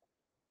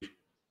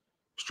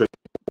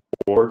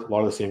straightforward. A lot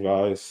of the same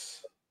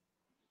guys.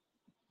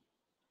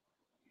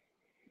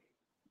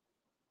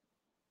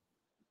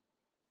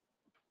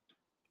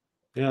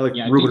 Yeah, like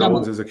Ruben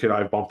Owens is a kid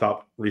I've bumped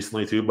up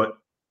recently too, but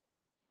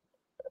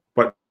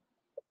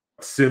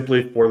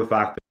simply for the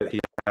fact that he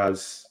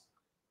has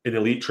an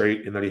elite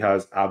trait in that he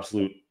has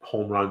absolute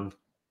home run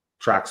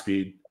track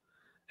speed,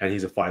 and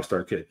he's a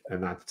 5-star kid,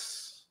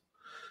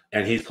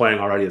 and he's playing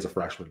already as a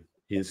freshman.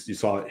 You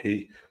saw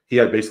he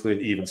had basically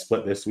an even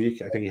split this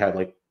week. I think he had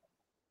like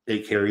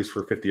 8 carries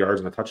for 50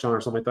 yards and a touchdown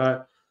or something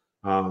like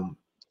that.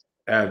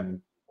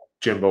 And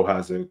Jimbo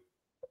has a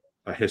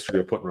history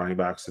of putting running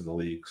backs in the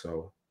league,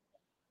 so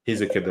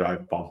he's a kid that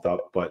I've bumped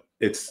up. But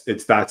it's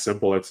that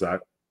simple. It's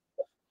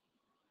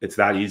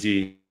that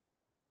easy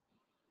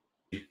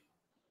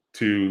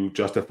to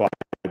justify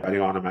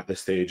betting on him at this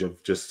stage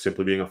of just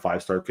simply being a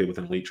 5-star kid with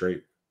an elite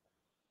trait.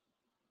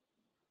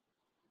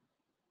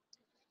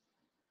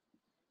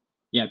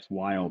 Yeah, it's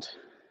wild.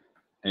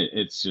 It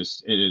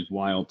is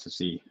wild to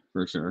see,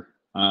 for sure.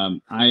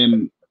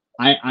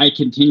 I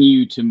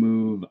continue to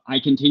move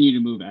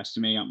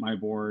Estimate up my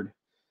board.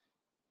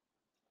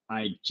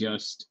 I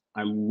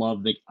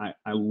love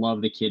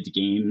the kid's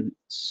game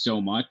so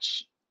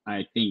much.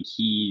 I think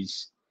he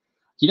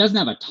doesn't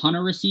have a ton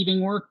of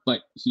receiving work,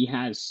 but he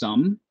has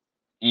some.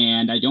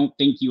 And I don't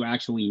think you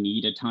actually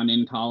need a ton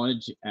in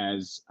college,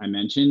 as I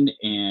mentioned.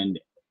 And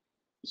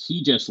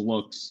he just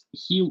looks,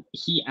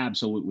 he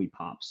absolutely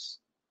pops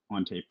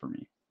on tape for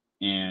me.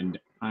 And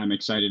I'm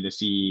excited to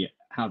see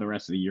how the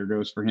rest of the year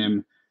goes for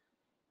him.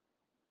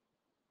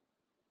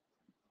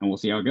 And we'll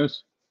see how it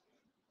goes.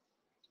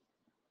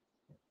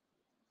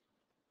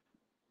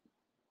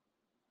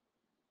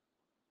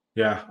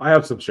 Yeah, I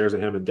have some shares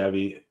of him and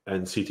Devy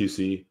and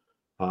C2C.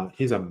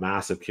 He's a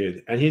massive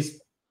kid, and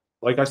he's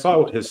like, I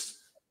saw his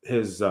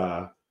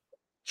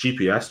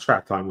GPS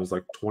track time was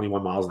like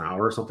 21 miles an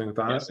hour or something like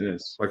that. Yes, it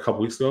is. Like a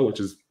couple weeks ago, which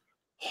is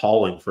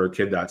hauling for a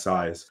kid that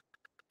size.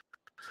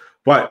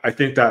 But I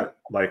think that,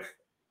 like,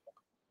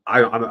 I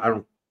don't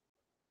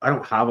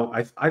have him.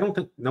 I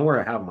don't know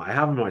where I have him. I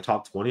have him in my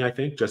top 20, I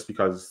think, just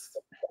because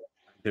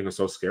I think it's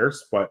so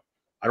scarce. But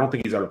I don't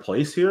think he's out of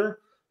place here.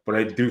 But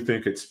I do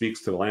think it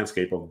speaks to the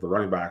landscape of the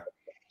running back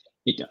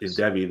in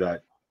Devy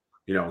that,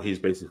 he's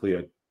basically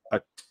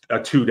a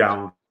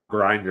 2-down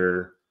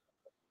grinder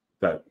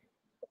that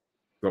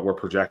we're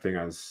projecting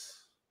as,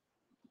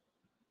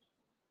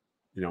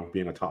 you know,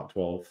 being a top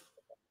 12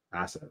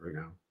 asset right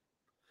now.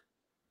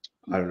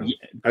 I don't know. Yeah,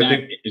 I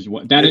think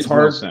that it's is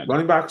hard. well said.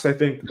 Running backs, I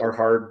think, are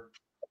hard.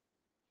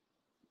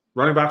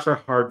 Running backs are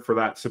hard for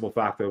that simple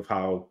fact of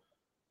how,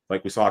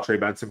 like, we saw Trey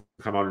Benson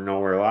come out of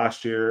nowhere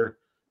last year.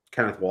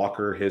 Kenneth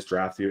Walker, his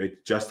draft year,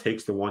 it just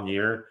takes the 1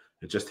 year.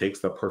 It just takes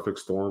the perfect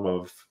storm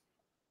of,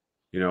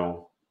 you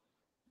know,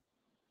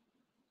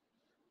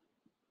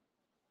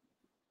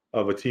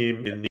 of a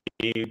team in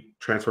need,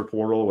 transfer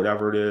portal,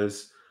 whatever it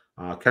is.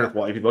 If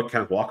you look at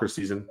Kenneth Walker's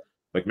season,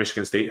 like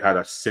Michigan State had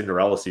a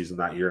Cinderella season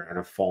that year and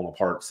have fallen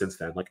apart since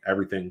then. Like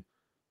everything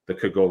that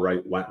could go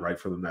right went right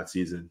for them that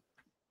season.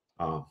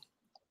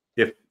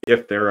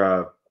 If they're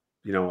a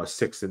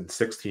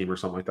 6-6 team or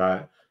something like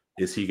that,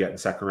 is he getting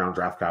second round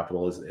draft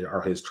capital?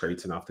 Are his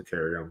traits enough to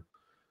carry him?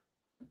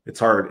 It's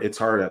hard. It's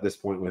hard at this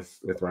point with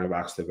running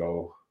backs to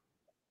go.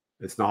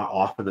 It's not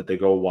often that they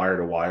go wire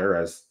to wire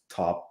as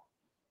top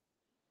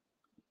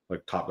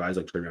guys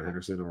like Travion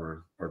Henderson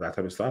or that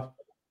type of stuff.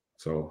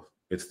 So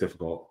it's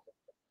difficult.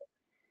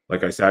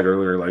 Like I said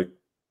earlier, like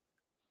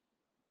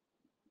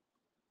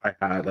I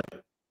had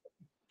like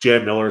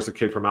Jam Miller is a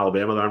kid from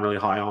Alabama that I'm really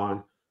high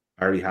on.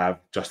 I already have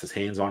Justice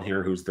Haynes on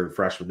here, who's their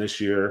freshman this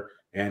year,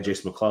 and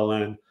Jason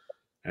McClellan.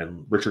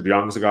 And Richard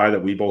Young's a guy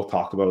that we both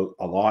talked about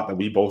a lot, that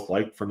we both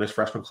liked from this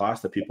freshman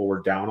class that people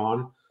were down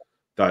on,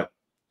 that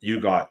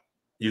you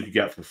could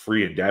get for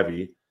free in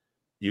Devy.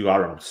 You got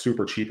them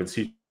super cheap in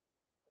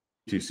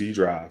C2C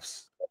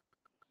drafts.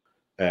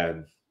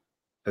 And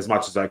as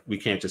much as we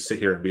can't just sit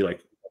here and be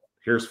like,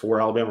 here's 4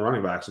 Alabama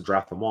running backs and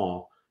draft them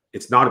all,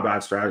 it's not a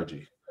bad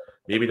strategy.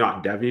 Maybe not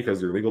in Devy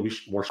because their league will be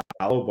more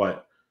shallow,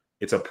 but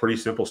it's a pretty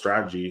simple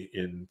strategy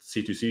in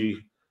C2C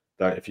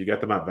that if you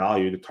get them at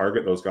value to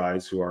target those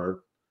guys who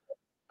are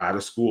at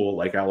a school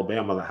like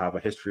Alabama that have a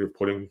history of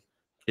putting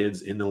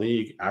kids in the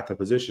league at the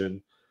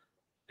position,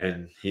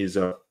 and he's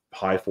a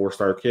high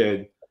 4-star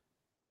kid,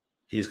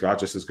 he's got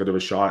just as good of a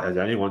shot as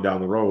anyone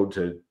down the road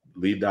to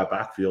lead that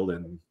backfield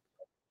and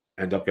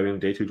end up getting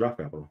day 2 draft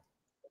capital.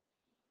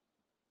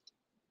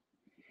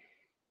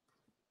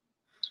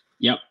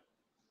 Yep.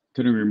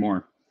 Couldn't agree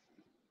more.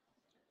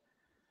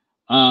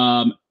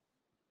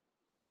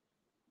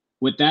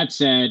 With that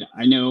said,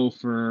 I know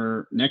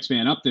for Next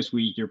Man Up this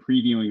week, you're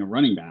previewing a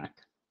running back.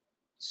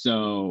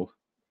 So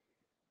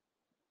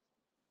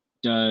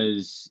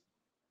does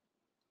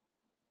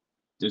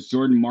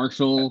Jordan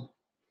Marshall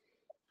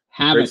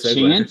have a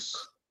chance?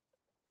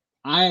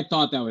 I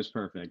thought that was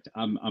perfect.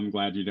 I'm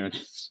glad you did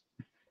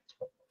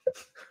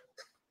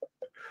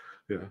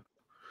it.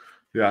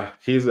 Yeah.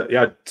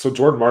 So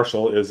Jordan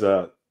Marshall is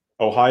a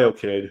Ohio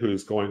kid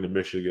who's going to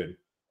Michigan.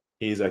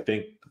 He's I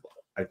think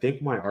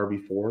my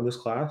RB4 in this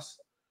class.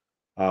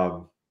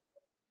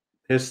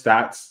 His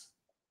stats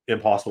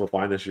impossible to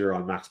find this year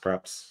on Max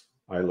Preps.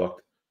 I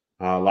looked.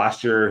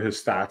 Last year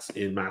his stats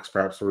in Max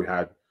Preps where we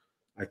had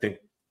I think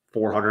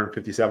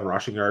 457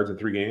 rushing yards in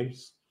 3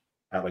 games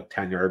at like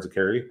 10 yards a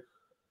carry.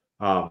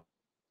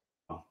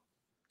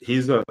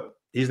 He's an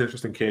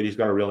interesting kid. He's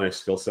got a real nice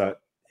skill set.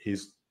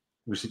 He's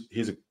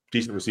a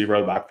decent receiver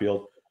out of the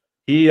backfield.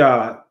 He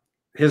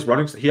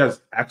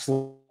has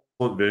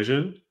excellent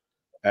vision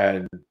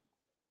and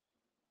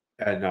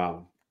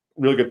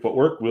really good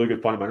footwork, really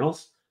good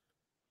fundamentals.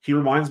 He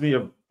reminds me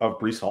of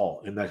Breece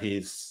Hall in that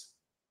he's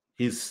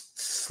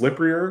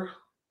slipperier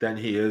than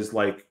he is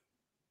like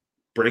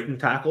breaking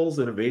tackles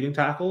and evading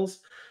tackles.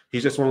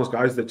 He's just one of those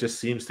guys that just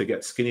seems to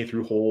get skinny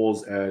through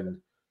holes, and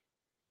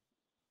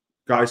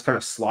guys kind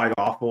of slide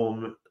off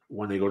him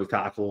when they go to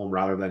tackle him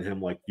rather than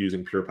him like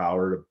using pure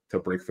power to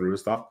break through and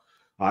stuff.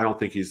 I don't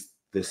think he's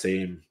the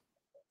same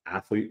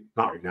athlete,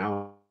 not right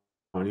now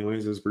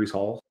anyways, as Breece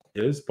Hall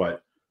is,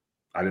 but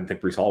I didn't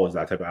think Breece Hall was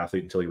that type of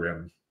athlete until he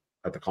ran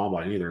at the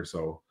combine either.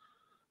 So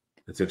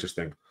it's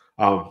interesting.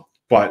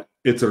 But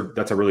that's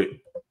a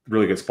really,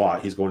 really good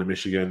spot. He's going to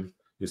Michigan.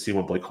 You see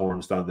what Blake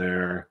Corum's done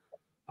there.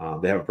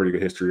 They have a pretty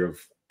good history of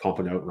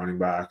pumping out running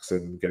backs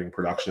and getting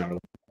production out of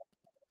them,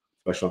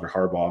 especially under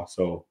Harbaugh.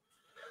 So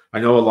I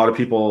know a lot of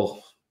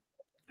people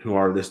who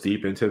are this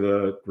deep into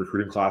the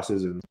recruiting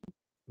classes and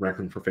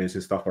ranking for fantasy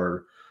and stuff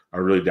are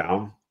really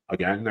down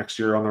again next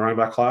year on the running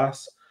back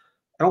class.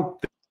 I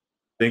don't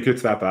think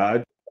it's that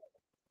bad.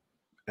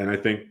 And I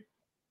think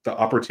the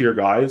upper tier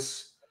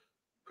guys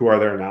who are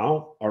there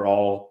now they're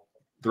all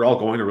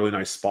going to really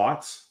nice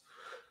spots.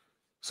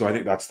 So I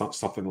think that's not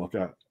something to look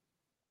at.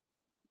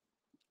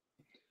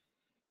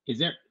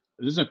 This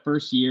is a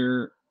first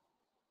year.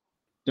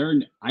 I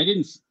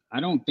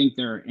don't think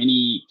there are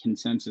any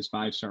consensus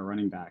 5-star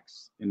running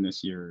backs in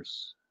this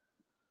year's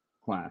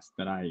class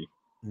that I.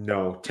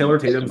 No, Taylor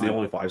Tatum's the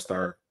only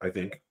 5-star, I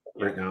think,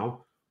 right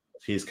now.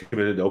 He's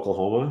committed to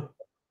Oklahoma.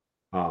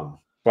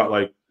 But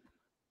like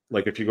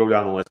if you go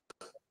down the list,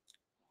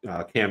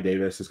 Cam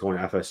Davis is going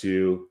to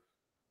FSU.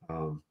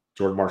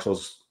 Jordan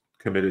Marshall's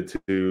committed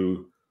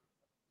to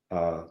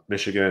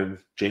Michigan.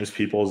 James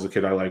Peoples is a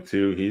kid I like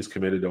too. He's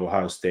committed to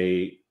Ohio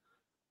State.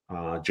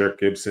 Jarek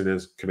Gibson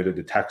is committed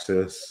to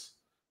Texas.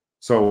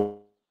 So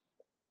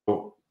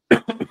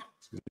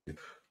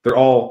they're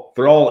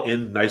all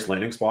in nice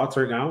landing spots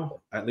right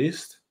now, at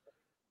least.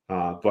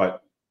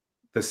 But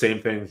the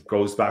same thing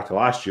goes back to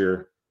last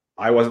year.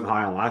 I wasn't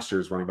high on last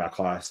year's running back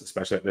class,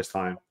 especially at this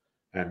time.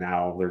 And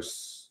now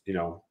there's,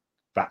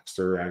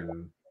 Baxter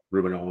and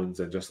Ruben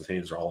Owens and Justice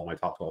Haynes are all in my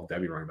top 12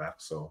 Devy running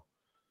backs. So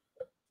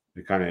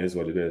it kind of is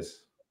what it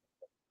is.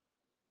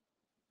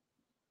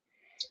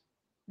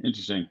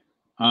 Interesting.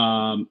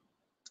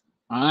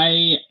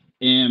 I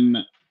am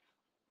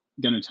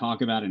going to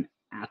talk about an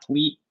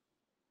athlete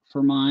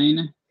for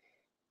mine,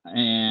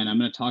 and I'm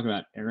going to talk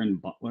about Aaron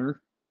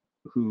Butler,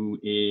 who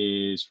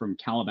is from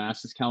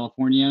Calabasas,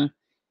 California,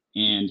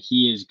 and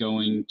he is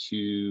going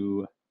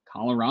to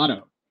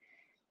Colorado.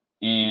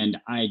 And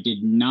I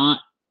did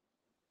not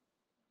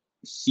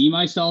see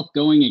myself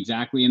going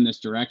exactly in this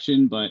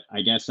direction, but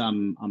I guess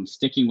I'm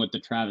sticking with the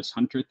Travis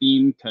Hunter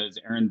theme, because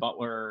Aaron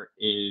Butler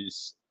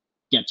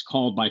gets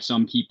called by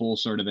some people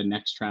sort of the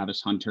next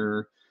Travis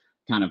Hunter,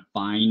 kind of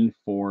fine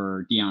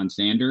for Deion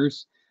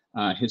Sanders.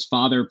 His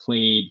father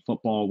played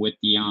football with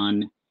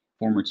Deion,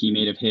 former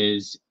teammate of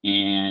his,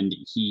 and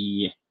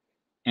he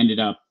ended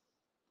up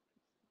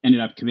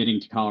committing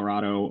to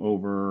Colorado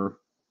over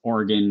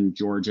Oregon,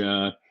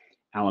 Georgia,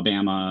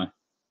 Alabama,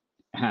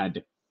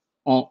 had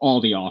all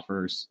the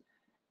offers.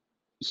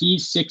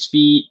 He's 6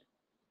 feet,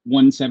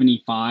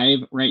 175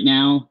 right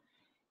now.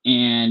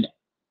 And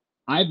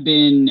I've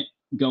been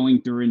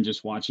going through and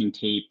just watching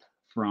tape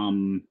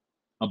from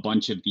a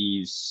bunch of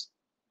these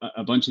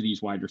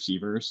wide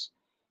receivers.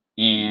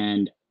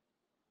 And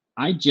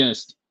I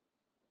just,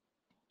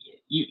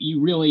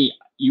 you really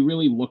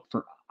look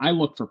for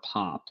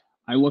pop.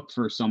 I look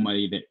for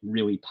somebody that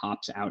really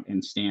pops out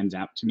and stands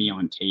out to me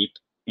on tape.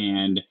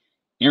 And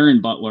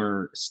Aaron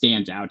Butler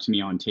stands out to me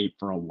on tape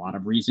for a lot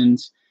of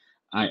reasons.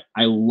 I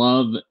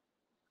love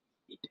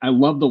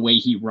the way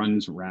he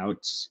runs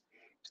routes.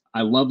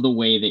 I love the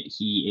way that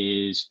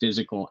he is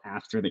physical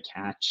after the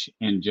catch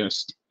and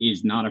just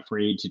is not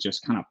afraid to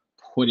just kind of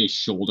put his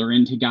shoulder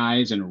into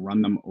guys and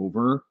run them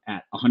over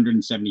at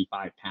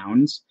 175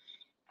 pounds.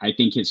 I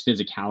think his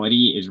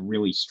physicality is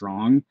really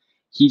strong.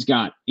 He's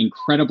got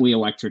incredibly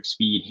electric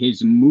speed.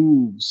 His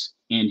moves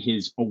and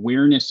his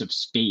awareness of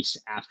space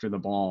after the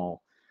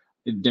ball.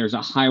 There's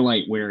a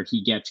highlight where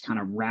he gets kind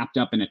of wrapped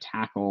up in a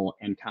tackle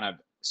and kind of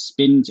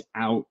spins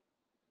out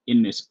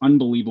in this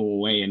unbelievable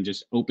way and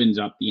just opens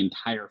up the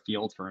entire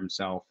field for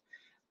himself.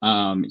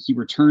 He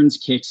returns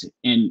kicks.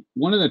 And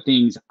one of the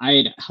things I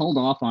had held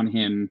off on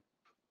him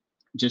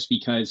just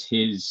because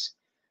he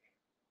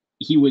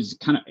was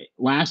kind of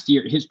last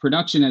year, his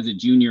production as a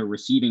junior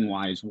receiving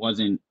wise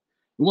wasn't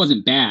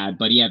bad,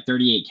 but he had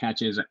 38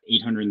 catches,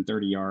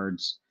 830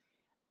 yards,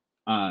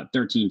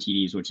 13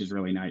 TDs, which is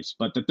really nice.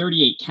 But the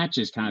 38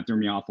 catches kind of threw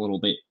me off a little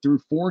bit. Through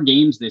 4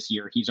 games this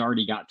year, he's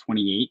already got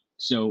 28.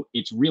 So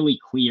it's really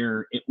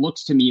clear. It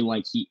looks to me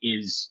like he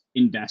is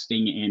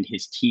investing, and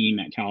his team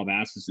at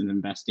Calabasas is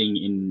investing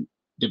in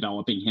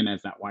developing him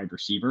as that wide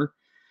receiver.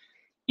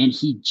 And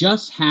he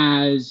just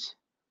has,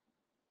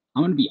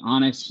 I'm going to be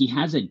honest, he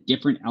has a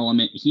different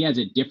element. He has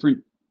a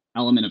different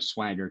element of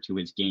swagger to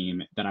his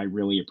game that I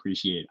really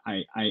appreciate.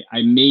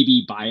 I may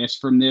be biased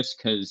from this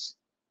because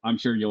I'm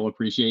sure you'll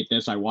appreciate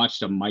this. I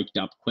watched a mic'd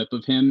up clip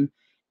of him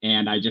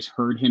and I just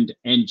heard him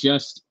and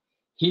just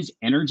his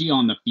energy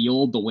on the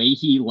field, the way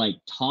he like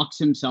talks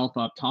himself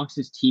up, talks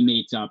his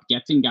teammates up,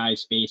 gets in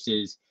guys'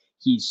 faces.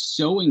 He's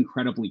so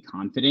incredibly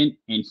confident,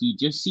 and he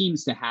just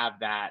seems to have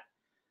that.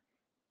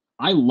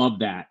 I love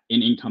that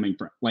in incoming,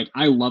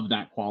 I love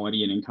that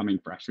quality in incoming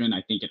freshmen.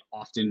 I think it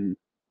often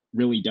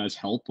really does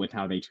help with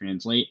how they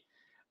translate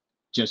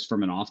just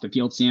from an off the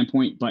field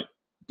standpoint. But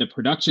the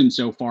production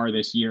so far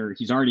this year,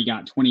 he's already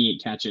got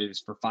 28 catches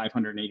for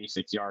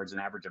 586 yards, an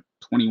average of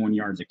 21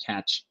 yards a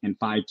catch, and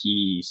 5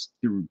 TDs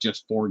through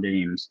just 4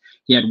 games.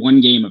 He had 1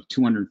 game of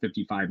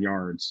 255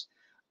 yards,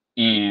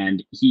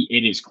 and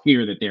it is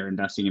clear that they're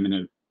investing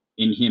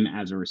in him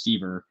as a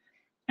receiver.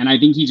 And I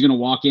think he's going to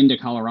walk into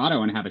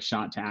Colorado and have a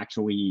shot to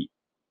actually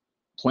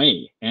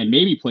play, and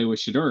maybe play with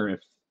Shedeur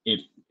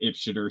if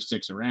Shedeur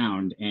sticks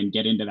around and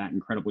get into that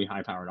incredibly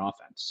high-powered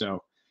offense.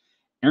 So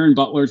Aaron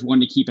Butler's one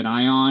to keep an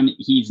eye on.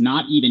 He's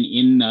not even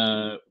in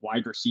the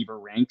wide receiver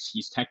ranks.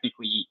 He's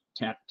technically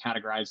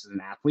categorized as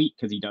an athlete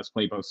because he does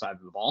play both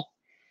sides of the ball.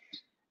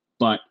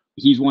 But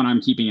he's one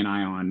I'm keeping an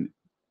eye on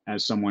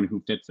as someone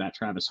who fits that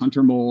Travis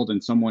Hunter mold,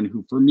 and someone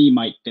who, for me,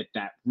 might fit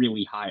that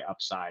really high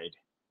upside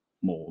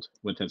mold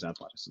with his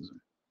athleticism.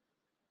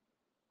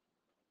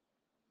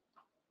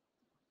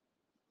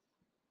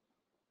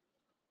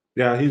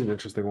 Yeah, he's an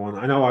interesting one.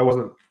 I know I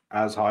wasn't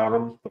as high on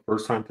him the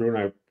first time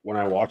through when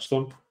I watched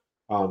them,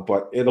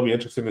 but it'll be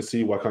interesting to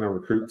see what kind of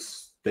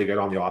recruits they get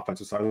on the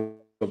offensive side of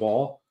the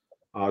ball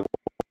going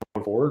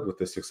forward with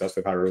the success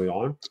they've had early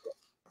on.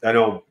 I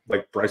know,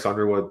 like Bryce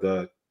Underwood,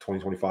 the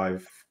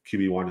 2025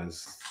 QB1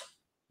 is,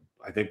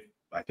 I think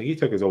he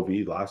took his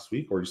OV last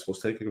week, or he's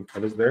supposed to take it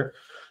when he's there.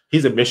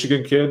 He's a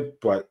Michigan kid,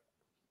 but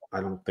I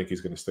don't think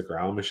he's going to stick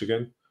around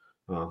Michigan.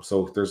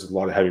 So there's a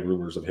lot of heavy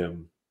rumors of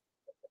him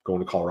going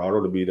to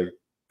Colorado to be the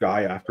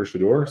guy after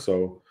Shedeur.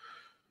 So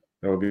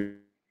that would be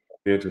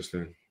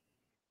interesting.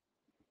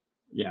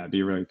 Yeah, it'd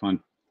be really fun.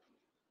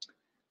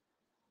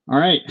 All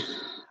right.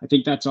 I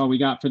think that's all we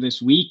got for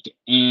this week.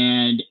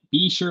 And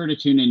be sure to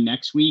tune in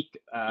next week.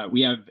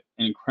 We have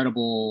an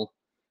incredible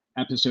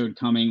episode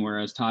coming where,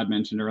 as Todd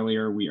mentioned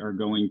earlier, we are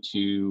going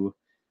to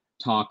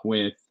talk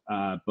with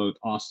both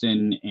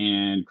Austin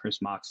and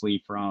Chris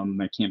Moxley from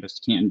the Campus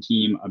to Canton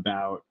team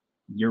about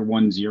year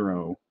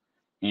 1-0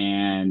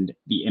 and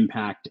the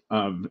impact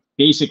of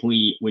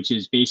which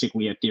is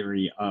basically a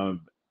theory of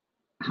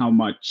how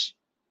much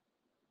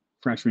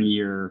freshman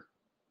year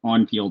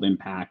on-field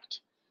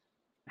impact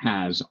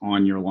has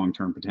on your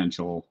long-term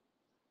potential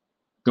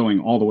going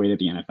all the way to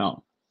the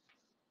NFL.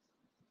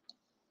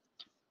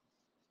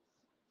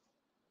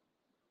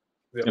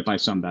 Yep. If I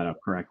summed that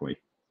up correctly.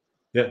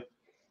 Yeah.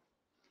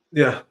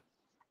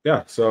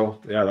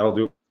 So that'll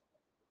do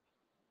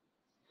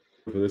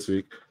for this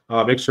week.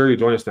 Make sure you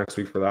join us next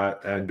week for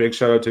that. And big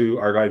shout out to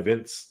our guy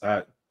Vince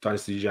at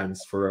Dynasty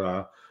Gens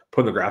for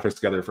putting the graphics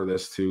together for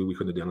this too. We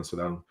couldn't have done this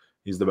without him.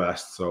 He's the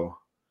best. So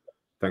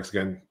thanks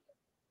again.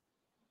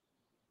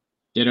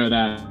 Ditto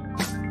that.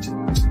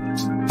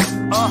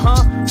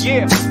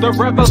 Yeah, the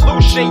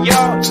revolution,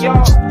 y'all.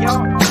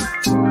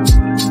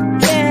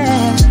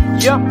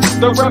 Yeah,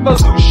 the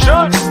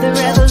revolution. The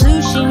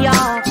revolution,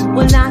 y'all,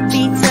 will not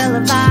be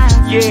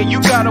televised. Yeah,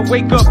 you gotta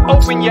wake up,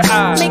 open your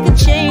eyes, Make a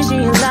change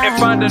in your life, and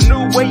find a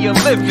new way of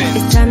living.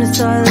 It's time to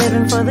start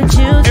living for the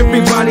children.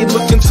 Everybody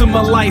look into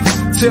my life,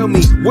 tell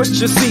me what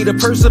you see. The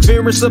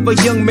perseverance of a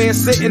young man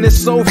sitting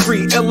is so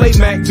free. LA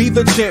Mac, be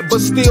the champ,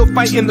 but still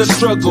fighting the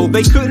struggle.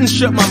 They couldn't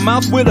shut my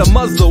mouth with a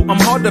muzzle. I'm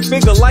hard to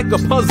figure like a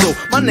puzzle.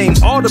 My name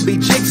ought to be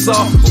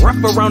Jigsaw,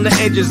 rough around the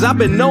edges. I've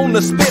been known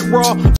to spit raw.